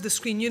terms of the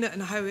screen unit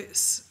and how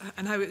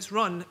it's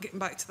run, getting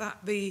back to that,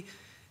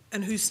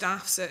 and who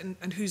staffs it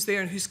and who's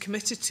there and who's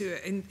committed to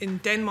it. In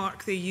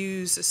Denmark, they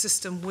use a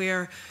system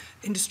where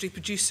industry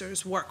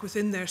producers work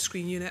within their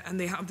screen unit and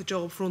they have the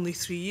job for only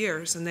 3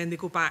 years, and then they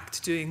go back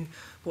to doing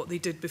what they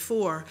did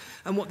before.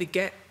 And what they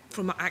get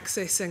from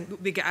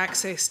they get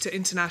access to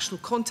international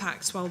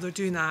contacts while they're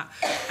doing that,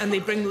 and they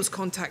bring those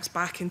contacts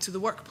back into the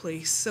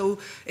workplace. So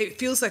it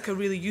feels like a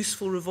really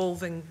useful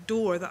revolving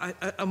door,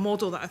 that a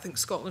model that I think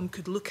Scotland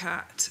could look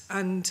at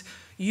and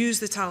use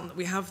the talent that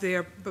we have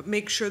there, but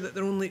make sure that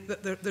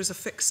there's a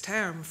fixed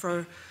term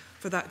for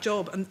that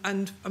job,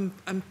 and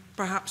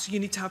perhaps you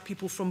need to have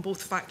people from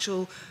both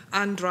factual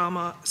and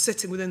drama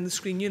sitting within the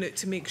screen unit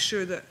to make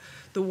sure that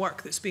the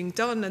work that's being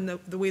done and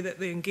the way that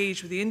they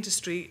engage with the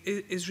industry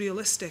is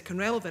realistic and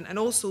relevant. And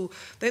also,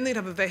 then they'd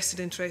have a vested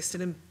interest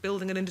in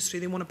building an industry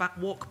they want to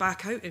walk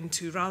back out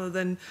into, rather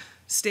than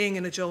staying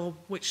in a job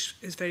which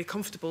is very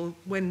comfortable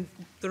when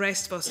the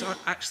rest of us are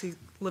actually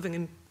living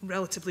in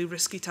relatively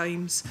risky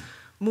times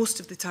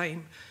most of the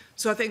time.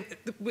 So I think,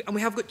 and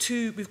we've got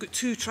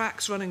two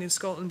tracks running in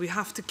Scotland. We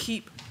have to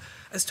keep,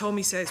 as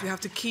Tommy says, we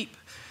have to keep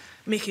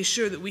making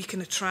sure that we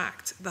can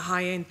attract the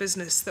high-end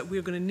business that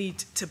we're going to need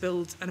to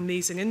build an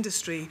amazing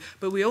industry.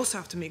 But we also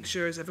have to make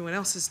sure, as everyone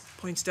else has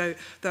pointed out,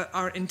 that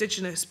our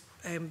Indigenous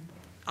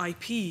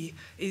IP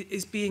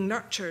is being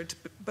nurtured.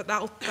 But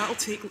that'll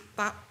take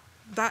that.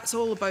 That's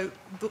all about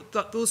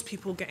those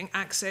people getting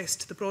access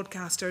to the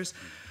broadcasters.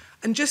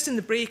 And just in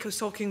the break, I was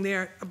talking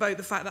there about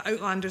the fact that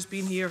Outlander's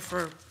been here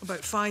for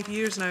about 5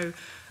 years now,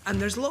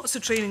 and there's lots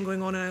of training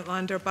going on in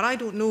Outlander, but I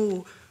don't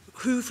know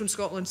who from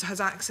Scotland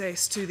has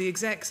access to the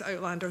execs at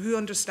Outlander, who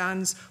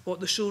understands what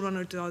the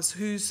showrunner does,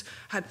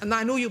 and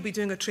I know you'll be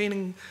doing a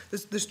training,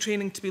 there's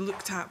training to be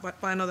looked at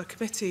by another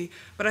committee,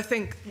 but I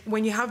think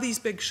when you have these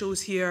big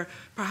shows here,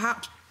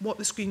 perhaps what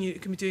the screen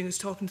unit can be doing is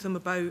talking to them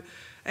about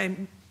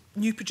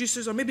new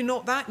producers, or maybe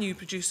not that new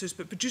producers,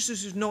 but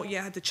producers who've not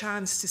yet had the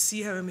chance to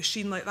see how a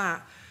machine like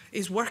that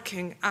is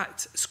working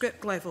at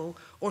script level,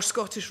 or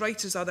Scottish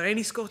writers. Are there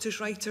any Scottish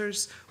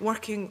writers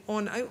working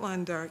on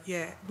Outlander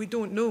yet? We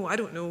don't know. I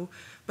don't know.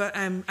 But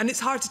and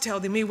it's hard to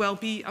tell. They may well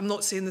be. I'm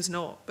not saying there's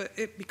not, but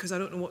because I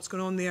don't know what's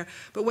going on there.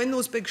 But when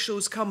those big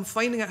shows come,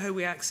 finding out how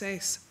we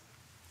access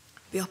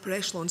the upper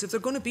echelons, if they're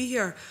going to be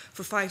here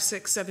for 5,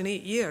 6, 7,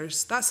 8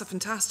 years, that's a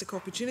fantastic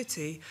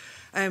opportunity.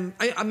 I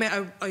met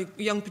a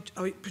young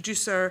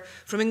producer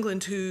from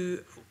England who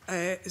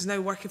is now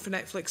working for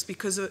Netflix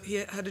because he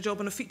had a job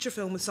on a feature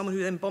film with someone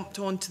who then bumped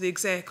on to the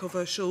exec of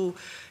a show.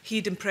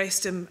 He'd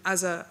impressed him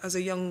as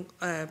a young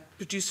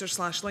producer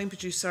 / line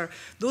producer.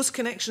 Those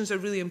connections are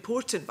really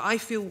important, but I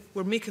feel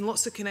we're making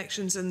lots of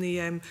connections in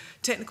the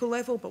technical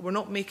level, but we're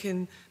not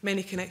making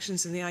many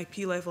connections in the IP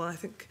level. And I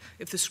think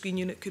if the screen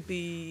unit could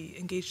be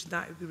engaged in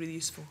that, it would be really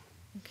useful.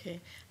 Okay.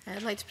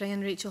 I'd like to bring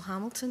in Rachel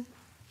Hamilton.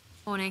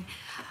 Morning.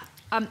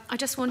 I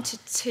just wanted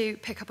to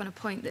pick up on a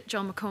point that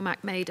John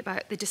McCormick made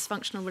about the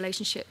dysfunctional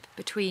relationship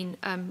between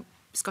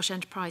Scottish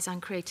Enterprise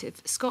and Creative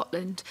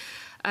Scotland.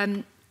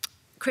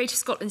 Creative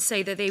Scotland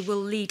say that they will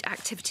lead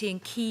activity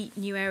in key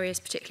new areas,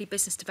 particularly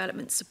business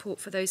development support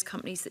for those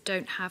companies that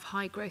don't have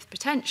high growth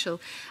potential.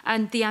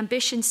 And the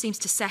ambition seems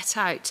to set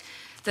out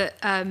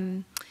that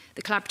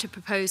the collaborative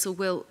proposal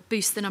will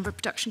boost the number of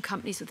production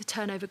companies with a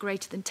turnover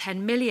greater than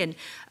 10 million.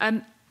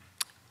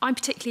 I'm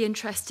particularly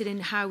interested in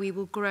how we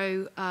will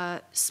grow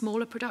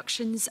smaller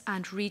productions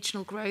and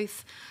regional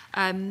growth.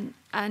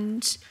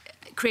 And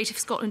Creative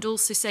Scotland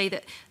also say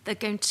that they're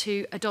going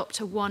to adopt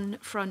a one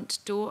front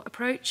door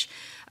approach.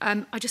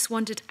 I just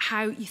wondered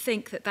how you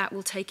think that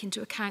will take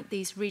into account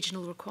these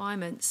regional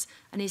requirements,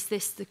 and is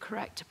this the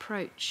correct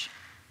approach?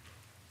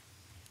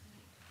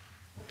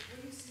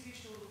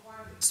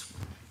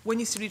 When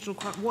you say regional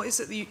requirements, what is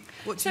it that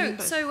what do you mean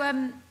by?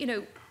 So you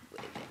know,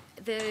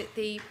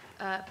 the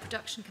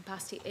production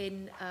capacity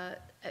in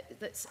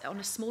that's on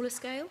a smaller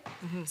scale.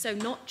 Mm-hmm. So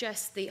not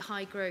just the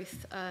high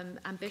growth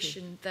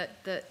ambition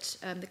that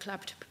the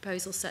collaborative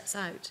proposal sets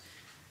out.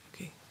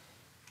 Okay.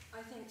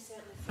 I think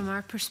certainly from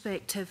our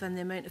perspective and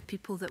the amount of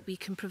people that we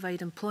can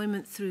provide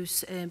employment through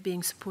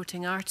being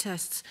supporting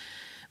artists,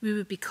 we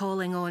would be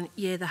calling on,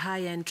 the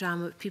high-end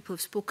drama that people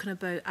have spoken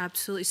about,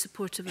 absolutely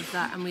supportive of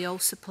that, and we all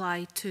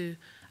supply to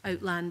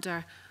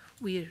Outlander.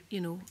 we're, you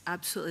know,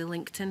 absolutely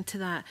linked into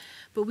that.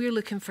 But we're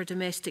looking for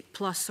domestic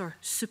plus or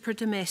super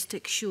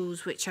domestic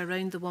shows, which are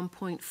around the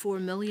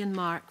 1.4 million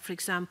mark. For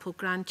example,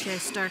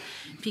 Grantchester,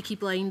 Peaky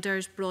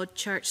Blinders,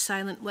 Broadchurch,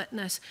 Silent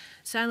Witness.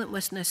 Silent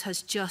Witness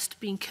has just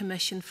been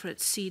commissioned for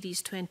its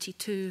Series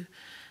 22,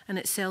 and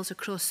it sells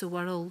across the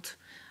world.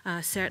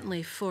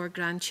 Certainly for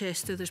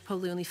Grantchester, there's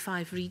probably only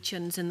 5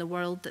 regions in the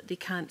world that they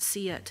can't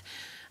see it.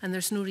 And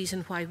there's no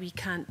reason why we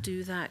can't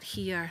do that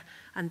here.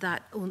 And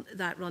that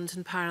runs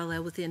in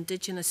parallel with the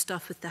Indigenous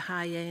stuff, with the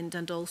high end,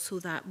 and also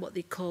that what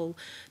they call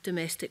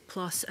domestic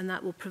plus, and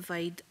that will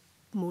provide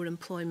more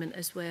employment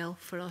as well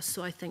for us.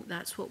 So I think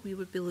that's what we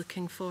would be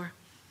looking for.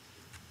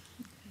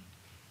 Okay.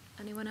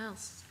 Anyone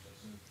else?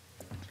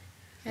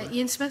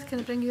 Iain Smith, can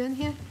I bring you in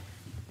here?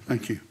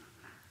 Thank you.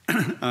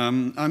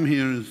 I'm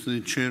here as the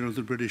chair of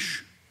the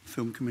British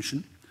Film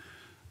Commission,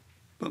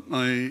 but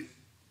my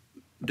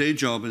day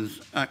job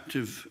is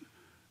active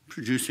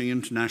producing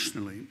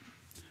internationally.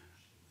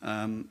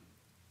 And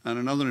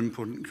another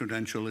important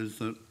credential is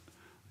that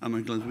I'm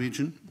a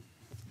Glaswegian.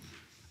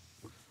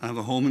 I have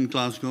a home in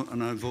Glasgow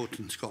and I vote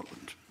in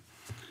Scotland,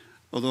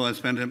 although I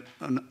spend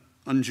an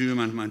undue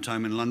amount of my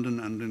time in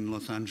London and in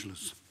Los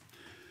Angeles.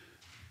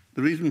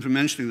 The reason for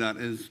mentioning that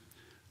is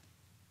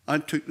I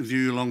took the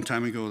view a long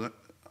time ago that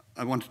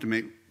I wanted to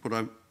make what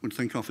I would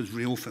think of as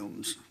real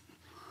films.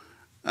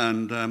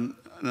 And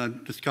I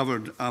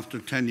discovered after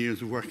 10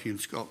 years of working in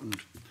Scotland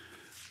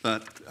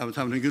that I was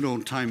having a good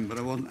old time, but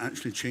I wasn't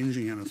actually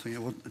changing anything. I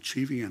wasn't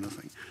achieving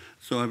anything.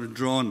 So I was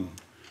drawn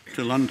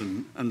to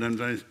London, and then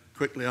very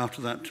quickly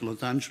after that to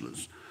Los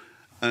Angeles.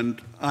 And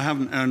I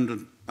haven't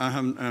earned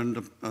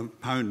a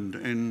pound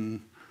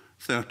in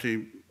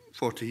 30,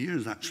 40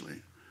 years,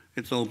 actually.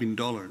 It's all been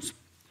dollars.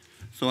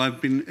 So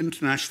I've been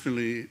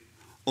internationally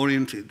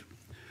oriented.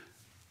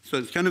 So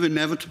it's kind of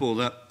inevitable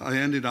that I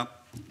ended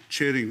up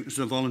chairing, this is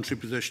a voluntary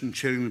position,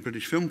 chairing the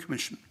British Film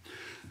Commission.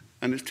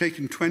 And it's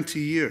taken 20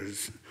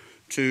 years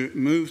to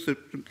move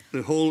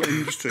the whole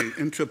industry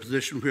into a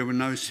position where we're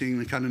now seeing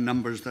the kind of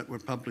numbers that were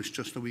published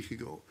just a week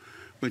ago,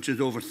 which is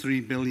over 3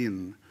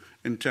 billion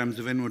in terms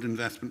of inward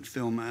investment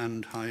film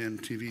and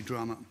high-end TV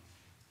drama.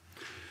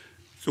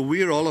 So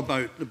we're all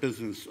about the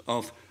business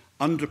of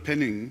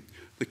underpinning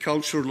the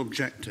cultural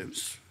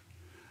objectives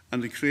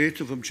and the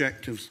creative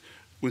objectives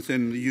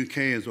within the UK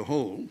as a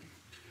whole,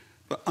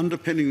 but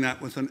underpinning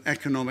that with an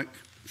economic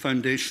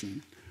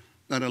foundation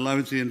that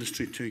allows the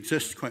industry to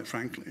exist, quite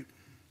frankly.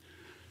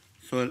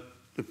 So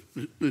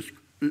the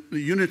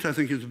unit, I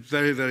think, is a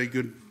very, very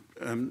good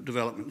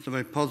development. It's a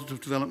very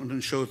positive development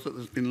and shows that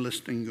there's been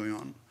listing going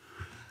on.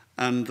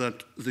 And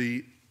that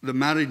the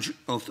marriage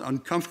of the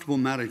uncomfortable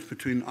marriage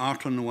between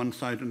art on the one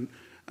side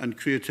and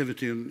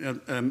creativity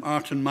and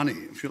art and money,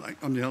 if you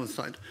like, on the other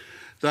side,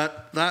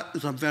 that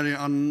is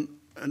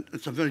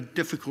a very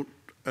difficult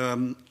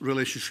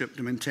relationship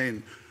to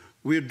maintain.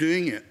 We're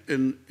doing it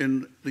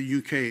in the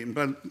UK. And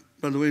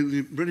by the way,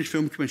 the British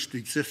Film Commission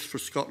exists for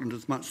Scotland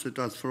as much as it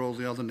does for all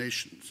the other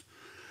nations.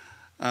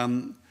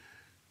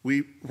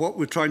 What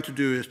we're trying to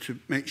do is to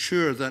make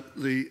sure that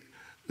the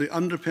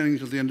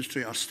underpinnings of the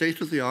industry are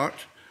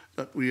state-of-the-art,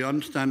 that we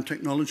understand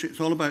technology. It's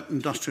all about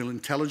industrial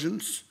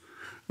intelligence.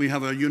 We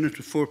have a unit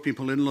of 4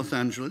 people in Los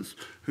Angeles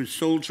whose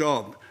sole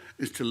job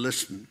is to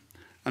listen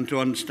and to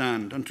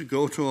understand and to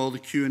go to all the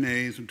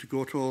Q&As and to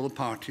go to all the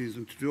parties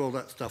and to do all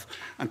that stuff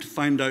and to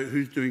find out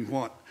who's doing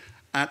what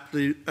at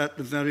the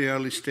very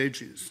early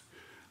stages.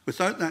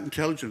 Without that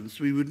intelligence,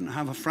 we wouldn't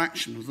have a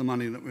fraction of the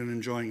money that we're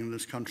enjoying in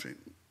this country.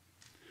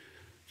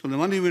 So the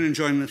money we're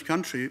enjoying in this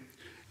country,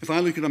 if I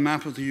look at a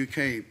map of the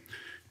UK,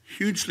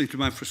 hugely to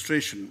my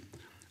frustration,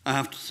 I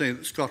have to say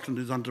that Scotland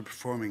is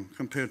underperforming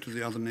compared to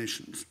the other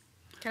nations.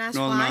 Can I ask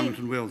Northern why? Ireland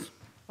and Wales.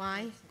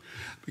 Why?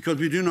 Because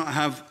we do not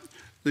have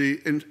the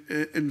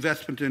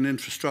investment in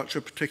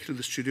infrastructure, particularly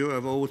the studio.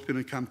 I've always been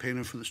a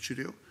campaigner for the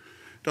studio.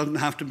 It doesn't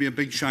have to be a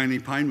big, shiny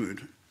pine wood.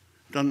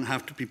 It doesn't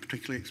have to be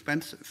particularly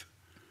expensive.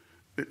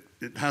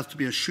 It has to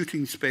be a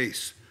shooting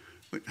space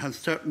which has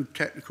certain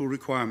technical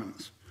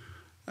requirements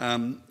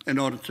in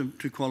order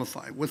to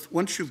qualify.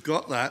 Once you've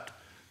got that,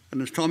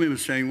 and as Tommy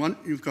was saying,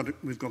 we've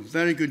got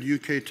very good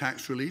UK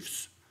tax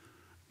reliefs.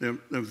 They're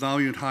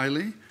valued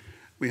highly.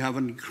 We have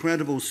an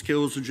incredible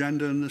skills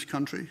agenda in this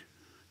country,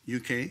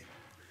 UK.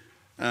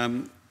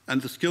 And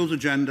the skills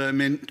agenda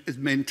is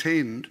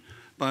maintained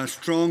by a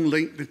strong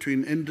link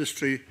between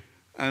industry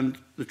and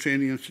the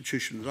training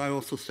institutions. I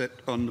also sit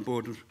on the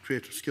board of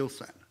Creative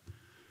Skillset,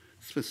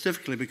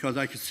 specifically because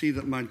I could see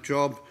that my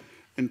job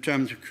in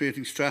terms of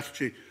creating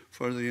strategy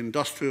for the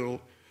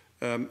industrial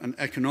and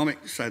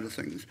economic side of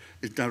things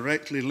is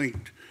directly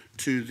linked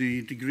to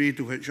the degree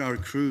to which our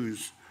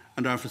crews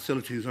and our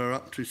facilities are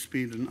up to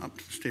speed and up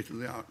to the state of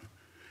the art.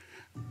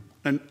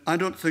 And I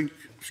don't think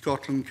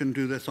Scotland can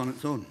do this on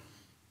its own.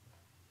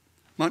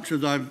 Much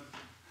as I'm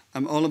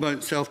all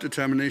about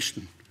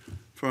self-determination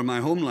for my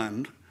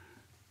homeland,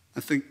 I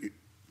think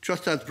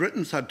just as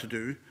Britain's had to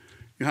do,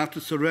 you have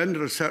to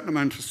surrender a certain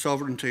amount of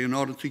sovereignty in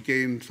order to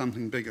gain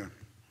something bigger.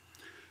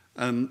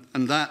 And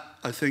that,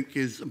 I think,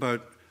 is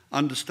about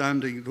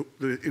understanding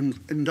the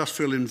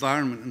industrial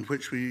environment in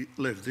which we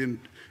live, the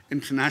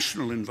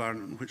international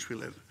environment in which we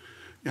live.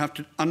 You have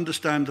to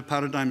understand the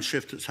paradigm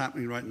shift that's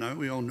happening right now.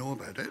 We all know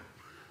about it.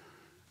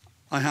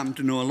 I happen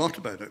to know a lot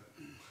about it.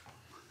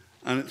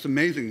 And it's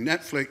amazing.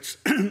 Netflix,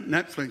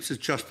 Netflix is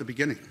just the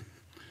beginning.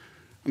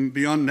 And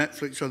beyond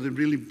Netflix are the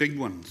really big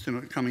ones,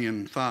 coming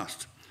in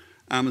fast.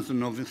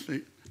 Amazon,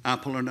 obviously.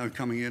 Apple are now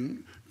coming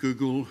in.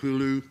 Google,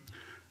 Hulu.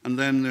 And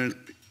then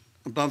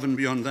above and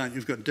beyond that,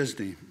 you've got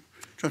Disney.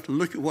 Try to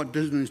look at what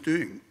Disney's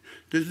doing.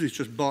 Disney's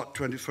just bought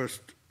 21st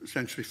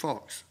Century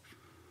Fox.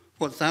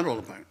 What's that all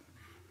about?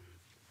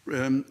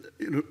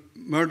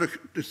 Murdoch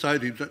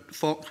decided that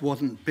Fox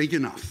wasn't big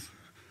enough,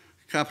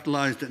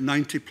 capitalized at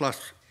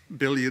 $90+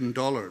 billion.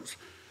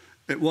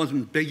 It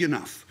wasn't big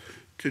enough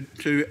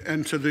to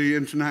enter the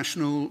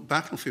international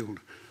battlefield.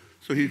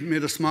 So he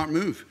made a smart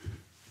move,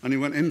 and he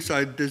went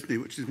inside Disney,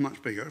 which is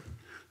much bigger.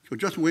 So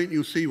just wait and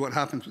you'll see what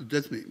happens with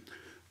Disney.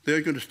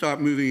 They're going to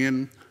start moving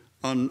in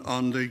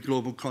on the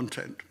global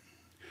content.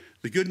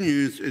 The good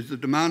news is the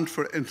demand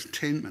for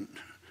entertainment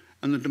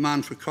and the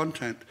demand for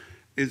content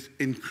is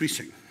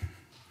increasing.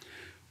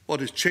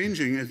 What is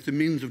changing is the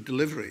means of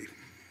delivery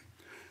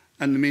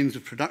and the means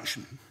of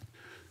production.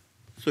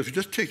 So if you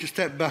just take a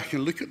step back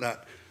and look at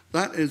that,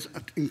 that is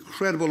an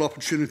incredible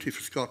opportunity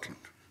for Scotland.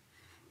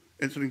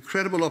 It's an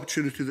incredible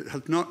opportunity that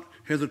has not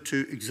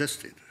hitherto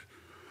existed,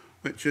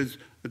 which is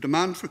the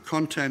demand for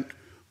content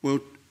will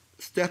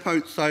step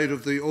outside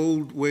of the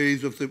old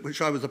ways of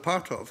which I was a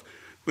part of,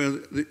 where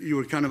you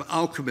were kind of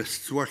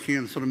alchemists working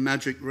in a sort of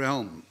magic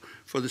realm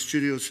for the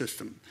studio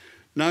system.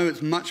 Now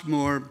it's much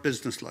more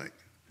businesslike.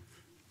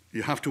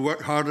 You have to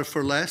work harder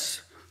for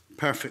less,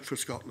 perfect for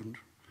Scotland.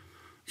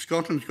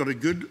 Scotland's got a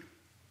good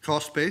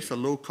cost base, a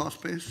low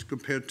cost base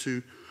compared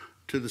to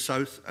the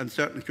south and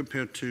certainly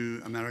compared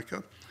to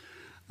America.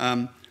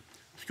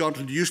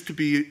 Scotland used to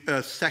be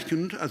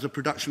second as a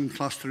production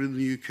cluster in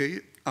the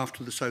UK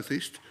after the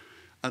southeast.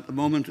 At the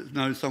moment it's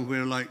now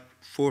somewhere like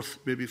fourth,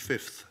 maybe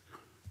fifth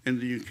in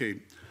the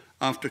UK,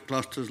 after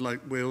clusters like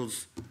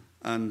Wales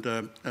and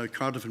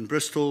Cardiff and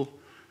Bristol,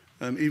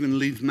 even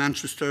Leeds,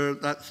 Manchester,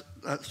 that's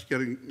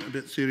getting a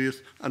bit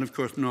serious, and of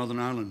course Northern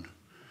Ireland.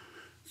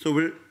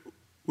 So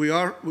we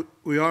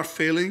are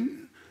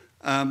failing.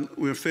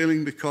 We're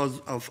failing because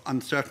of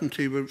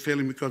uncertainty. We're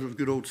failing because of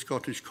good old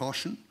Scottish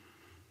caution.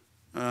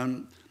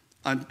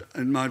 And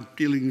in my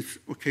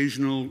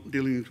occasional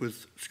dealings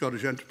with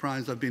Scottish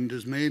enterprise, I've been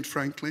dismayed,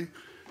 frankly,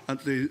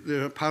 at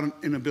their apparent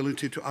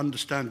inability to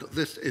understand that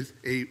this is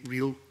a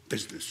real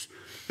business.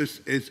 This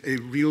is a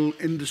real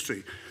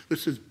industry.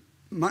 This is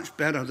much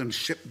better than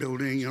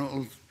shipbuilding.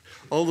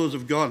 All those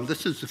have gone.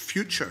 This is the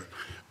future.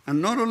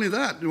 And not only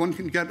that, one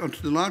can get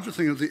onto the larger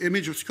thing of the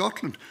image of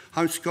Scotland.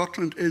 How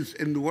Scotland is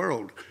in the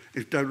world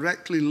is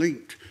directly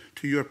linked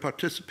to your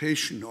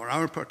participation or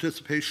our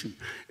participation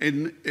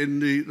in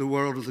the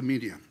world of the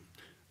media.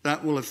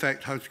 That will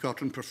affect how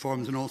Scotland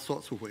performs in all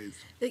sorts of ways.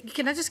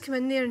 Can I just come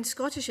in there? In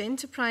Scottish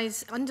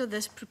Enterprise, under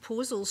this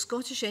proposal,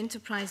 Scottish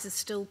Enterprise is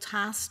still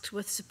tasked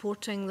with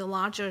supporting the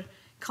larger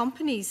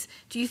companies.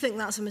 Do you think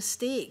that's a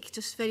mistake?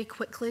 Just very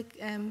quickly,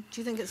 do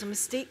you think it's a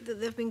mistake that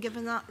they've been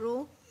given that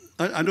role?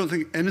 I don't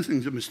think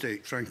anything's a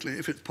mistake, frankly,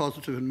 if it's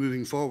positive and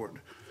moving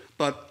forward.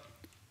 But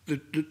the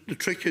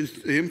trick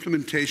is the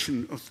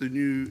implementation of the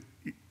new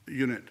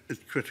unit is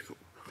critical.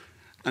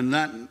 And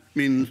that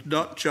means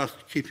not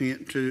just keeping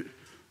it to,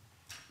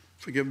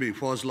 forgive me,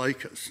 was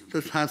like us.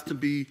 This has to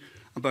be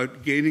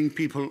about gaining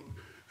people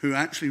who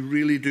actually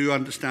really do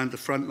understand the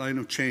front line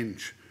of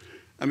change.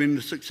 I mean,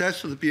 the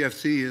success of the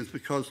BFC is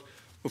because,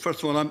 well,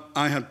 first of all,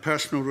 I had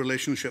personal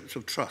relationships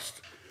of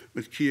trust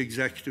with key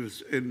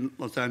executives in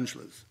Los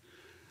Angeles.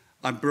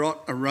 I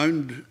brought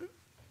around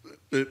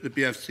the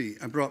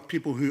BFC, I brought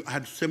people who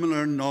had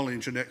similar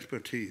knowledge and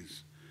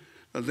expertise,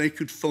 that they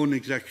could phone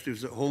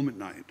executives at home at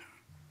night,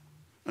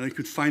 and they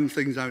could find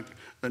things out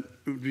that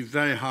would be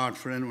very hard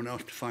for anyone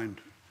else to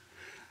find.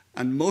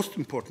 And most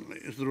importantly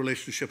is the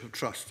relationship of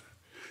trust.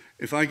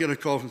 If I get a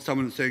call from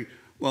someone saying,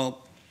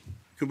 well,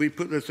 could we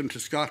put this into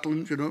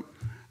Scotland,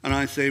 And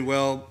I say,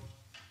 well,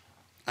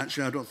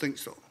 actually, I don't think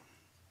so.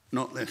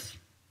 Not this.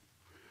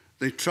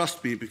 They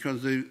trust me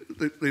because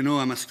they know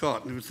I'm a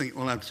Scot, and they would think,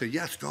 well, I'd say,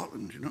 yes,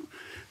 Scotland,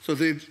 So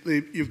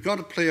you've got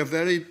to play a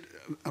very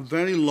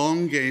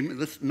long game.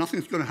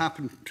 Nothing's going to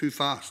happen too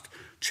fast.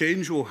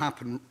 Change will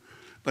happen,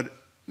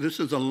 but this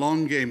is a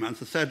long game.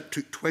 As I said, it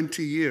took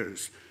 20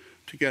 years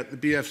to get the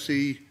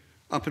BFC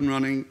up and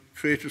running,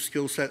 creative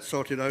skill set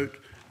sorted out,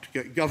 to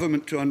get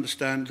government to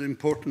understand the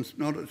importance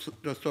not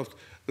just of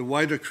the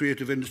wider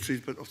creative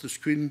industries, but of the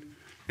screen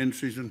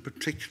industries, and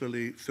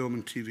particularly film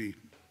and TV.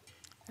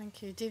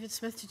 Thank you. David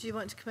Smith, did you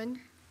want to come in?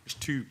 There's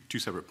two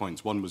separate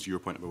points. One was your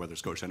point about whether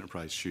Scottish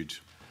Enterprise should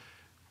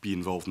be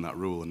involved in that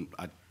role, and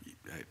I,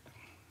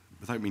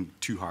 without being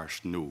too harsh,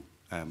 no.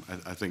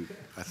 I think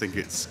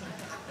it's,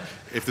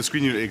 if the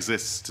screen unit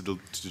exists to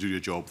do a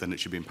job, then it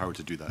should be empowered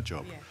to do that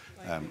job.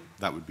 Yeah,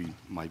 that would be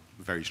my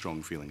very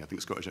strong feeling. I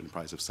think Scottish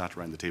Enterprise have sat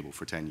around the table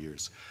for 10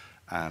 years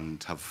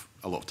and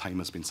a lot of time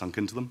has been sunk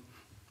into them.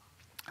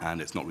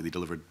 and it's not really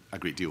delivered a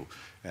great deal.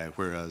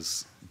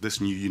 Whereas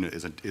this new unit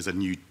is a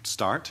new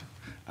start,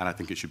 and I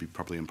think it should be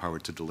properly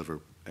empowered to deliver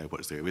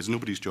what is there. It's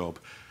nobody's job.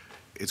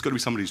 It's got to be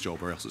somebody's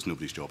job, or else it's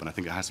nobody's job, and I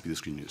think it has to be the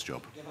screen unit's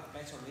job.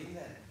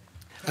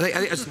 I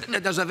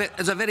think there's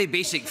a very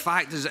basic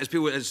fact,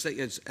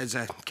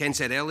 as Ken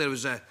said earlier,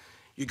 was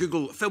you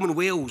Google film in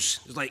Wales.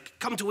 It's like,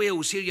 come to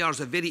Wales, here you are, it's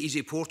a very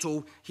easy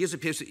portal, here's the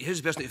person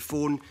to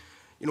phone.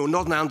 You know,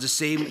 Northern Ireland's the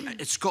same.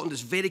 Scotland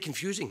is very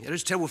confusing. There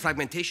is terrible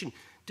fragmentation.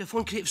 To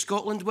phone Creative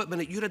Scotland, wait a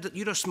minute,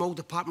 you're a small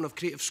department of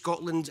Creative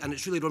Scotland, and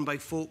it's really run by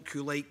folk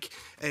who like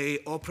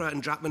opera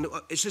and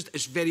drama.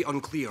 It's very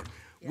unclear.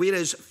 Yeah.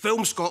 Whereas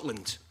Film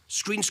Scotland,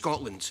 Screen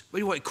Scotland, what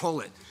do you want to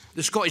call it?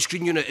 The Scottish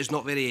Screen Unit is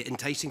not very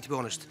enticing, to be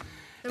honest.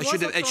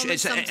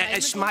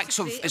 It smacks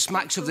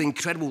of the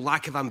incredible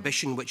lack of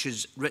ambition which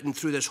is written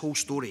through this whole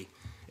story.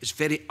 It's a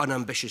very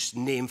unambitious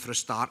name for a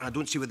start, and I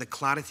don't see where the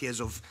clarity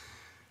is of.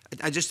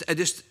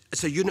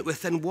 It's a unit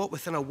within what?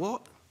 Within a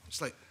what?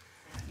 It's like,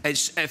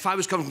 if I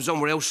was coming from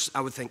somewhere else,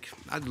 I would think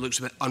that looks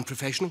a bit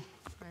unprofessional.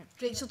 Right.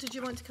 Rachel, did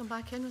you want to come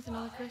back in with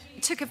another question?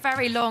 It took a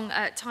very long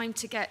time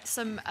to get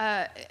some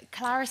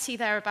clarity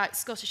there about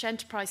Scottish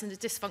enterprise and the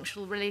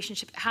dysfunctional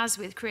relationship it has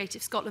with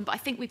Creative Scotland, but I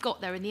think we've got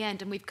there in the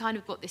end, and we've kind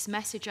of got this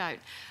message out.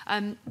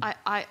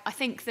 I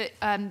think that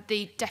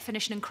the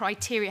definition and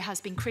criteria has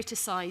been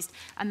criticised,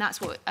 and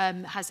that's what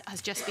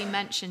has just been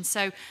mentioned.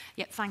 So,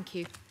 yeah, thank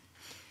you.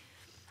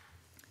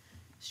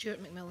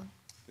 Stuart McMillan.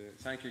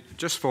 Thank you.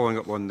 Just following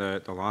up on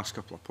the last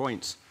couple of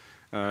points,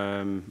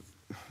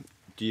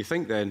 do you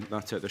think then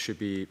that there should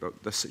be,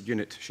 this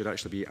unit should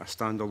actually be a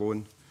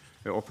standalone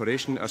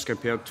operation as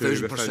compared to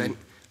 1000%.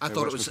 I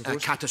thought it was a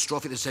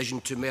catastrophic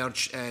decision to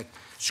merge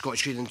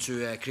Scottish Screen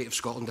into Creative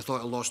Scotland. I thought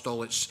it lost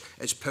all its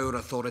power,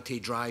 authority,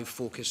 drive,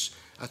 focus.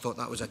 I thought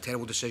that was a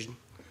terrible decision.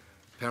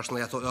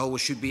 Personally, I thought it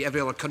always should be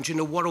every other country in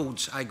the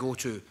world I go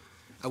to.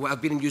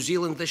 I've been in New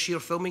Zealand this year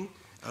filming.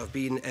 I've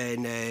been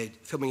in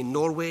filming in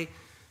Norway,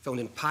 filmed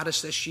in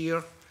Paris this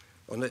year,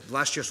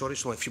 last year, sorry,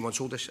 it's only a few months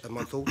old, a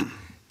month old.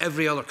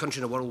 Every other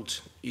country in the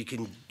world, you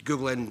can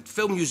Google in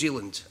Film New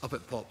Zealand, up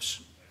it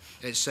pops.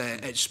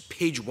 It's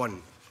page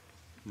one.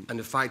 And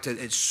the fact that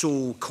it's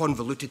so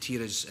convoluted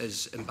here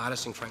is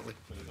embarrassing, frankly.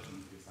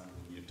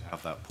 To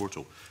have that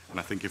portal. And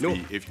I think I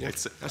don't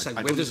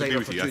disagree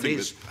with you. I think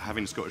that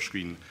having Scottish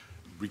Screen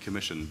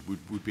recommissioned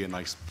would be a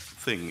nice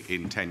thing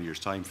in 10 years'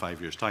 time, 5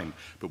 years' time.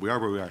 But we are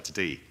where we are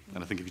today.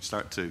 And I think if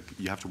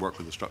you have to work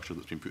with the structure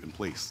that's been put in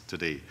place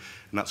today.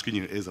 And that screen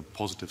unit is a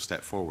positive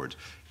step forward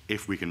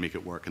if we can make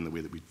it work in the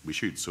way that we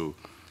should. So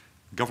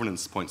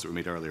governance points that were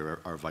made earlier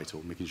are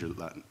vital, making sure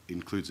that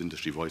includes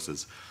industry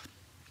voices.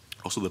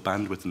 Also the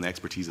bandwidth and the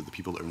expertise of the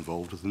people that are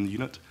involved within the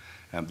unit.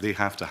 They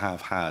have to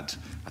have had,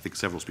 I think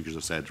several speakers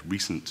have said,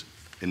 recent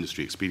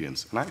industry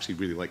experience. And I actually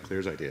really like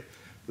Clare's idea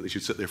that they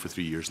should sit there for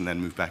 3 years and then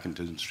move back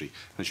into industry.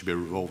 And it should be a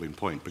revolving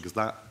point, because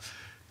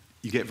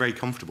you get very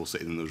comfortable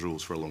sitting in those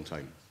roles for a long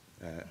time.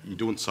 You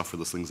don't suffer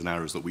the slings and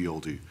arrows that we all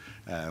do.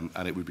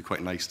 And it would be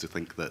quite nice to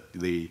think that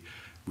they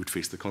would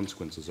face the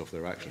consequences of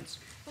their actions.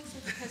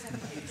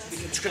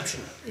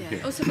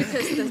 Also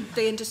because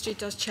the industry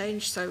does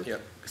change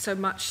so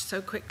much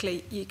so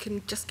quickly, you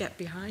can just get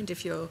behind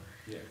if you're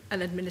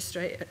an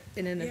administrator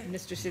in an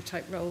administrative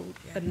type role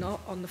and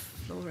not on the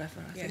floor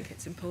ever. I think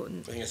it's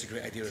important. I think that's a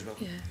great idea as well.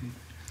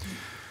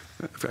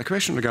 A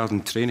question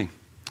regarding training.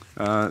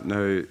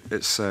 Now,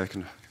 it's kind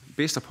of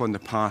based upon the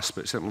past,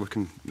 but certainly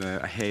looking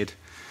ahead.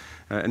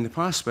 In the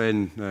past,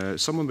 when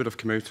someone would have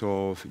come out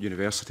of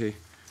university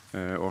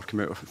or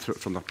come out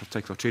from a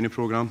particular training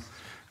programme,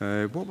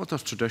 what would their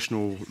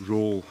traditional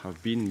role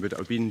have been? Would it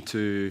have been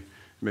to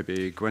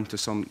maybe go into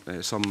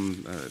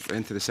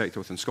into the sector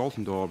within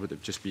Scotland, or would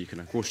it just be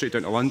kind of go straight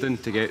down to London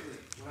to get?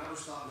 When I was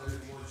starting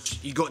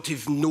out, you got to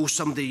know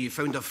somebody, you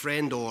found a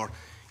friend or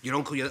your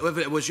uncle,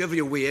 whoever it was, whoever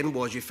your way in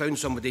was, you found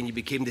somebody and you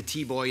became the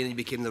tea boy and you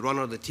became the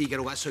runner, the tea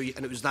girl. That's how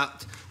and it was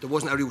that. There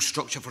wasn't a real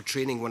structure for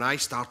training when I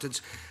started.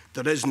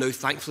 There is now,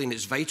 thankfully, and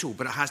it's vital,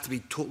 but it has to be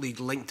totally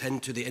linked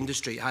into the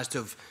industry. It has to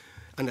have,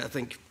 and I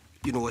think,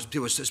 as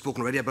people have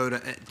spoken already about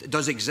it, it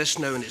does exist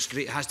now and it's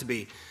great. It has to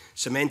be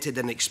cemented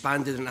and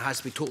expanded, and it has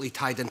to be totally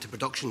tied into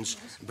productions.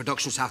 And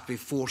productions have to be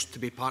forced to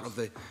be part of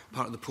the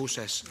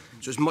process.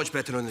 So it's much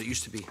better than it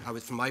used to be.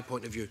 From my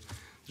point of view,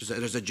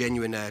 there's a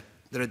genuine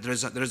there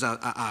is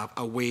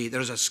a way.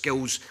 There is a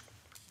skills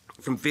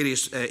from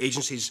various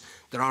agencies.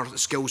 There are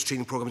skills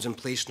training programs in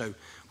place now,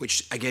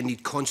 which again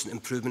need constant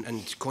improvement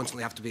and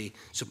constantly have to be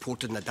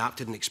supported and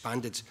adapted and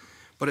expanded.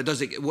 But it does.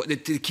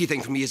 The key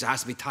thing for me is it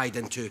has to be tied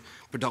into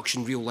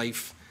production, real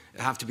life.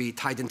 It has to be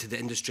tied into the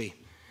industry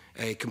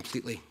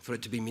completely for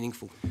it to be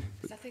meaningful.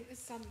 I think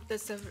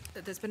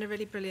there's been a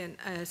really brilliant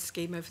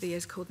scheme over the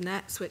years called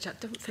NETS, which I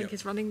don't think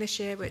is running this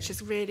year, which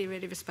is really,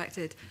 really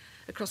respected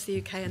across the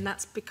UK, and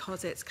that's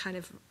because it's kind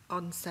of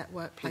on-set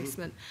work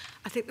placement.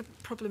 I think the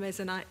problem is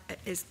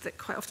that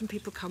quite often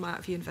people come out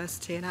of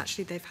university and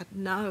actually they've had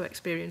no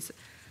experience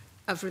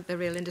of the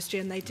real industry,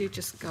 and they do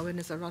just go in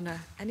as a runner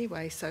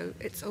anyway. So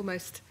it's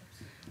almost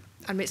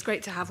I mean, it's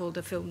great to have all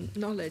the film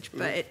knowledge,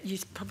 but you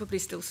probably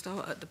still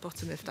start at the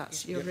bottom if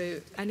that's your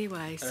route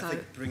anyway. So I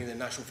think bringing the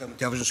National Film and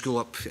Television School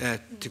up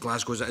to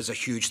Glasgow is a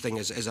huge thing,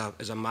 is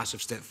a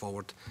massive step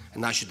forward,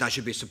 and that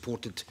should be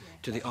supported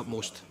to the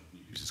utmost.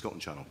 BBC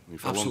Scotland channel. I mean,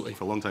 Absolutely.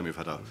 For a long time, we've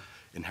had a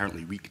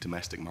inherently weak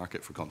domestic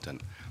market for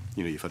content.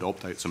 You know, you've had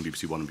opt-outs on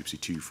BBC One and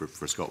BBC Two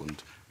for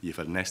Scotland. You've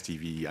had an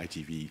STV,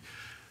 ITV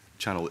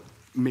channel that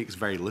makes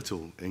very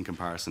little in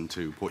comparison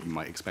to what you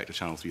might expect a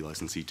Channel 3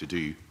 licensee to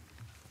do.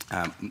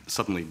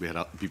 Suddenly we had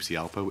BBC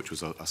Alpha, which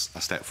was a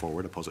step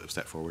forward, a positive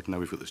step forward. Now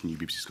we've got this new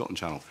BBC Scotland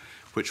channel,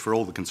 which for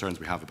all the concerns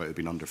we have about it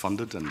being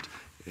underfunded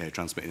and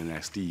transmitting in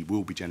SD,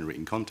 will be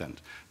generating content.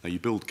 Now you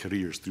build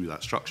careers through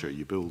that structure,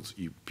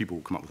 people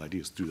will come up with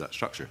ideas through that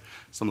structure.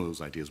 Some of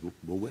those ideas will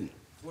win.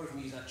 What if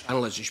we use that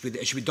channel is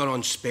it should be done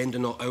on spend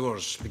and not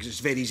hours, because it's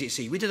very easy to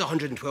see. We did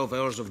 112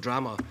 hours of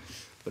drama,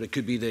 but it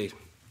could be the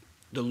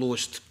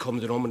lowest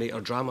common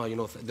denominator drama. You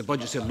know, the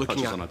budgets they're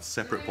looking at. On a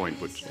separate point,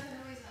 which.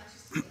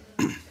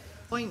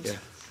 Point.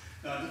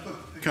 Yeah.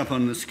 Pick up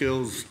on the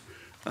skills.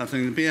 I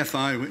think the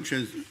BFI, which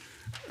is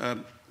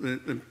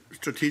the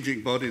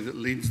strategic body that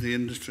leads the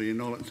industry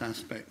in all its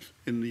aspects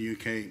in the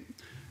UK,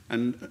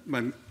 and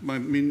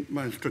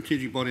by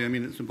strategic body I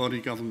mean it's the body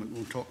government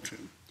will talk to.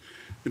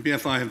 The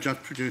BFI have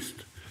just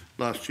produced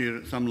last year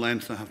at some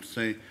length, I have to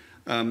say,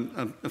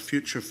 a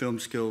future film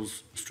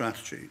skills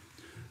strategy,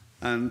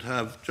 and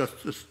have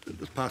just this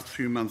past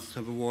few months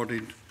have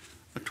awarded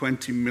a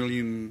 £20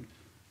 million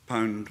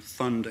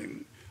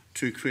funding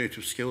to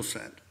Creative Skill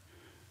Set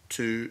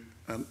to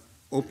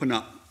open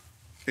up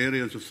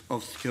areas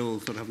of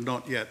skills that have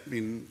not yet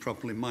been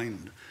properly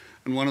mined.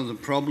 And one of the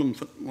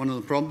problems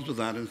with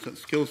that is that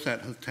Skill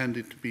Set has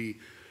tended to be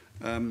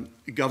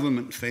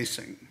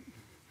government-facing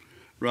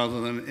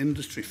rather than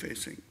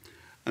industry-facing.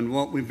 And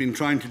what we've been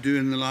trying to do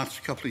in the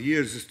last couple of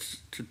years is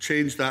to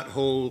change that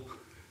whole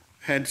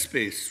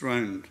headspace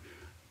round.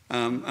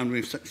 And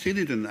we've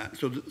succeeded in that.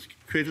 So the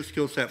Creative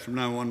Skill Set from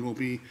now on will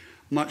be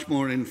much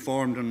more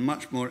informed and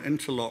much more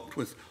interlocked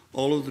with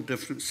all of the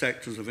different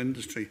sectors of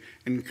industry,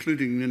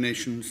 including the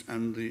nations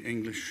and the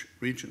English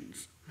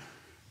regions.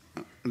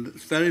 And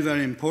it's very,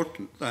 very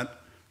important that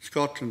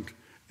Scotland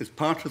is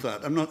part of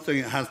that. I'm not saying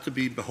it has to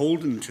be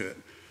beholden to it.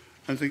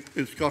 I think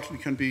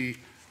Scotland can be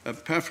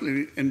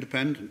perfectly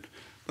independent,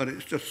 but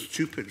it's just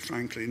stupid,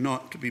 frankly,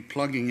 not to be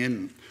plugging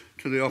in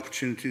to the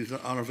opportunities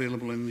that are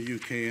available in the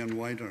UK and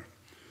wider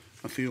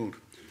afield.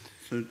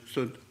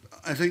 So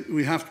I think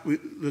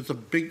there's a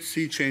big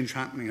sea change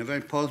happening, a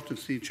very positive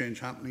sea change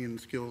happening in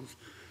skills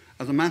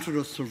as a matter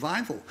of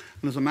survival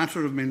and as a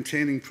matter of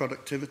maintaining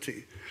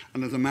productivity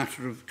and as a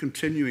matter of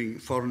continuing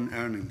foreign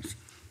earnings,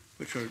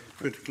 which are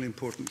critically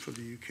important for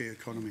the UK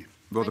economy.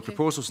 Well, the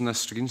proposals in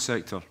this screen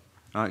sector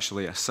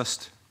actually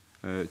assist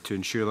to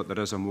ensure that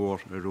there is a more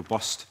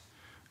robust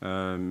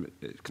kind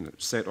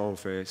of set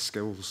of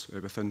skills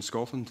within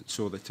Scotland,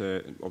 so that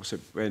obviously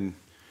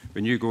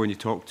when you go and you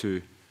talk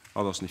to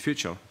others in the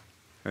future,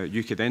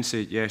 you could then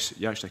say, yes,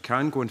 you actually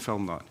can go and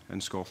film that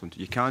in Scotland.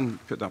 You can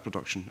put that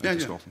production into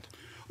Scotland.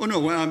 Oh, no,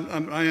 well,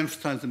 I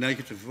emphasise the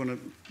negative when I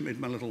made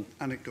my little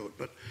anecdote,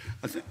 but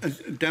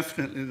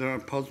definitely there are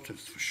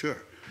positives, for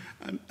sure.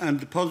 And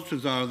the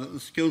positives are that the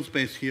skills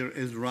base here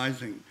is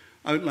rising.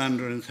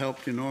 Outlander has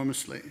helped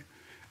enormously.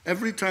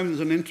 Every time there's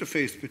an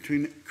interface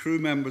between crew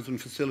members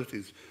and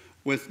facilities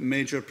with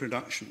major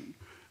production,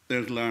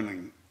 there's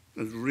learning.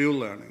 There's real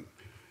learning.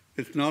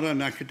 It's not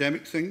an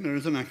academic thing. There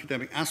is an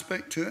academic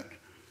aspect to it.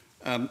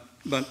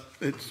 But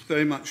it's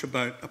very much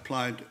about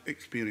applied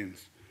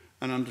experience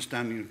and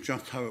understanding of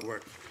just how it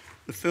works.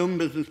 The film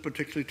business,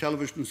 particularly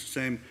television, is the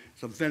same.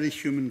 It's a very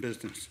human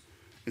business.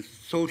 It's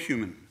so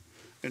human.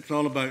 It's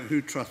all about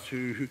who trusts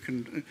who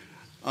can...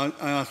 I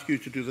ask you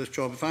to do this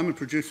job. If I'm a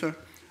producer,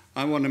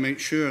 I want to make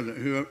sure that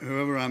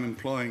whoever I'm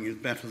employing is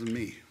better than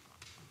me.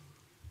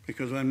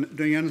 Because if I'm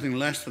doing anything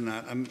less than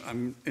that,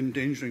 I'm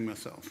endangering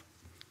myself.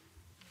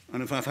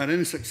 And if I've had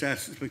any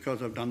success, it's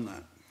because I've done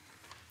that.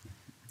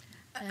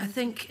 I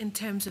think in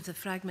terms of the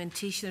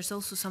fragmentation, there's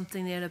also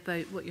something there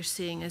about what you're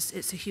saying is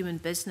it's a human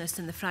business,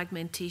 and the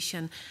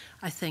fragmentation,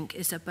 I think,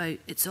 is about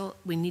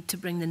we need to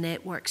bring the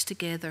networks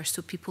together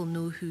so people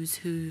know who's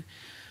who,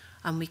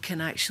 and we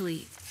can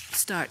actually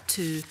start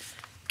to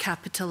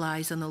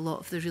capitalise on a lot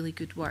of the really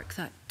good work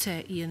that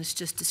Iain has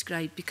just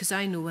described. Because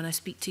I know when I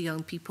speak to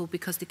young people,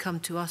 because they come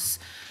to us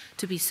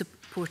to be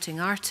supporting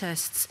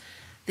artists,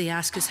 they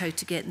ask us how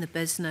to get in the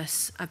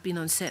business. I've been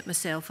on set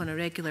myself on a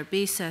regular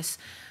basis,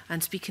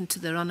 and speaking to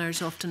the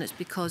runners, often it's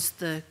because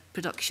the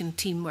production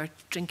team were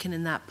drinking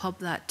in that pub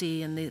that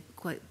day, and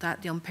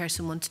that young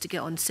person wanted to get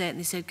on set, and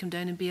they said, come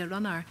down and be a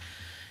runner.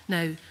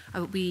 Now,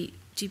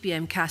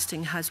 GBM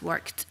Casting has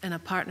worked in a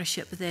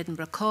partnership with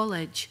Edinburgh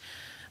College,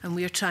 and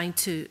we're trying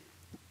to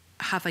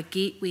have a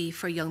gateway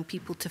for young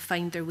people to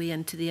find their way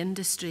into the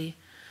industry,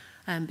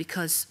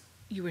 because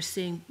you were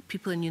saying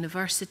people in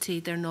university,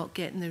 they're not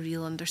getting the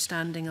real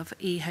understanding of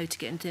how to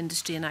get into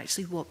industry and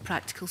actually what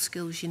practical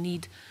skills you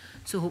need.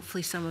 So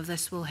hopefully some of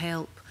this will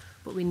help,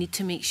 but we need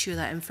to make sure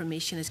that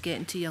information is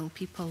getting to young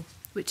people.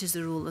 which is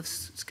the role of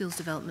Skills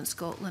Development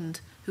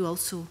Scotland, who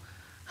also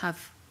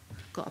have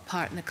got a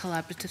part in the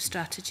collaborative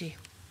strategy.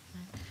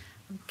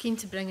 I'm keen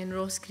to bring in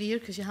Ross Greer,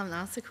 because you haven't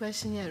asked the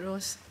question yet,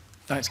 Ross.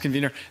 Thanks,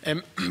 Convener.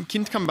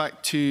 Keen to come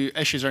back to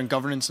issues around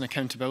governance and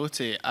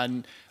accountability.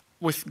 And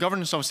with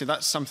governance, obviously,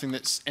 that's something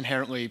that's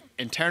inherently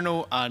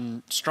internal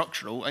and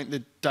structural. I think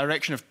the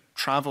direction of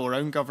travel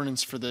around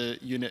governance for the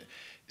unit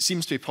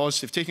seems to be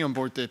positive, taking on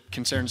board the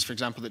concerns, for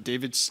example, that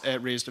David's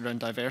raised around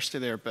diversity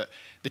there. But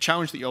the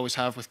challenge that you always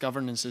have with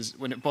governance is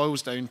when it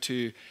boils down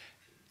to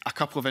a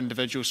couple of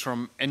individuals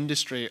from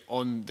industry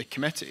on the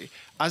committee,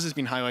 as has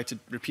been highlighted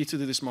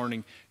repeatedly this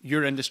morning,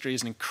 your industry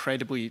is an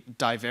incredibly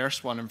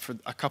diverse one, and for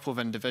a couple of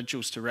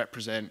individuals to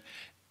represent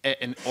it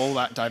in all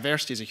that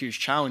diversity is a huge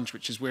challenge,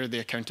 which is where the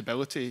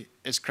accountability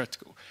is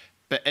critical.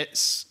 But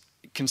it's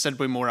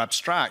considerably more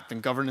abstract than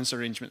governance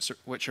arrangements,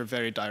 which are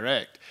very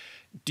direct.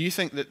 Do you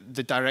think that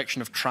the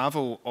direction of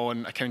travel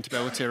on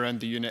accountability around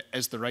the unit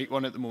is the right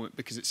one at the moment,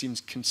 because it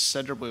seems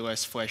considerably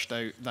less fleshed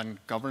out than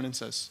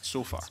governance is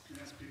so far?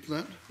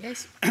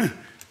 Yes.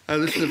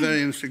 This is a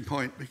very interesting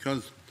point,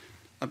 because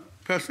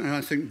personally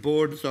I think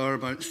boards are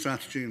about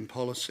strategy and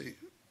policy,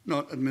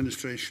 not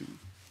administration.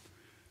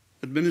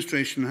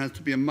 Administration has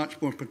to be a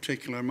much more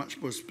particular, much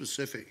more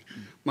specific,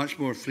 much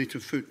more fleet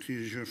of foot, to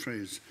use your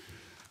phrase.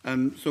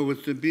 And so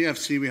with the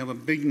BFC we have a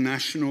big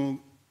national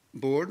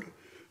board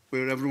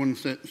where everyone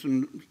sits,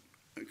 and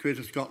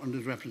Creative Scotland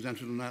is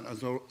represented in that,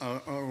 as are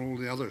all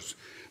the others.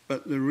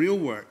 But the real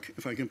work,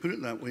 if I can put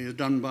it that way, is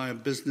done by a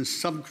business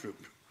subgroup.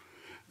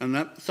 And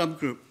that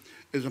subgroup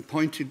is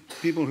appointed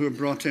people who are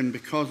brought in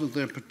because of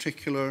their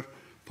particular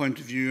point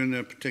of view and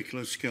their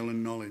particular skill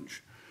and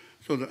knowledge,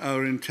 so that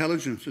our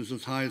intelligence is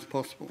as high as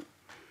possible.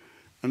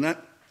 And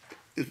that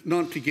is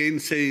not to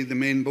gainsay the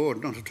main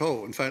board, not at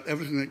all. In fact,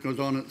 everything that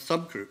goes on at the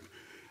subgroup,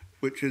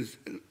 which is,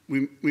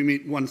 we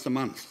meet once a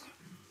month,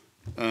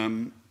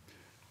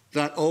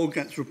 that all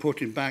gets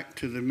reported back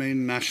to the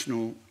main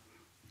national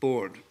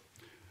board,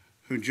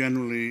 who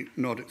generally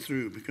nod it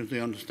through because they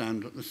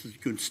understand that this is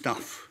good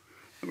stuff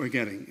that we're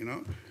getting, you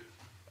know.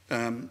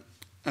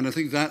 And I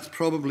think that's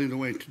probably the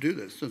way to do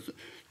this.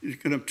 You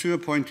can have two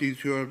appointees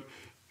who are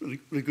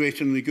the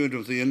great and the good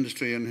of the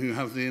industry and who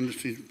have the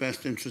industry's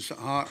best interests at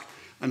heart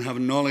and have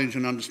knowledge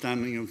and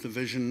understanding of the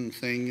vision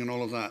thing and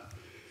all of that.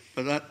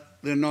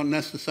 But they're not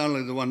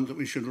necessarily the ones that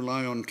we should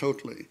rely on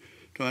totally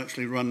to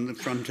actually run the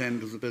front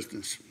end of the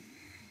business.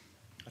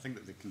 I think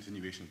that the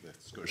continuation of the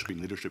Scottish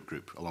Green Leadership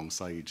Group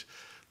alongside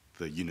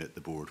the unit,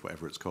 the board,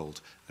 whatever it's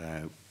called,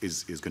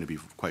 is going to be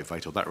quite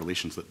vital. That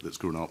relationship that's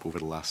grown up over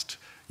the last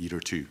year or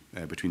two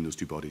between those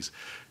two bodies,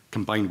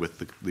 combined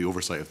with the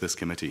oversight of this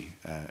committee,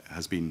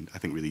 has been, I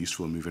think, really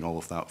useful in moving all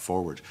of that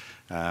forward.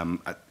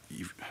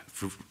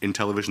 In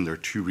television, there are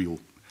two real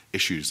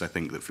issues, I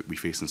think, that we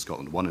face in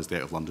Scotland. One is the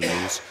Out of London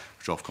rules,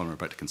 which Ofcom are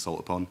about to consult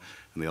upon,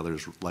 and the other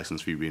is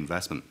licence fee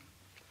reinvestment.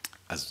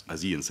 As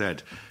Iain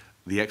said,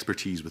 the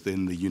expertise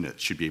within the unit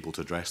should be able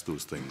to address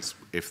those things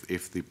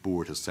if the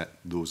board has set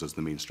those as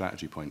the main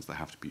strategy points that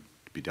have to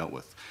be dealt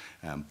with.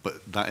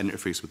 But that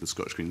interface with the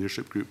Scottish Green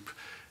Leadership Group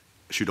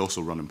should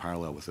also run in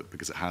parallel with it,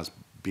 because it has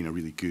been a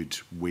really good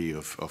way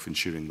of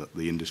ensuring that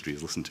the industry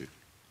is listened to.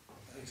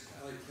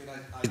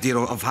 The idea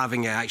of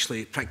having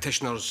actually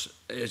practitioners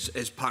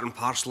is part and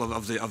parcel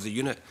of the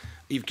unit.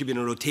 It could be on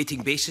a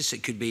rotating basis,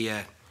 it could be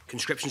a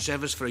conscription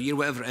service for a year,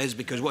 whatever it is,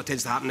 because what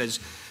tends to happen is,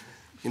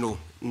 you know,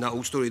 in that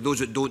old story, those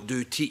that don't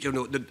do teach, you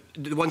know,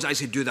 the ones that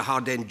actually do the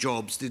hard end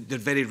jobs, they're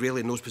very rarely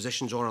in those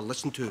positions or are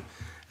listened to.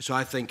 So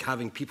I think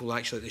having people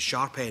actually at the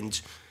sharp end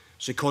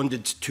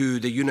seconded to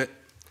the unit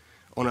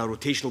on a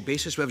rotational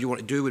basis, whatever you want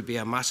to do, would be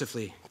a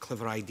massively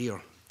clever idea,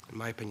 in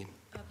my opinion.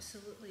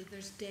 Absolutely,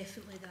 there's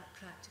definitely that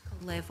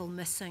practical level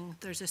missing.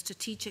 There's a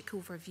strategic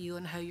overview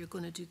on how you're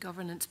going to do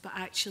governance, but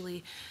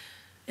actually,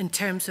 in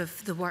terms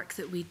of the work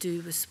that we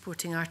do with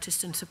supporting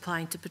artists and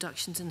supplying to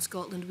productions in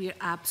Scotland, we are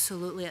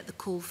absolutely at the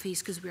coalface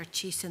because we are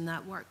chasing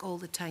that work all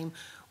the time.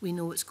 We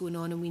know what's going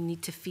on and we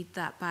need to feed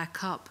that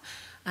back up.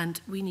 And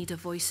we need a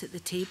voice at the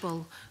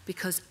table,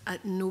 because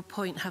at no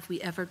point have we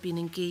ever been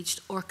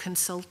engaged or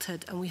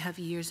consulted, and we have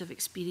years of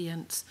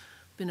experience,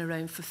 been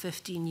around for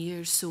 15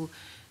 years, so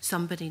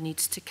somebody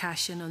needs to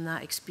cash in on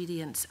that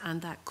experience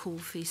and that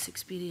coalface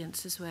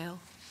experience as well.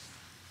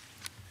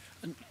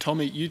 And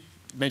Tommy, you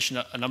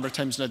mentioned a number of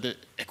times now the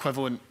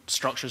equivalent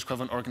structures,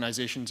 equivalent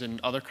organisations in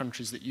other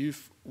countries that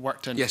you've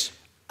worked in. Yes.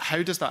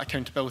 How does that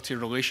accountability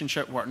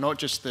relationship work? Not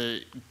just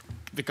the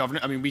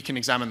governance, I mean, we can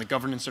examine the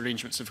governance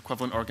arrangements of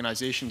equivalent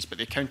organisations, but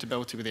the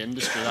accountability with the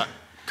industry, that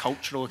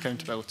cultural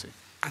accountability.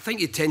 I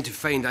think you tend to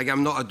find, I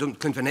don't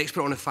claim to be an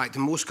expert on the fact,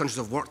 in most countries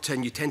I've worked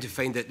in, you tend to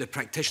find that the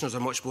practitioners are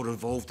much more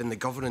involved in the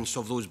governance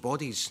of those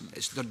bodies.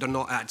 They're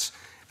not at,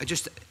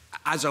 just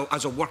as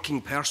a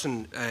working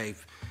person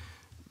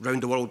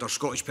round the world, or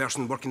Scottish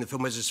person working in the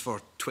film business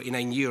for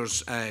 29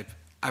 years,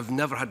 I've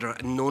never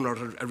had known or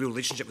a real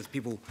relationship with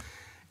people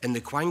in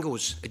the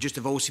Quangos. It just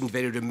have all seemed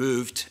very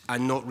removed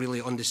and not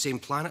really on the same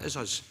planet as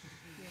us.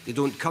 They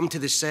don't come to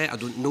the set, I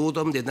don't know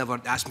them, they've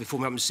never asked me to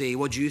phone me up and say,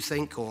 what do you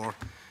think? Or,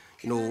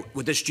 you know,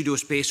 would this studio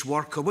space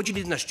work, or what do you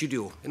need in a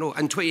studio? You know,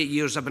 in 28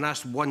 years, I've been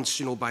asked once,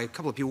 you know, by a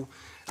couple of people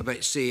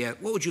about, say,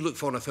 what would you look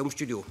for in a film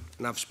studio?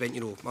 And I've spent,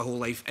 you know, my whole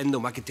life in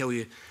them. I could tell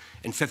you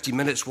in 50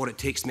 minutes what it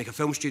takes to make a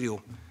film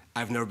studio.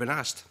 I've never been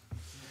asked.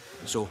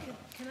 So.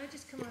 Can I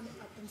just come on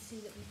up and say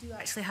that we do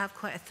actually have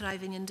quite a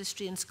thriving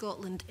industry in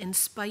Scotland, in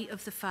spite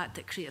of the fact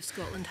that Creative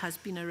Scotland has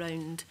been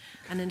around,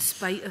 and in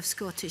spite of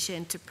Scottish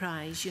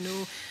enterprise. You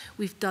know,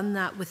 we've done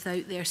that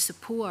without their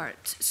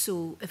support.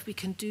 So if we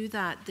can do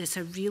that, there's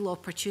a real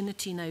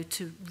opportunity now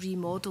to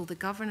remodel the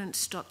governance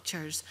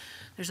structures.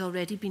 There's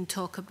already been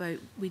talk about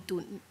we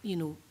don't, you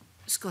know,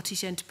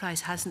 Scottish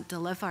enterprise hasn't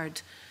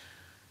delivered.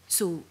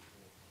 So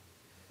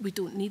we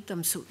don't need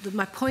them. So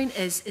my point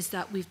is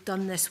that we've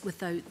done this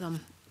without them,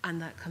 and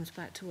that comes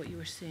back to what you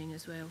were saying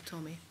as well,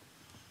 Tommy.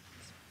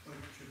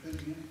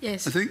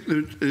 Yes. I think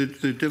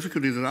the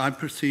difficulty that I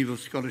perceive of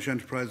Scottish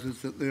enterprise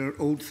is that they're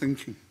old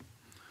thinking.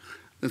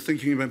 They're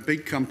thinking about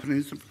big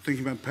companies, they're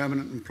thinking about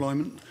permanent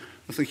employment,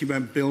 they're thinking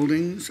about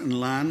buildings and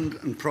land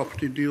and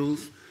property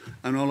deals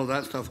and all of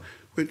that stuff,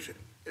 which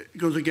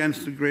goes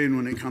against the grain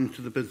when it comes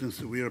to the business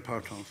that we are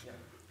part of. Yeah,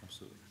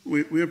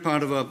 absolutely. We're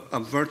part of a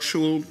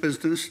virtual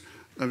business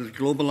that is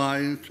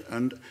globalized,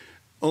 and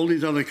all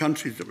these other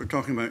countries that we're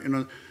talking about, you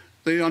know,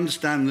 they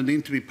understand the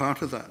need to be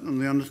part of that,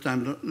 and they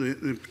understand,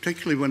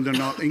 particularly when they're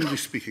not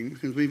English speaking,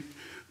 because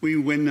we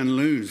win and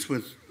lose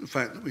with the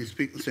fact that we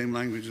speak the same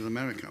language as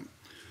America.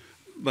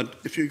 But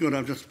if you go to,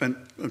 I've just spent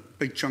a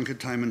big chunk of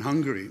time in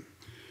Hungary,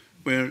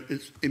 where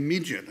it's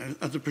immediate.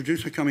 As a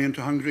producer coming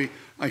into Hungary,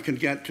 I can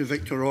get to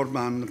Viktor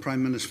Orban, the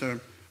Prime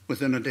Minister,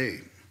 within a day,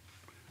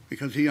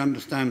 because he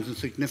understands the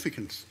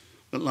significance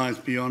that lies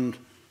beyond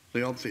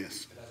the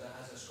obvious.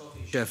 As a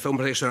Scottish film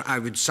producer, I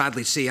would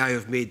sadly say I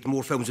have made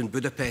more films in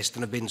Budapest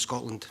than I've been in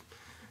Scotland.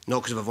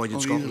 Not because I've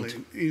avoided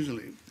Scotland.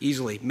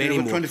 Easily. Many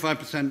more.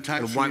 25%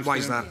 tax. Why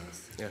is that?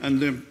 Yeah.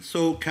 And they're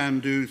so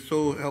can-do,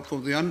 so helpful.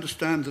 They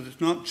understand that it's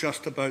not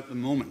just about the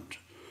moment.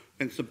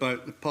 It's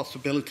about the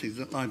possibilities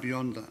that lie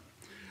beyond that.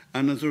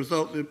 And as a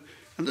result, and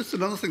this is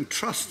another thing,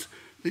 trust.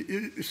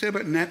 You say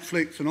about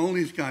Netflix and all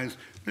these guys,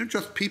 they're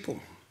just people.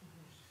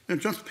 They're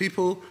just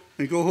people.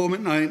 They go home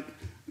at night,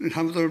 they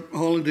have their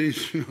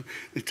holidays, you know,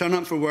 they turn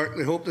up for work,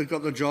 they hope they've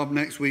got their job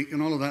next week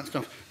and all of that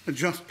stuff. They're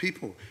just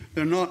people.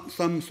 They're not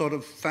some sort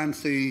of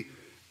fancy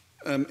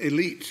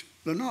elite.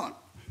 They're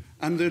not.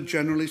 And they're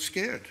generally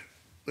scared.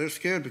 They're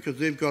scared because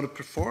they've got to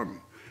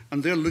perform.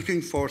 And they're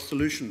looking for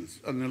solutions,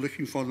 and they're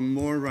looking for them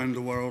more around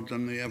the world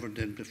than they ever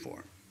did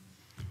before.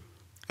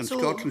 And so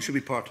Scotland should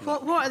be part of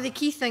that. What are the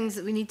key things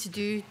that we need to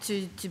do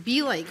to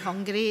be like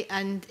Hungary,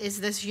 and is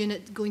this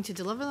unit going to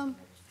deliver them?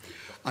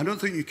 I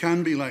don't think you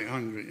can be like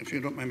Hungary, if you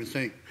don't mind me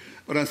saying.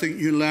 But I think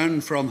you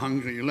learn from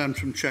Hungary, you learn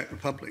from Czech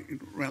Republic, you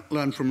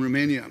learn from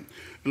Romania,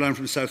 you learn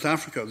from South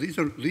Africa.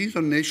 These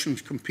are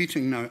nations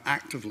competing now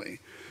actively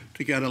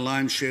to get a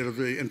lion's share of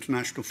the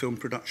international film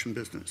production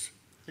business.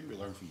 I think we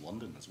learn from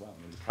London as well.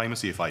 I mean, the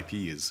primacy of IP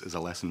is a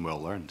lesson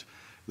well learned.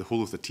 The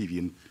whole of the TV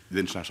and the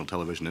international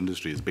television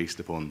industry is based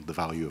upon the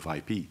value of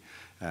IP.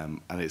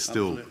 And it's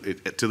still,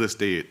 to this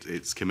day,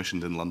 it's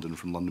commissioned in London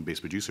from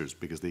London-based producers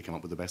because they come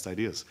up with the best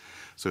ideas.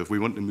 So if we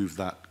want to move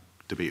that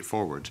debate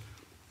forward,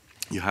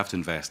 you have to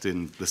invest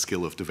in the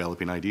skill of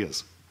developing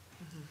ideas.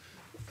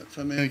 If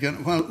I may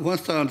again,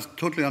 whilst I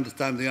totally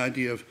understand the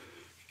idea of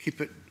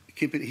keep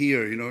it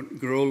here, you know,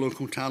 grow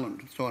local talent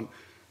and so on,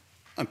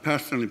 and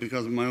personally,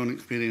 because of my own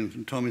experience,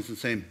 and Tommy's the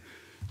same,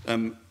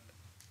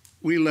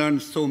 we learn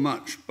so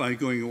much by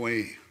going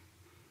away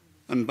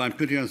and by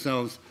putting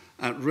ourselves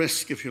at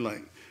risk, if you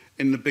like,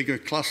 in the bigger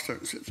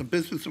clusters. It's a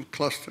business of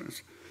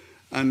clusters.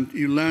 And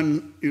you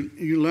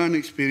learn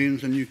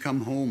experience and you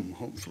come home,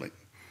 hopefully.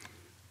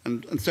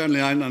 And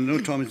certainly, I know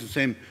Tommy's the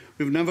same.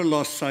 We've never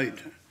lost sight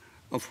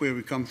of where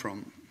we come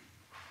from.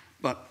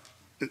 But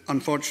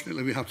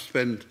unfortunately, we have to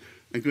spend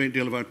a great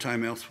deal of our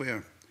time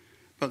elsewhere.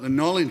 But the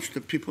knowledge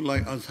that people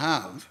like us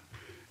have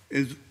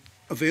is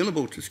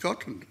available to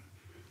Scotland.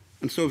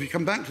 And so if you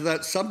come back to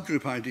that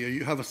subgroup idea,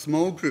 you have a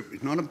small group.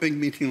 It's not a big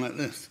meeting like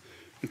this.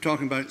 You're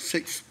talking about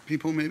 6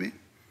 people maybe.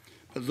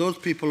 But those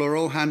people are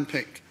all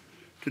handpicked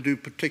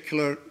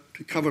to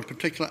cover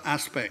particular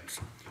aspects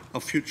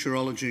of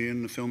futurology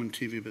in the film and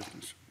TV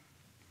business.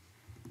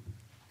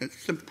 It's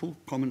simple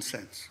common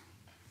sense.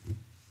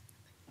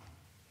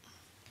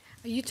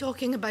 Are you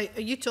talking about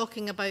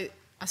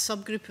a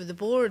subgroup of the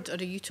board, or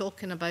are you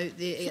talking about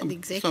the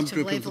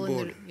executive level? Of the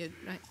board,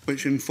 right.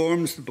 Which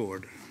informs the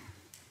board.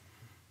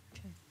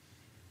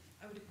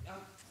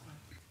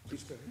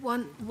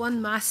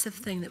 One massive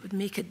thing that would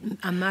make it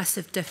a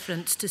massive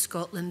difference to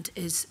Scotland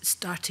is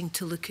starting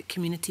to look at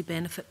community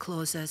benefit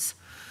clauses,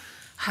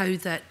 how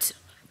that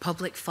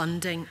public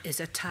funding is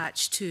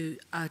attached to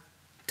a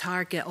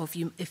target of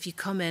you. If you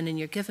come in and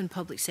you're given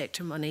public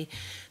sector money,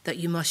 that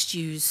you must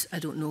use, I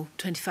don't know,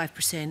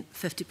 25%,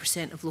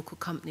 50% of local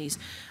companies.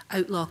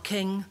 Outlaw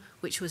King,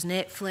 which was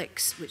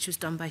Netflix, which was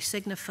done by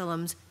Signa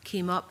Films,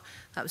 came up.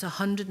 That was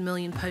 £100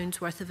 million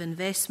worth of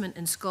investment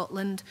in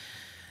Scotland.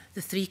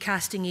 The 3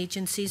 casting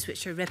agencies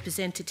which are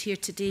represented here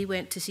today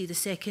went to see the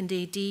second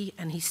AD,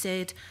 and he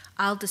said,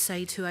 I'll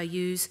decide who I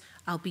use.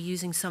 I'll be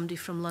using somebody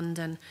from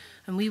London.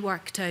 And we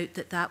worked out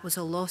that that was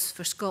a loss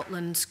for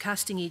Scotland's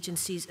casting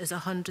agencies as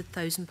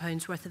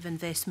 £100,000 worth of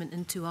investment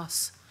into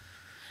us.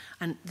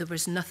 And there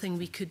was nothing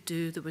we could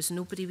do. There was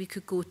nobody we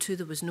could go to.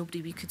 There was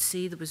nobody we could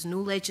say. There was no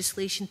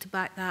legislation to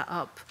back that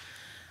up.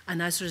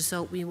 And as a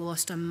result, we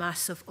lost a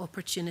massive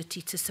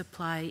opportunity to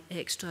supply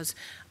extras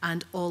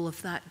and all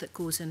of that that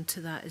goes into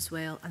that as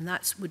well. And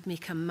that would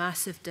make a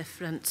massive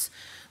difference,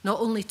 not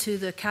only to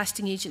the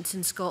casting agents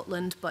in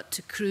Scotland, but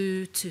to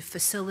crew, to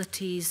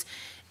facilities,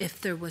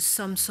 if there was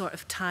some sort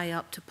of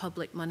tie-up to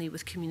public money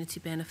with community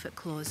benefit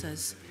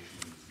clauses.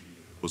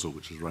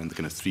 Which is around the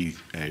kind of 3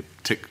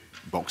 tick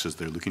boxes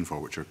they're looking for,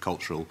 which are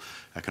cultural,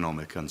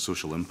 economic and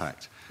social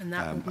impact. And,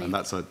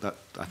 that's that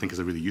I think is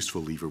a really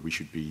useful lever we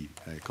should be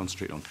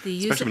concentrating on. They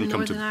use especially it when you in come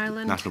Northern to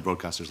Ireland. national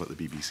broadcasters like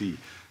the BBC.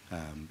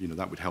 You know,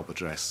 that would help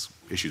address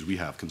issues we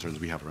have, concerns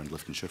we have around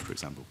lift and shift, for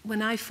example.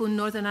 When I phone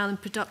Northern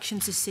Ireland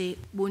Productions, they say,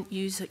 won't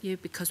use you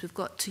because we've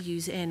got to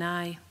use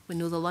NI. We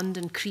know the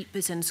London creep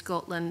is in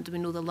Scotland. We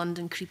know the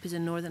London creep is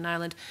in Northern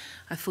Ireland.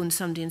 I phoned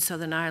somebody in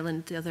Southern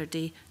Ireland the other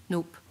day.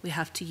 Nope, we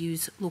have to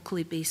use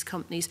locally based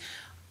companies.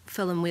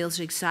 Phil and Wales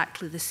are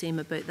exactly the same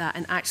about that.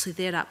 And actually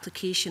their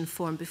application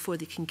form, before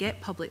they can get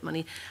public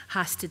money,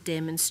 has to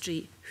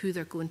demonstrate who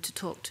they're going to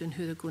talk to and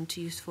who they're going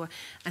to use for.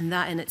 And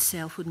that in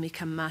itself would make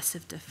a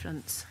massive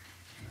difference.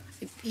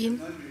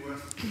 Iain?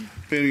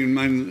 Bearing in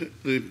mind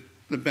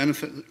the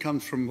benefit that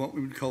comes from what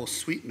we would call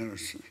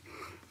sweeteners,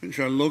 which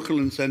are local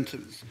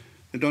incentives.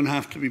 They don't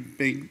have to be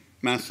big,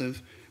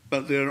 massive,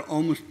 but they're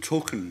almost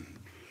token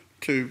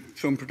to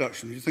film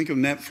production. You think of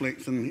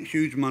Netflix and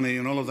huge money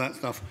and all of that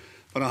stuff,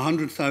 but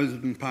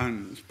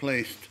 £100,000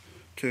 placed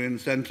to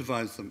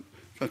incentivise them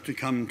just to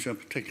come to a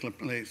particular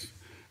place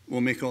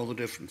will make all the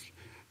difference.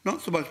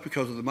 Not so much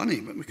because of the money,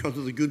 but because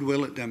of the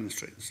goodwill it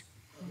demonstrates.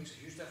 It makes a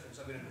huge difference.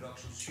 I mean,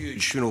 production's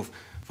huge, you know,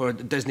 for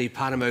Disney,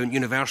 Paramount,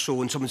 Universal,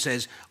 and someone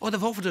says, oh,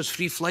 they've offered us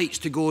free flights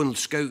to go and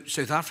scout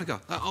South Africa.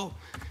 Oh,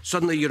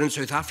 suddenly you're in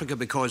South Africa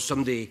because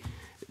somebody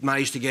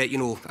managed to get, you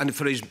know, and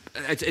for his,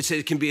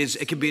 it can be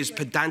as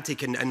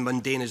pedantic and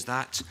mundane as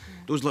that.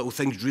 Those little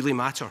things really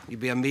matter.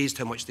 You'd be amazed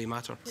how much they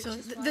matter. So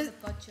the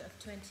budget of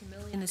 20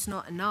 million is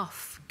not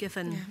enough,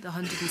 given the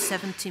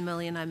 170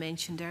 million I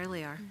mentioned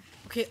earlier.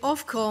 Okay,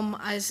 Ofcom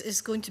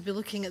is going to be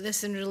looking at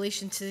this in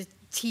relation to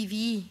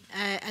TV,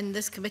 and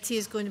this committee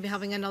is going to be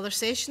having another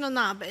session on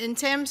that. But in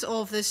terms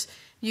of this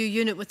new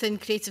unit within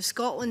Creative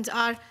Scotland,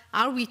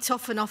 are we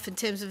tough enough in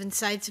terms of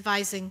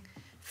incentivising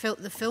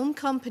the film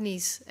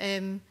companies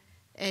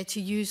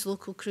to use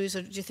local crews,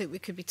 or do you think we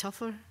could be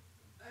tougher?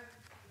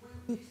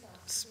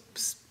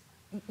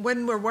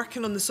 When we're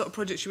working on the sort of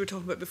projects you were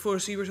talking about before,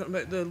 so you were talking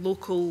about the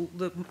local,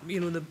 the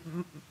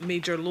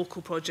major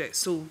local projects,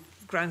 so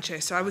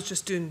Grantchester. I was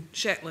just doing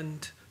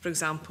Shetland, for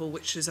example,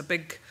 which is a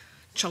big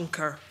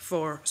chunker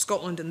for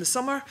Scotland in the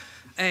summer,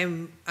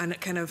 and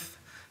it kind of,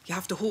 you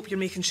have to hope you're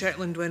making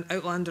Shetland when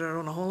Outlander are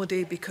on a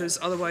holiday, because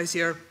otherwise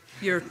you're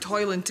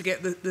toiling to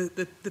get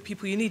the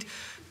people you need.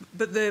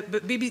 But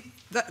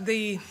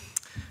the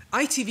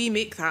ITV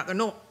make that. They're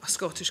not a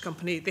Scottish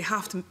company. They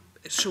have to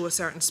show a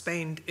certain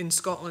spend in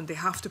Scotland. They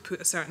have to put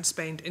a certain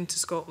spend into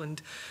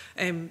Scotland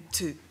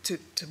to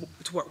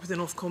work within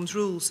Ofcom's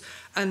rules.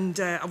 And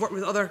I've worked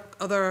with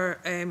other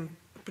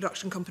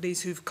production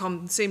companies who've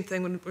come, same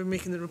thing when we're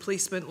making the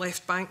replacement,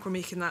 Left Bank were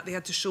making that. They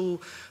had to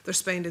show their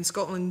spend in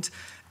Scotland.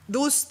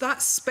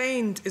 That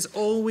spend is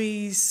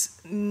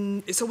always,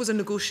 it's always a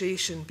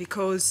negotiation,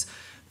 because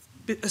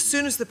as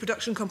soon as the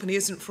production company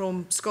isn't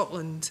from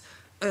Scotland,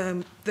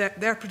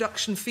 their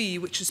production fee,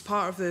 which is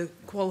part of the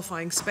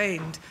qualifying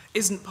spend,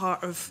 isn't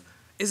part of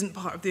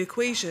the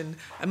equation.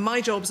 And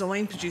my job as a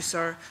line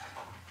producer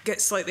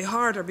gets slightly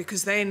harder,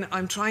 because then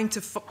I'm trying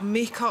to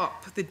make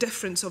up the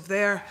difference of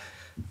their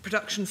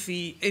production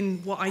fee in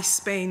what I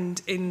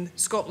spend in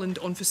Scotland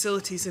on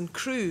facilities and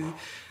crew.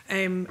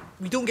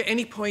 We don't get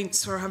any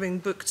points for having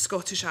booked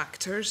Scottish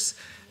actors.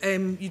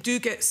 You do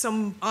get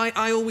some.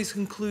 I always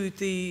include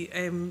the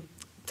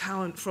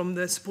talent from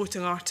the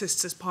supporting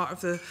artists as part of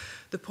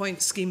the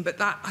point scheme, but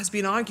that has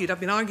been argued.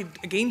 I've been argued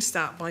against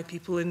that by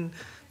people in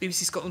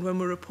BBC Scotland when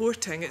we're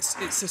reporting.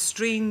 It's a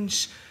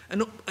strange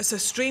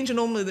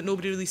anomaly that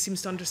nobody really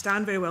seems to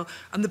understand very well.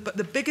 And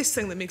the biggest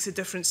thing that makes a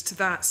difference to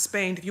that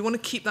spend, if you want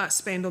to keep that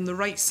spend on the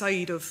right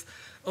side of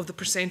the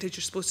percentage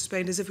you're supposed to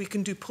spend, is if we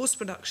can do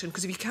post-production.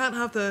 Because if you can't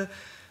have the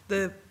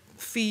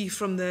fee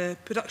from the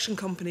production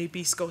company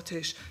be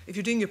Scottish, if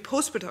you're doing your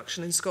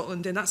post-production in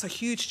Scotland, then that's a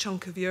huge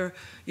chunk of your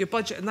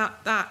budget. And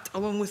that,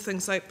 along with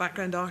things like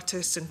background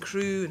artists and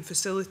crew and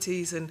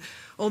facilities and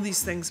all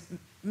these things,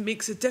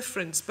 makes a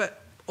difference.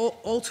 But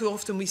all too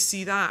often we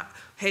see that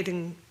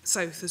heading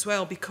south as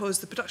well, because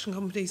the production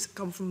companies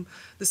come from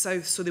the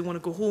south, so they want to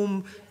go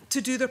home,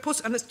 to do their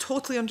post, and it's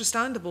totally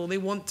understandable. They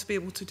want to be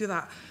able to do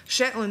that.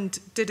 Shetland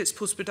did its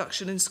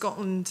post-production in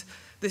Scotland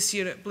this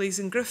year at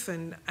Blazing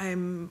Griffin.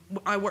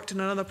 I worked in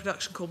another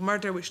production called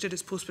Murder, which did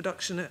its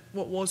post-production at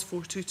what was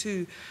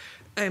 422.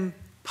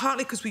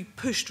 Partly because we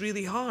pushed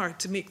really hard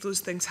to make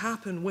those things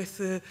happen with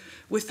the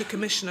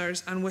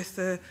commissioners and with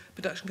the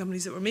production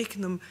companies that were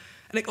making them.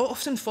 And it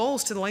often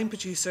falls to the line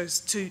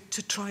producers to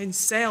try and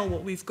sell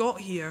what we've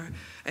got here.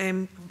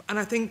 And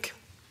I think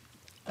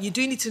you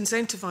do need to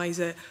incentivise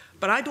it,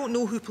 but I don't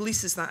know who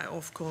polices that at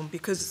Ofcom,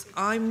 because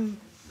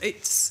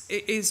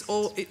it's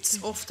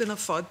often a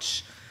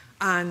fudge,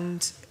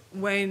 and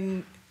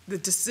when the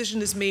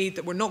decision is made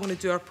that we're not going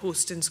to do our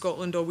post in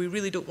Scotland, or we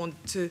really don't want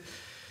to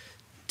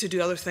do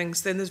other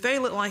things, then there's very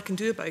little I can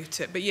do about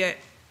it. But yet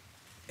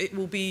it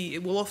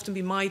will often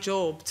be my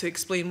job to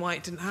explain why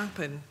it didn't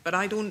happen. But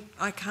I don't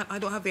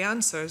have the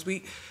answers.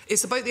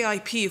 It's about the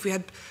IP.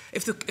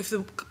 If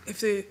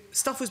the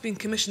stuff was being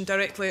commissioned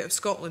directly out of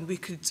Scotland, we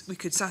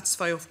could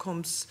satisfy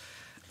Ofcom's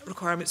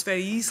requirements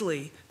very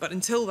easily. But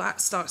until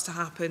that starts to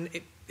happen,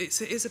 it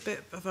is a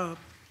bit of a.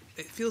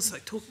 It feels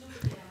like.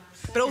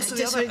 But also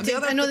the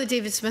other. I know that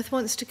David Smith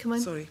wants to come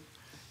in. Sorry.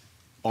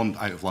 On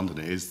Out of London,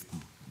 it is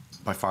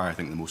by far, I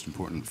think, the most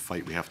important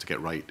fight we have to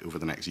get right over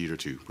the next year or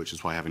two, which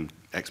is why having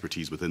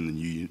expertise within the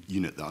new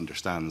unit that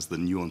understands the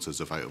nuances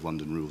of Out of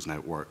London rules and how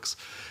it works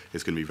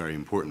is going to be very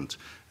important.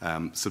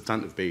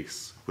 Substantive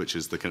base, which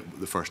is the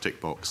first tick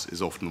box,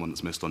 is often the one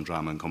that's missed on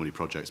drama and comedy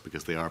projects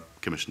because they are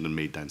commissioned and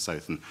made down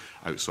south and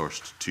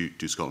outsourced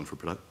to Scotland for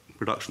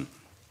production.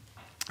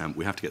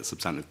 We have to get the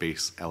substantive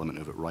base element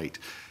of it right.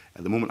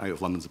 At the moment, Out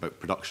of London's about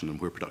production and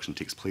where production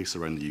takes place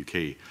around the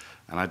UK.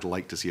 And I'd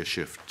like to see a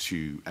shift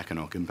to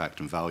economic impact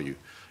and value.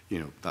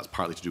 That's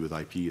partly to do with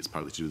IP, it's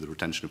partly to do with the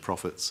retention of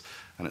profits,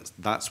 and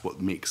that's what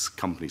makes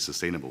companies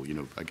sustainable.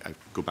 I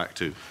go back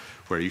to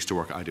where I used to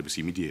work at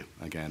IWC Media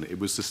again. It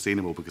was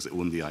sustainable because it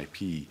owned the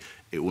IP,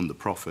 it owned the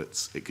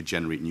profits, it could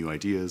generate new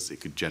ideas, it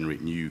could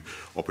generate new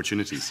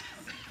opportunities.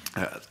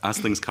 As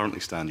things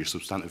currently stand, your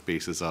substantive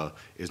base is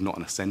not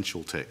an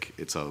essential tick,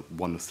 it's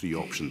one of three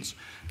options.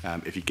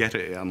 If you get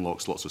it, it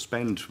unlocks lots of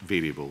spend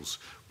variables,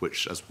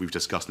 which, as we've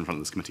discussed in front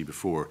of this committee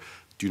before,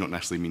 do not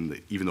necessarily mean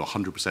that even though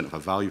 100% of a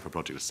value for a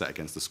project is set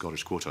against the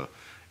Scottish quota,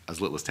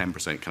 as little as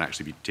 10% can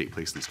actually take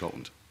place in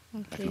Scotland.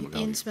 Okay,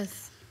 Iain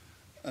Smith.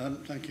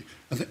 Thank you.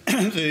 I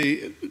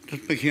think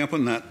just picking up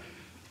on that,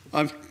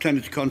 I've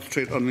tended to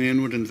concentrate on the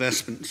inward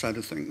investment side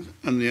of things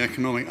and the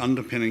economic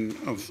underpinning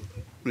of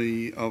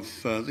the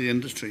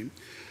industry.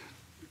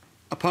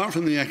 Apart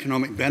from the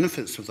economic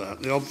benefits of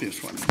that, the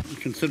obvious ones, the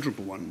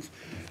considerable ones,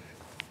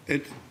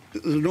 there's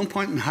no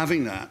point in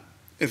having that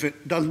if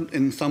it doesn't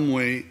in some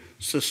way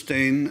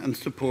sustain and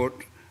support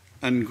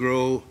and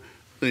grow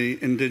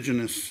the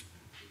indigenous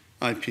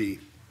IP.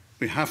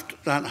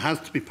 That has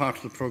to be part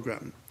of the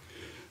programme.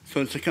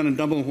 So it's a kind of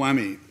double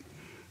whammy.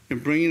 You're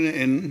bringing it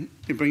in,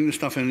 you bring the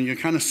stuff in, and you're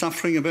kind of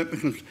suffering a bit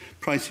because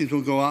prices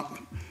will go up.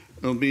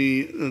 There'll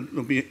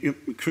be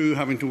crew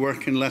having to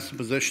work in lesser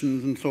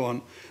positions and so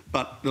on.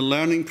 But the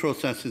learning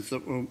processes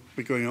that will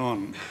be going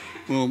on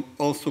will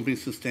also be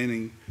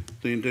sustaining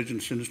the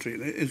indigenous industry.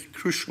 It is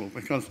crucial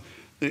because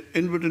the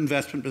inward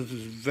investment business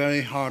is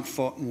very hard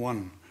fought and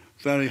won.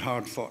 Very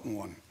hard fought and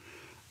won.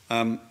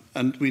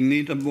 And we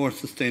need a more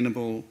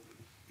sustainable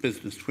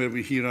business where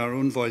we hear our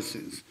own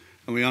voices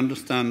and we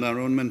understand our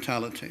own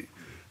mentality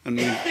and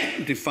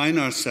we define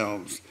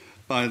ourselves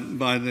by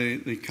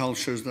the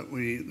cultures that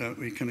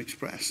we can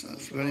express.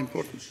 That's very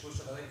important.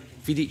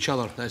 Feed each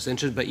other. That's the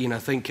interesting bit, Iain. I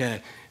think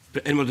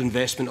inward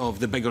investment of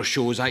the bigger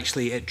shows,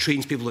 actually, it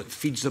trains people, it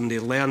feeds them, they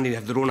learn, they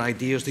have their own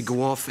ideas, they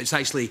go off. It's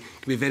actually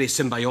can be very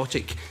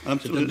symbiotic.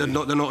 Absolutely.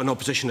 They're not in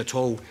opposition at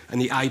all.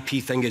 And the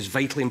IP thing is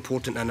vitally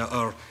important, and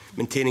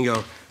maintaining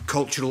our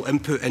cultural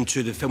input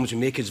into the films we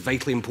make is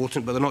vitally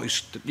important, but they're not.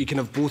 You can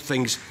have both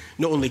things.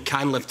 Not only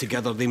can live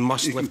together, they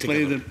must live together.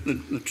 You can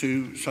play the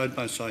two side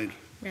by side.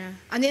 Yeah,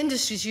 and the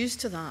industry's used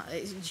to that.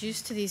 It's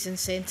used to these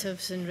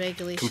incentives and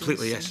regulations.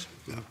 Completely, yes.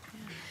 Yeah.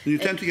 You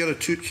tend to get a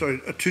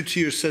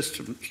two-tier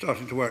system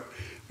starting to work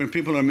when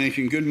people are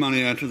making good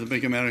money out of the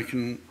big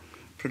American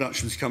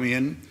productions coming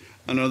in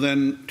and are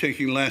then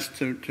taking less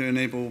to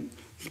enable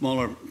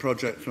smaller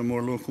projects or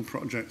more local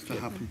projects to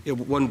happen. Yeah,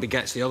 one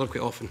begets the other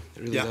quite often.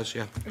 It really does,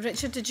 yeah.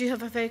 Richard, did you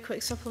have a very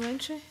quick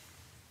supplementary?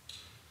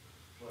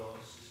 Well,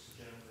 it's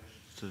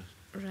just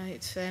a general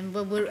question. Right.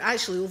 Well, we're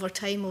actually over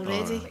time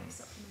already.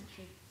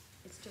 Supplementary.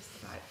 It's just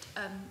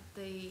about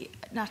the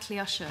Natalie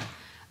Usher.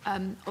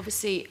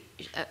 Obviously,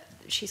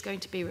 she's going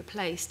to be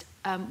replaced.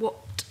 What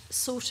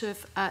sort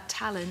of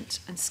talent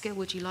and skill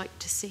would you like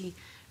to see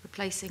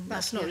replacing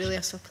That's Natalie not really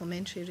Usher? a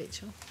supplementary,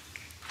 Rachel.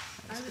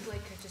 I would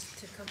like her just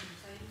to come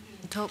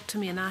and talk to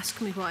me and ask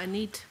me what I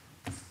need.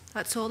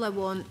 That's all I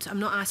want. I'm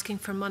not asking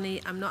for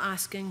money. I'm not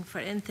asking for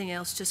anything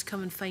else. Just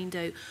come and find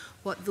out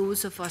what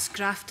those of us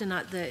grafting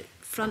at the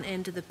front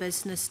end of the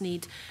business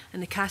need.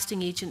 And the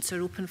casting agents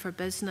are open for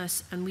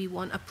business, and we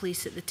want a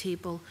place at the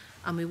table,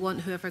 and we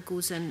want whoever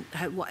goes in,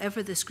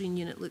 whatever the screen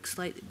unit looks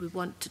like, we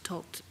want to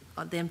talk to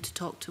them to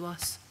talk to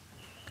us.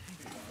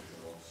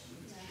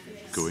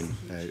 going,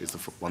 is the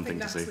one thing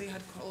to say. Natalie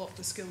had quite a lot of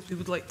the skills we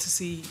would like to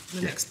see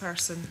the next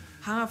person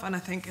have, and I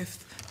think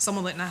if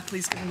someone like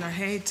Natalie's given their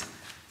head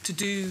to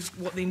do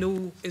what they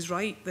know is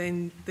right,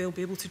 then they'll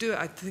be able to do it.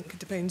 I think it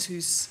depends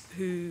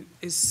who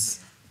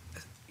is.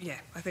 Yeah,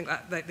 I think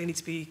that they need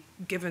to be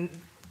given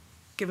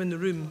the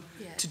room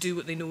to do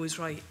what they know is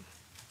right.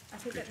 I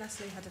think that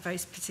Natalie had a very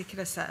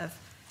particular set of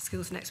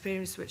skills and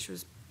experience, which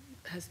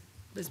has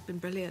been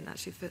brilliant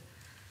actually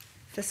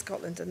for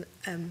Scotland,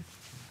 and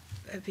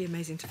it'd be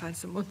amazing to find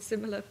someone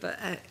similar. But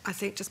I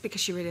think just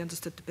because she really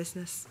understood the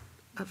business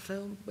of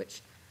film,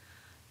 which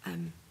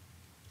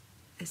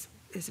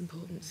is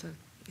important. So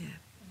yeah.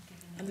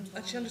 And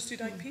she understood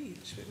IP,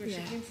 where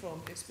she came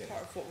from. It's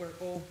part of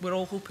what we're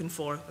all hoping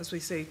for, as we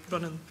say,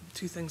 running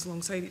two things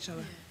alongside each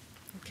other.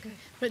 Yeah. Okay,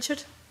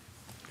 Richard.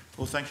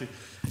 Well, thank you.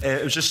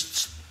 It was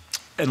just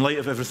in light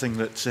of everything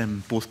that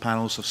both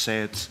panels have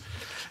said.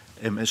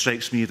 It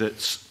strikes me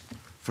that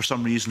for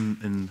some reason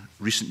in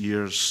recent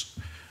years,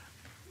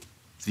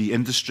 the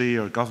industry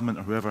or government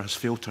or whoever has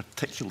failed to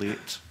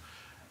articulate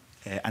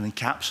and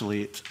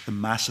encapsulate the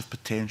massive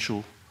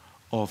potential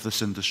of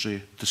this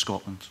industry to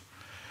Scotland.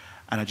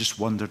 And I just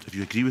wondered if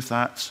you agree with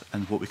that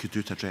and what we could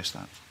do to address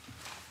that.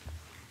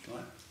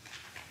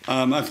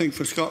 I think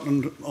for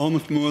Scotland,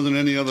 almost more than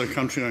any other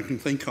country I can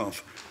think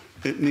of,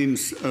 it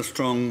needs a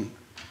strong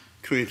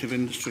creative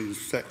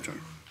industries sector.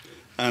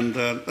 And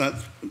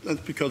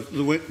that's because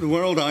the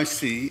world I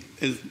see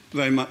is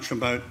very much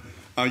about,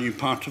 are you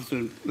part of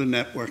the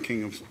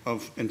networking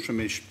of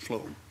information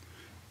flow,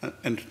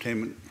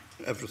 entertainment,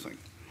 everything.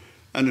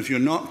 And if you're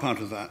not part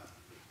of that,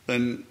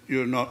 then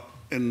you're not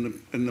in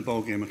the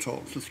ballgame at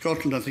all. So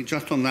Scotland, I think,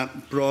 just on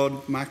that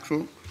broad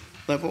macro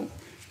level,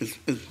 is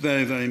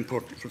very, very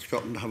important for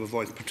Scotland to have a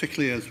voice,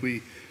 particularly as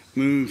we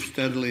move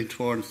steadily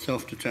towards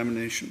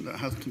self-determination. There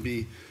has to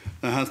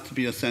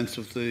be a sense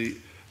of the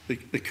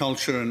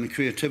culture and the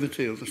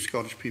creativity of the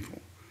Scottish people.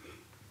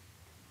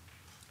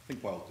 I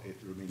think while it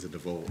remains a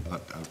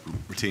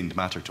retained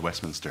matter to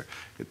Westminster,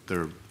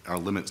 there are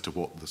limits to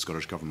what the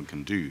Scottish Government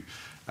can do.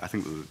 I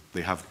think that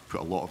they have put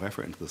a lot of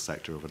effort into the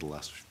sector over the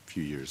last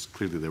few years.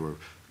 Clearly there were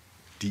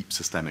deep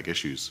systemic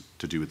issues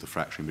to do with the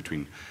fracturing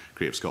between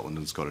Creative Scotland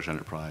and Scottish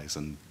Enterprise.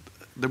 And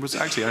there was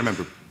actually, I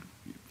remember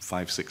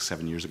 5, 6,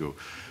 7 years ago,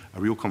 a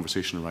real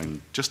conversation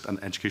around just an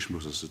education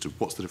process as to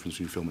what's the difference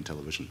between film and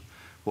television,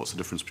 what's the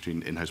difference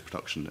between in-house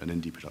production and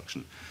indie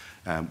production.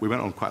 We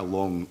went on quite a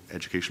long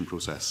education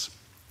process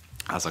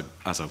as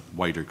a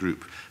wider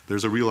group.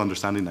 There's a real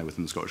understanding now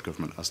within the Scottish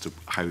Government as to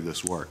how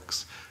this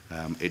works.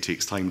 It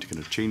takes time to kind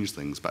of change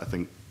things, but I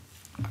think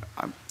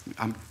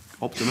I'm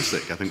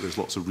optimistic. I think there's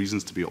lots of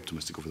reasons to be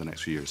optimistic over the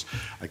next few years.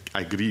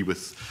 I agree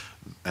with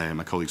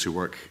my colleagues who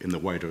work in the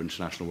wider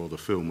international world of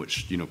film,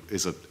 which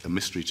is a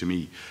mystery to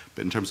me.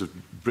 But in terms of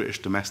British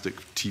domestic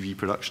TV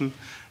production,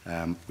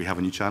 we have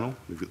a new channel,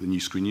 we've got the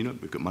new screen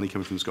unit, we've got money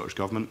coming from the Scottish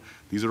Government.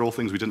 These are all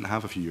things we didn't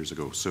have a few years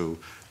ago, so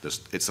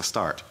it's a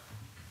start.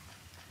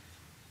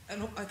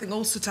 And I think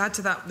also to add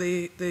to that,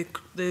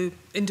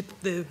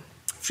 the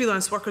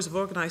freelance workers have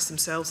organised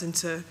themselves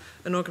into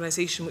an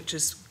organisation which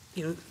is,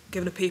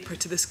 given a paper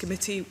to this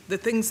committee. The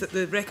things that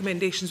the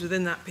recommendations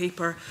within that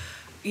paper,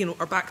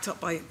 are backed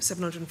up by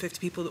 750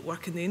 people that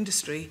work in the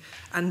industry,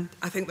 and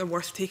I think they're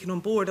worth taking on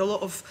board. A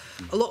lot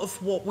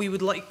of what we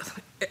would like.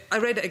 I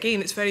read it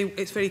again. It's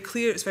very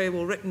clear. It's very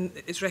well written.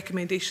 Its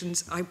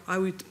recommendations I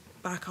would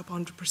back up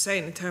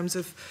 100% in terms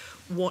of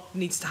what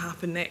needs to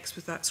happen next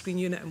with that screen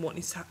unit and what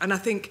needs to happen. And I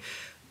think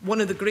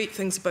one of the great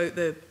things about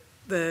the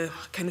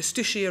kind of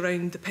stushy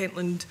around the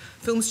Pentland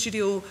Film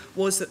Studio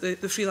was that the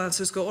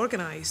freelancers got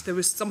organised. There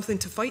was something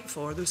to fight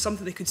for. There was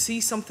something they could see,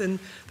 something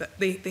that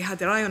they had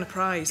their eye on a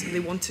prize and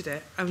they wanted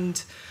it.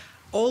 And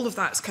all of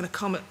that's kind of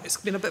come. It's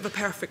been a bit of a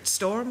perfect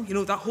storm.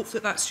 That hopefully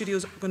that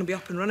studio's going to be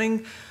up and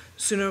running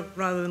sooner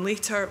rather than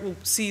later. We'll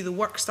see the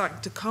work starting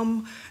to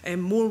come,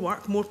 more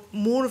work,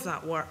 more of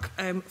that work.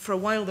 For a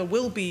while there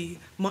will be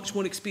much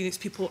more experienced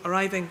people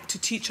arriving to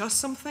teach us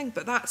something,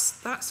 but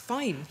that's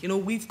fine.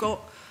 We've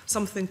got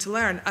something to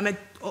learn, and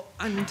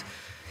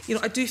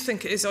I do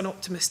think it is an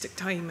optimistic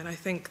time, and I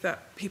think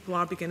that people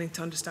are beginning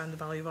to understand the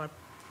value of our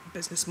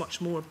business much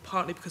more,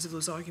 partly because of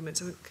those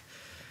arguments. I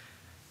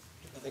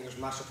think there's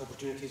massive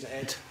opportunities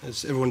ahead.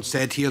 As everyone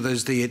said here,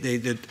 there's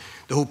the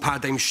whole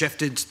paradigm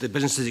shifted, the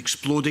business is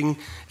exploding,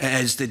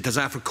 as the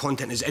desire for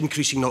content is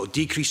increasing, not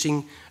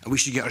decreasing, and we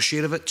should get our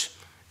share of it.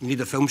 You need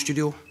a film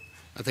studio.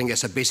 I think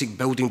it's a basic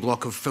building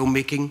block of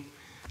filmmaking,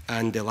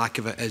 and the lack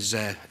of it is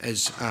a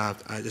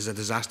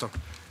disaster.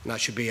 And that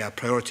should be a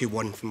priority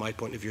one from my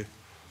point of view.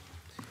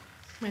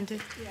 Wendy?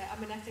 Yeah,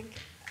 I think,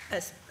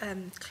 as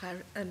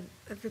Clare and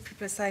other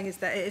people are saying, is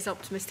that it is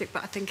optimistic,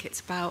 but I think it's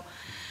about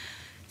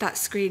that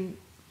screen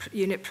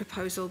unit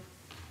proposal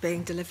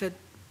being delivered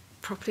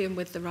properly and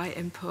with the right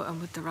input and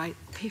with the right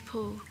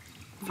people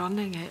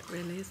running it,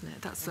 really, isn't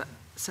it? That's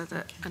so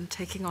that and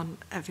taking on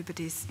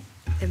everybody's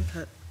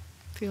input.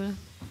 Fiona?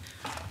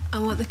 I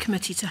want the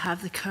committee to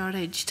have the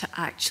courage to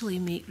actually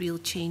make real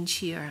change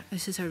here.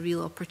 This is a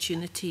real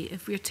opportunity.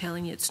 If we're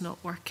telling you it's not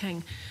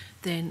working,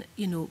 then,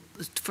 you know,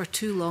 for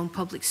too long,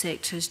 public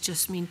sector has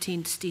just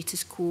maintained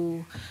status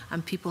quo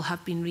and people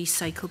have been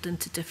recycled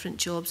into different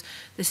jobs.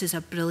 This is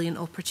a brilliant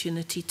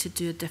opportunity to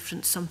do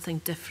something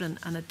different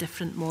and a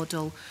different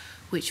model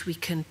which we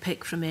can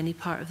pick from any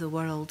part of the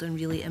world and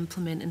really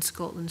implement in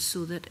Scotland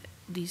so that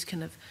these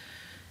kind of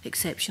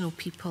exceptional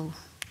people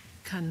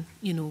can,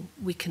 you know,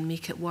 we can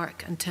make it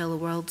work and tell the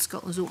world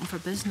Scotland's open for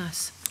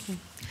business. Okay.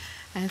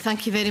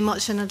 Thank you very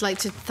much, and I'd like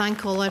to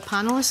thank all our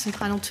panellists and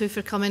panel 2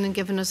 for coming and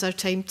giving us our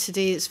time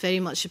today. It's very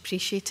much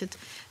appreciated.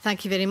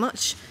 Thank you very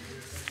much.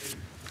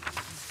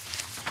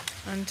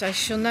 And I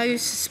shall now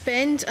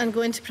suspend and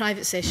go into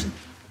private session.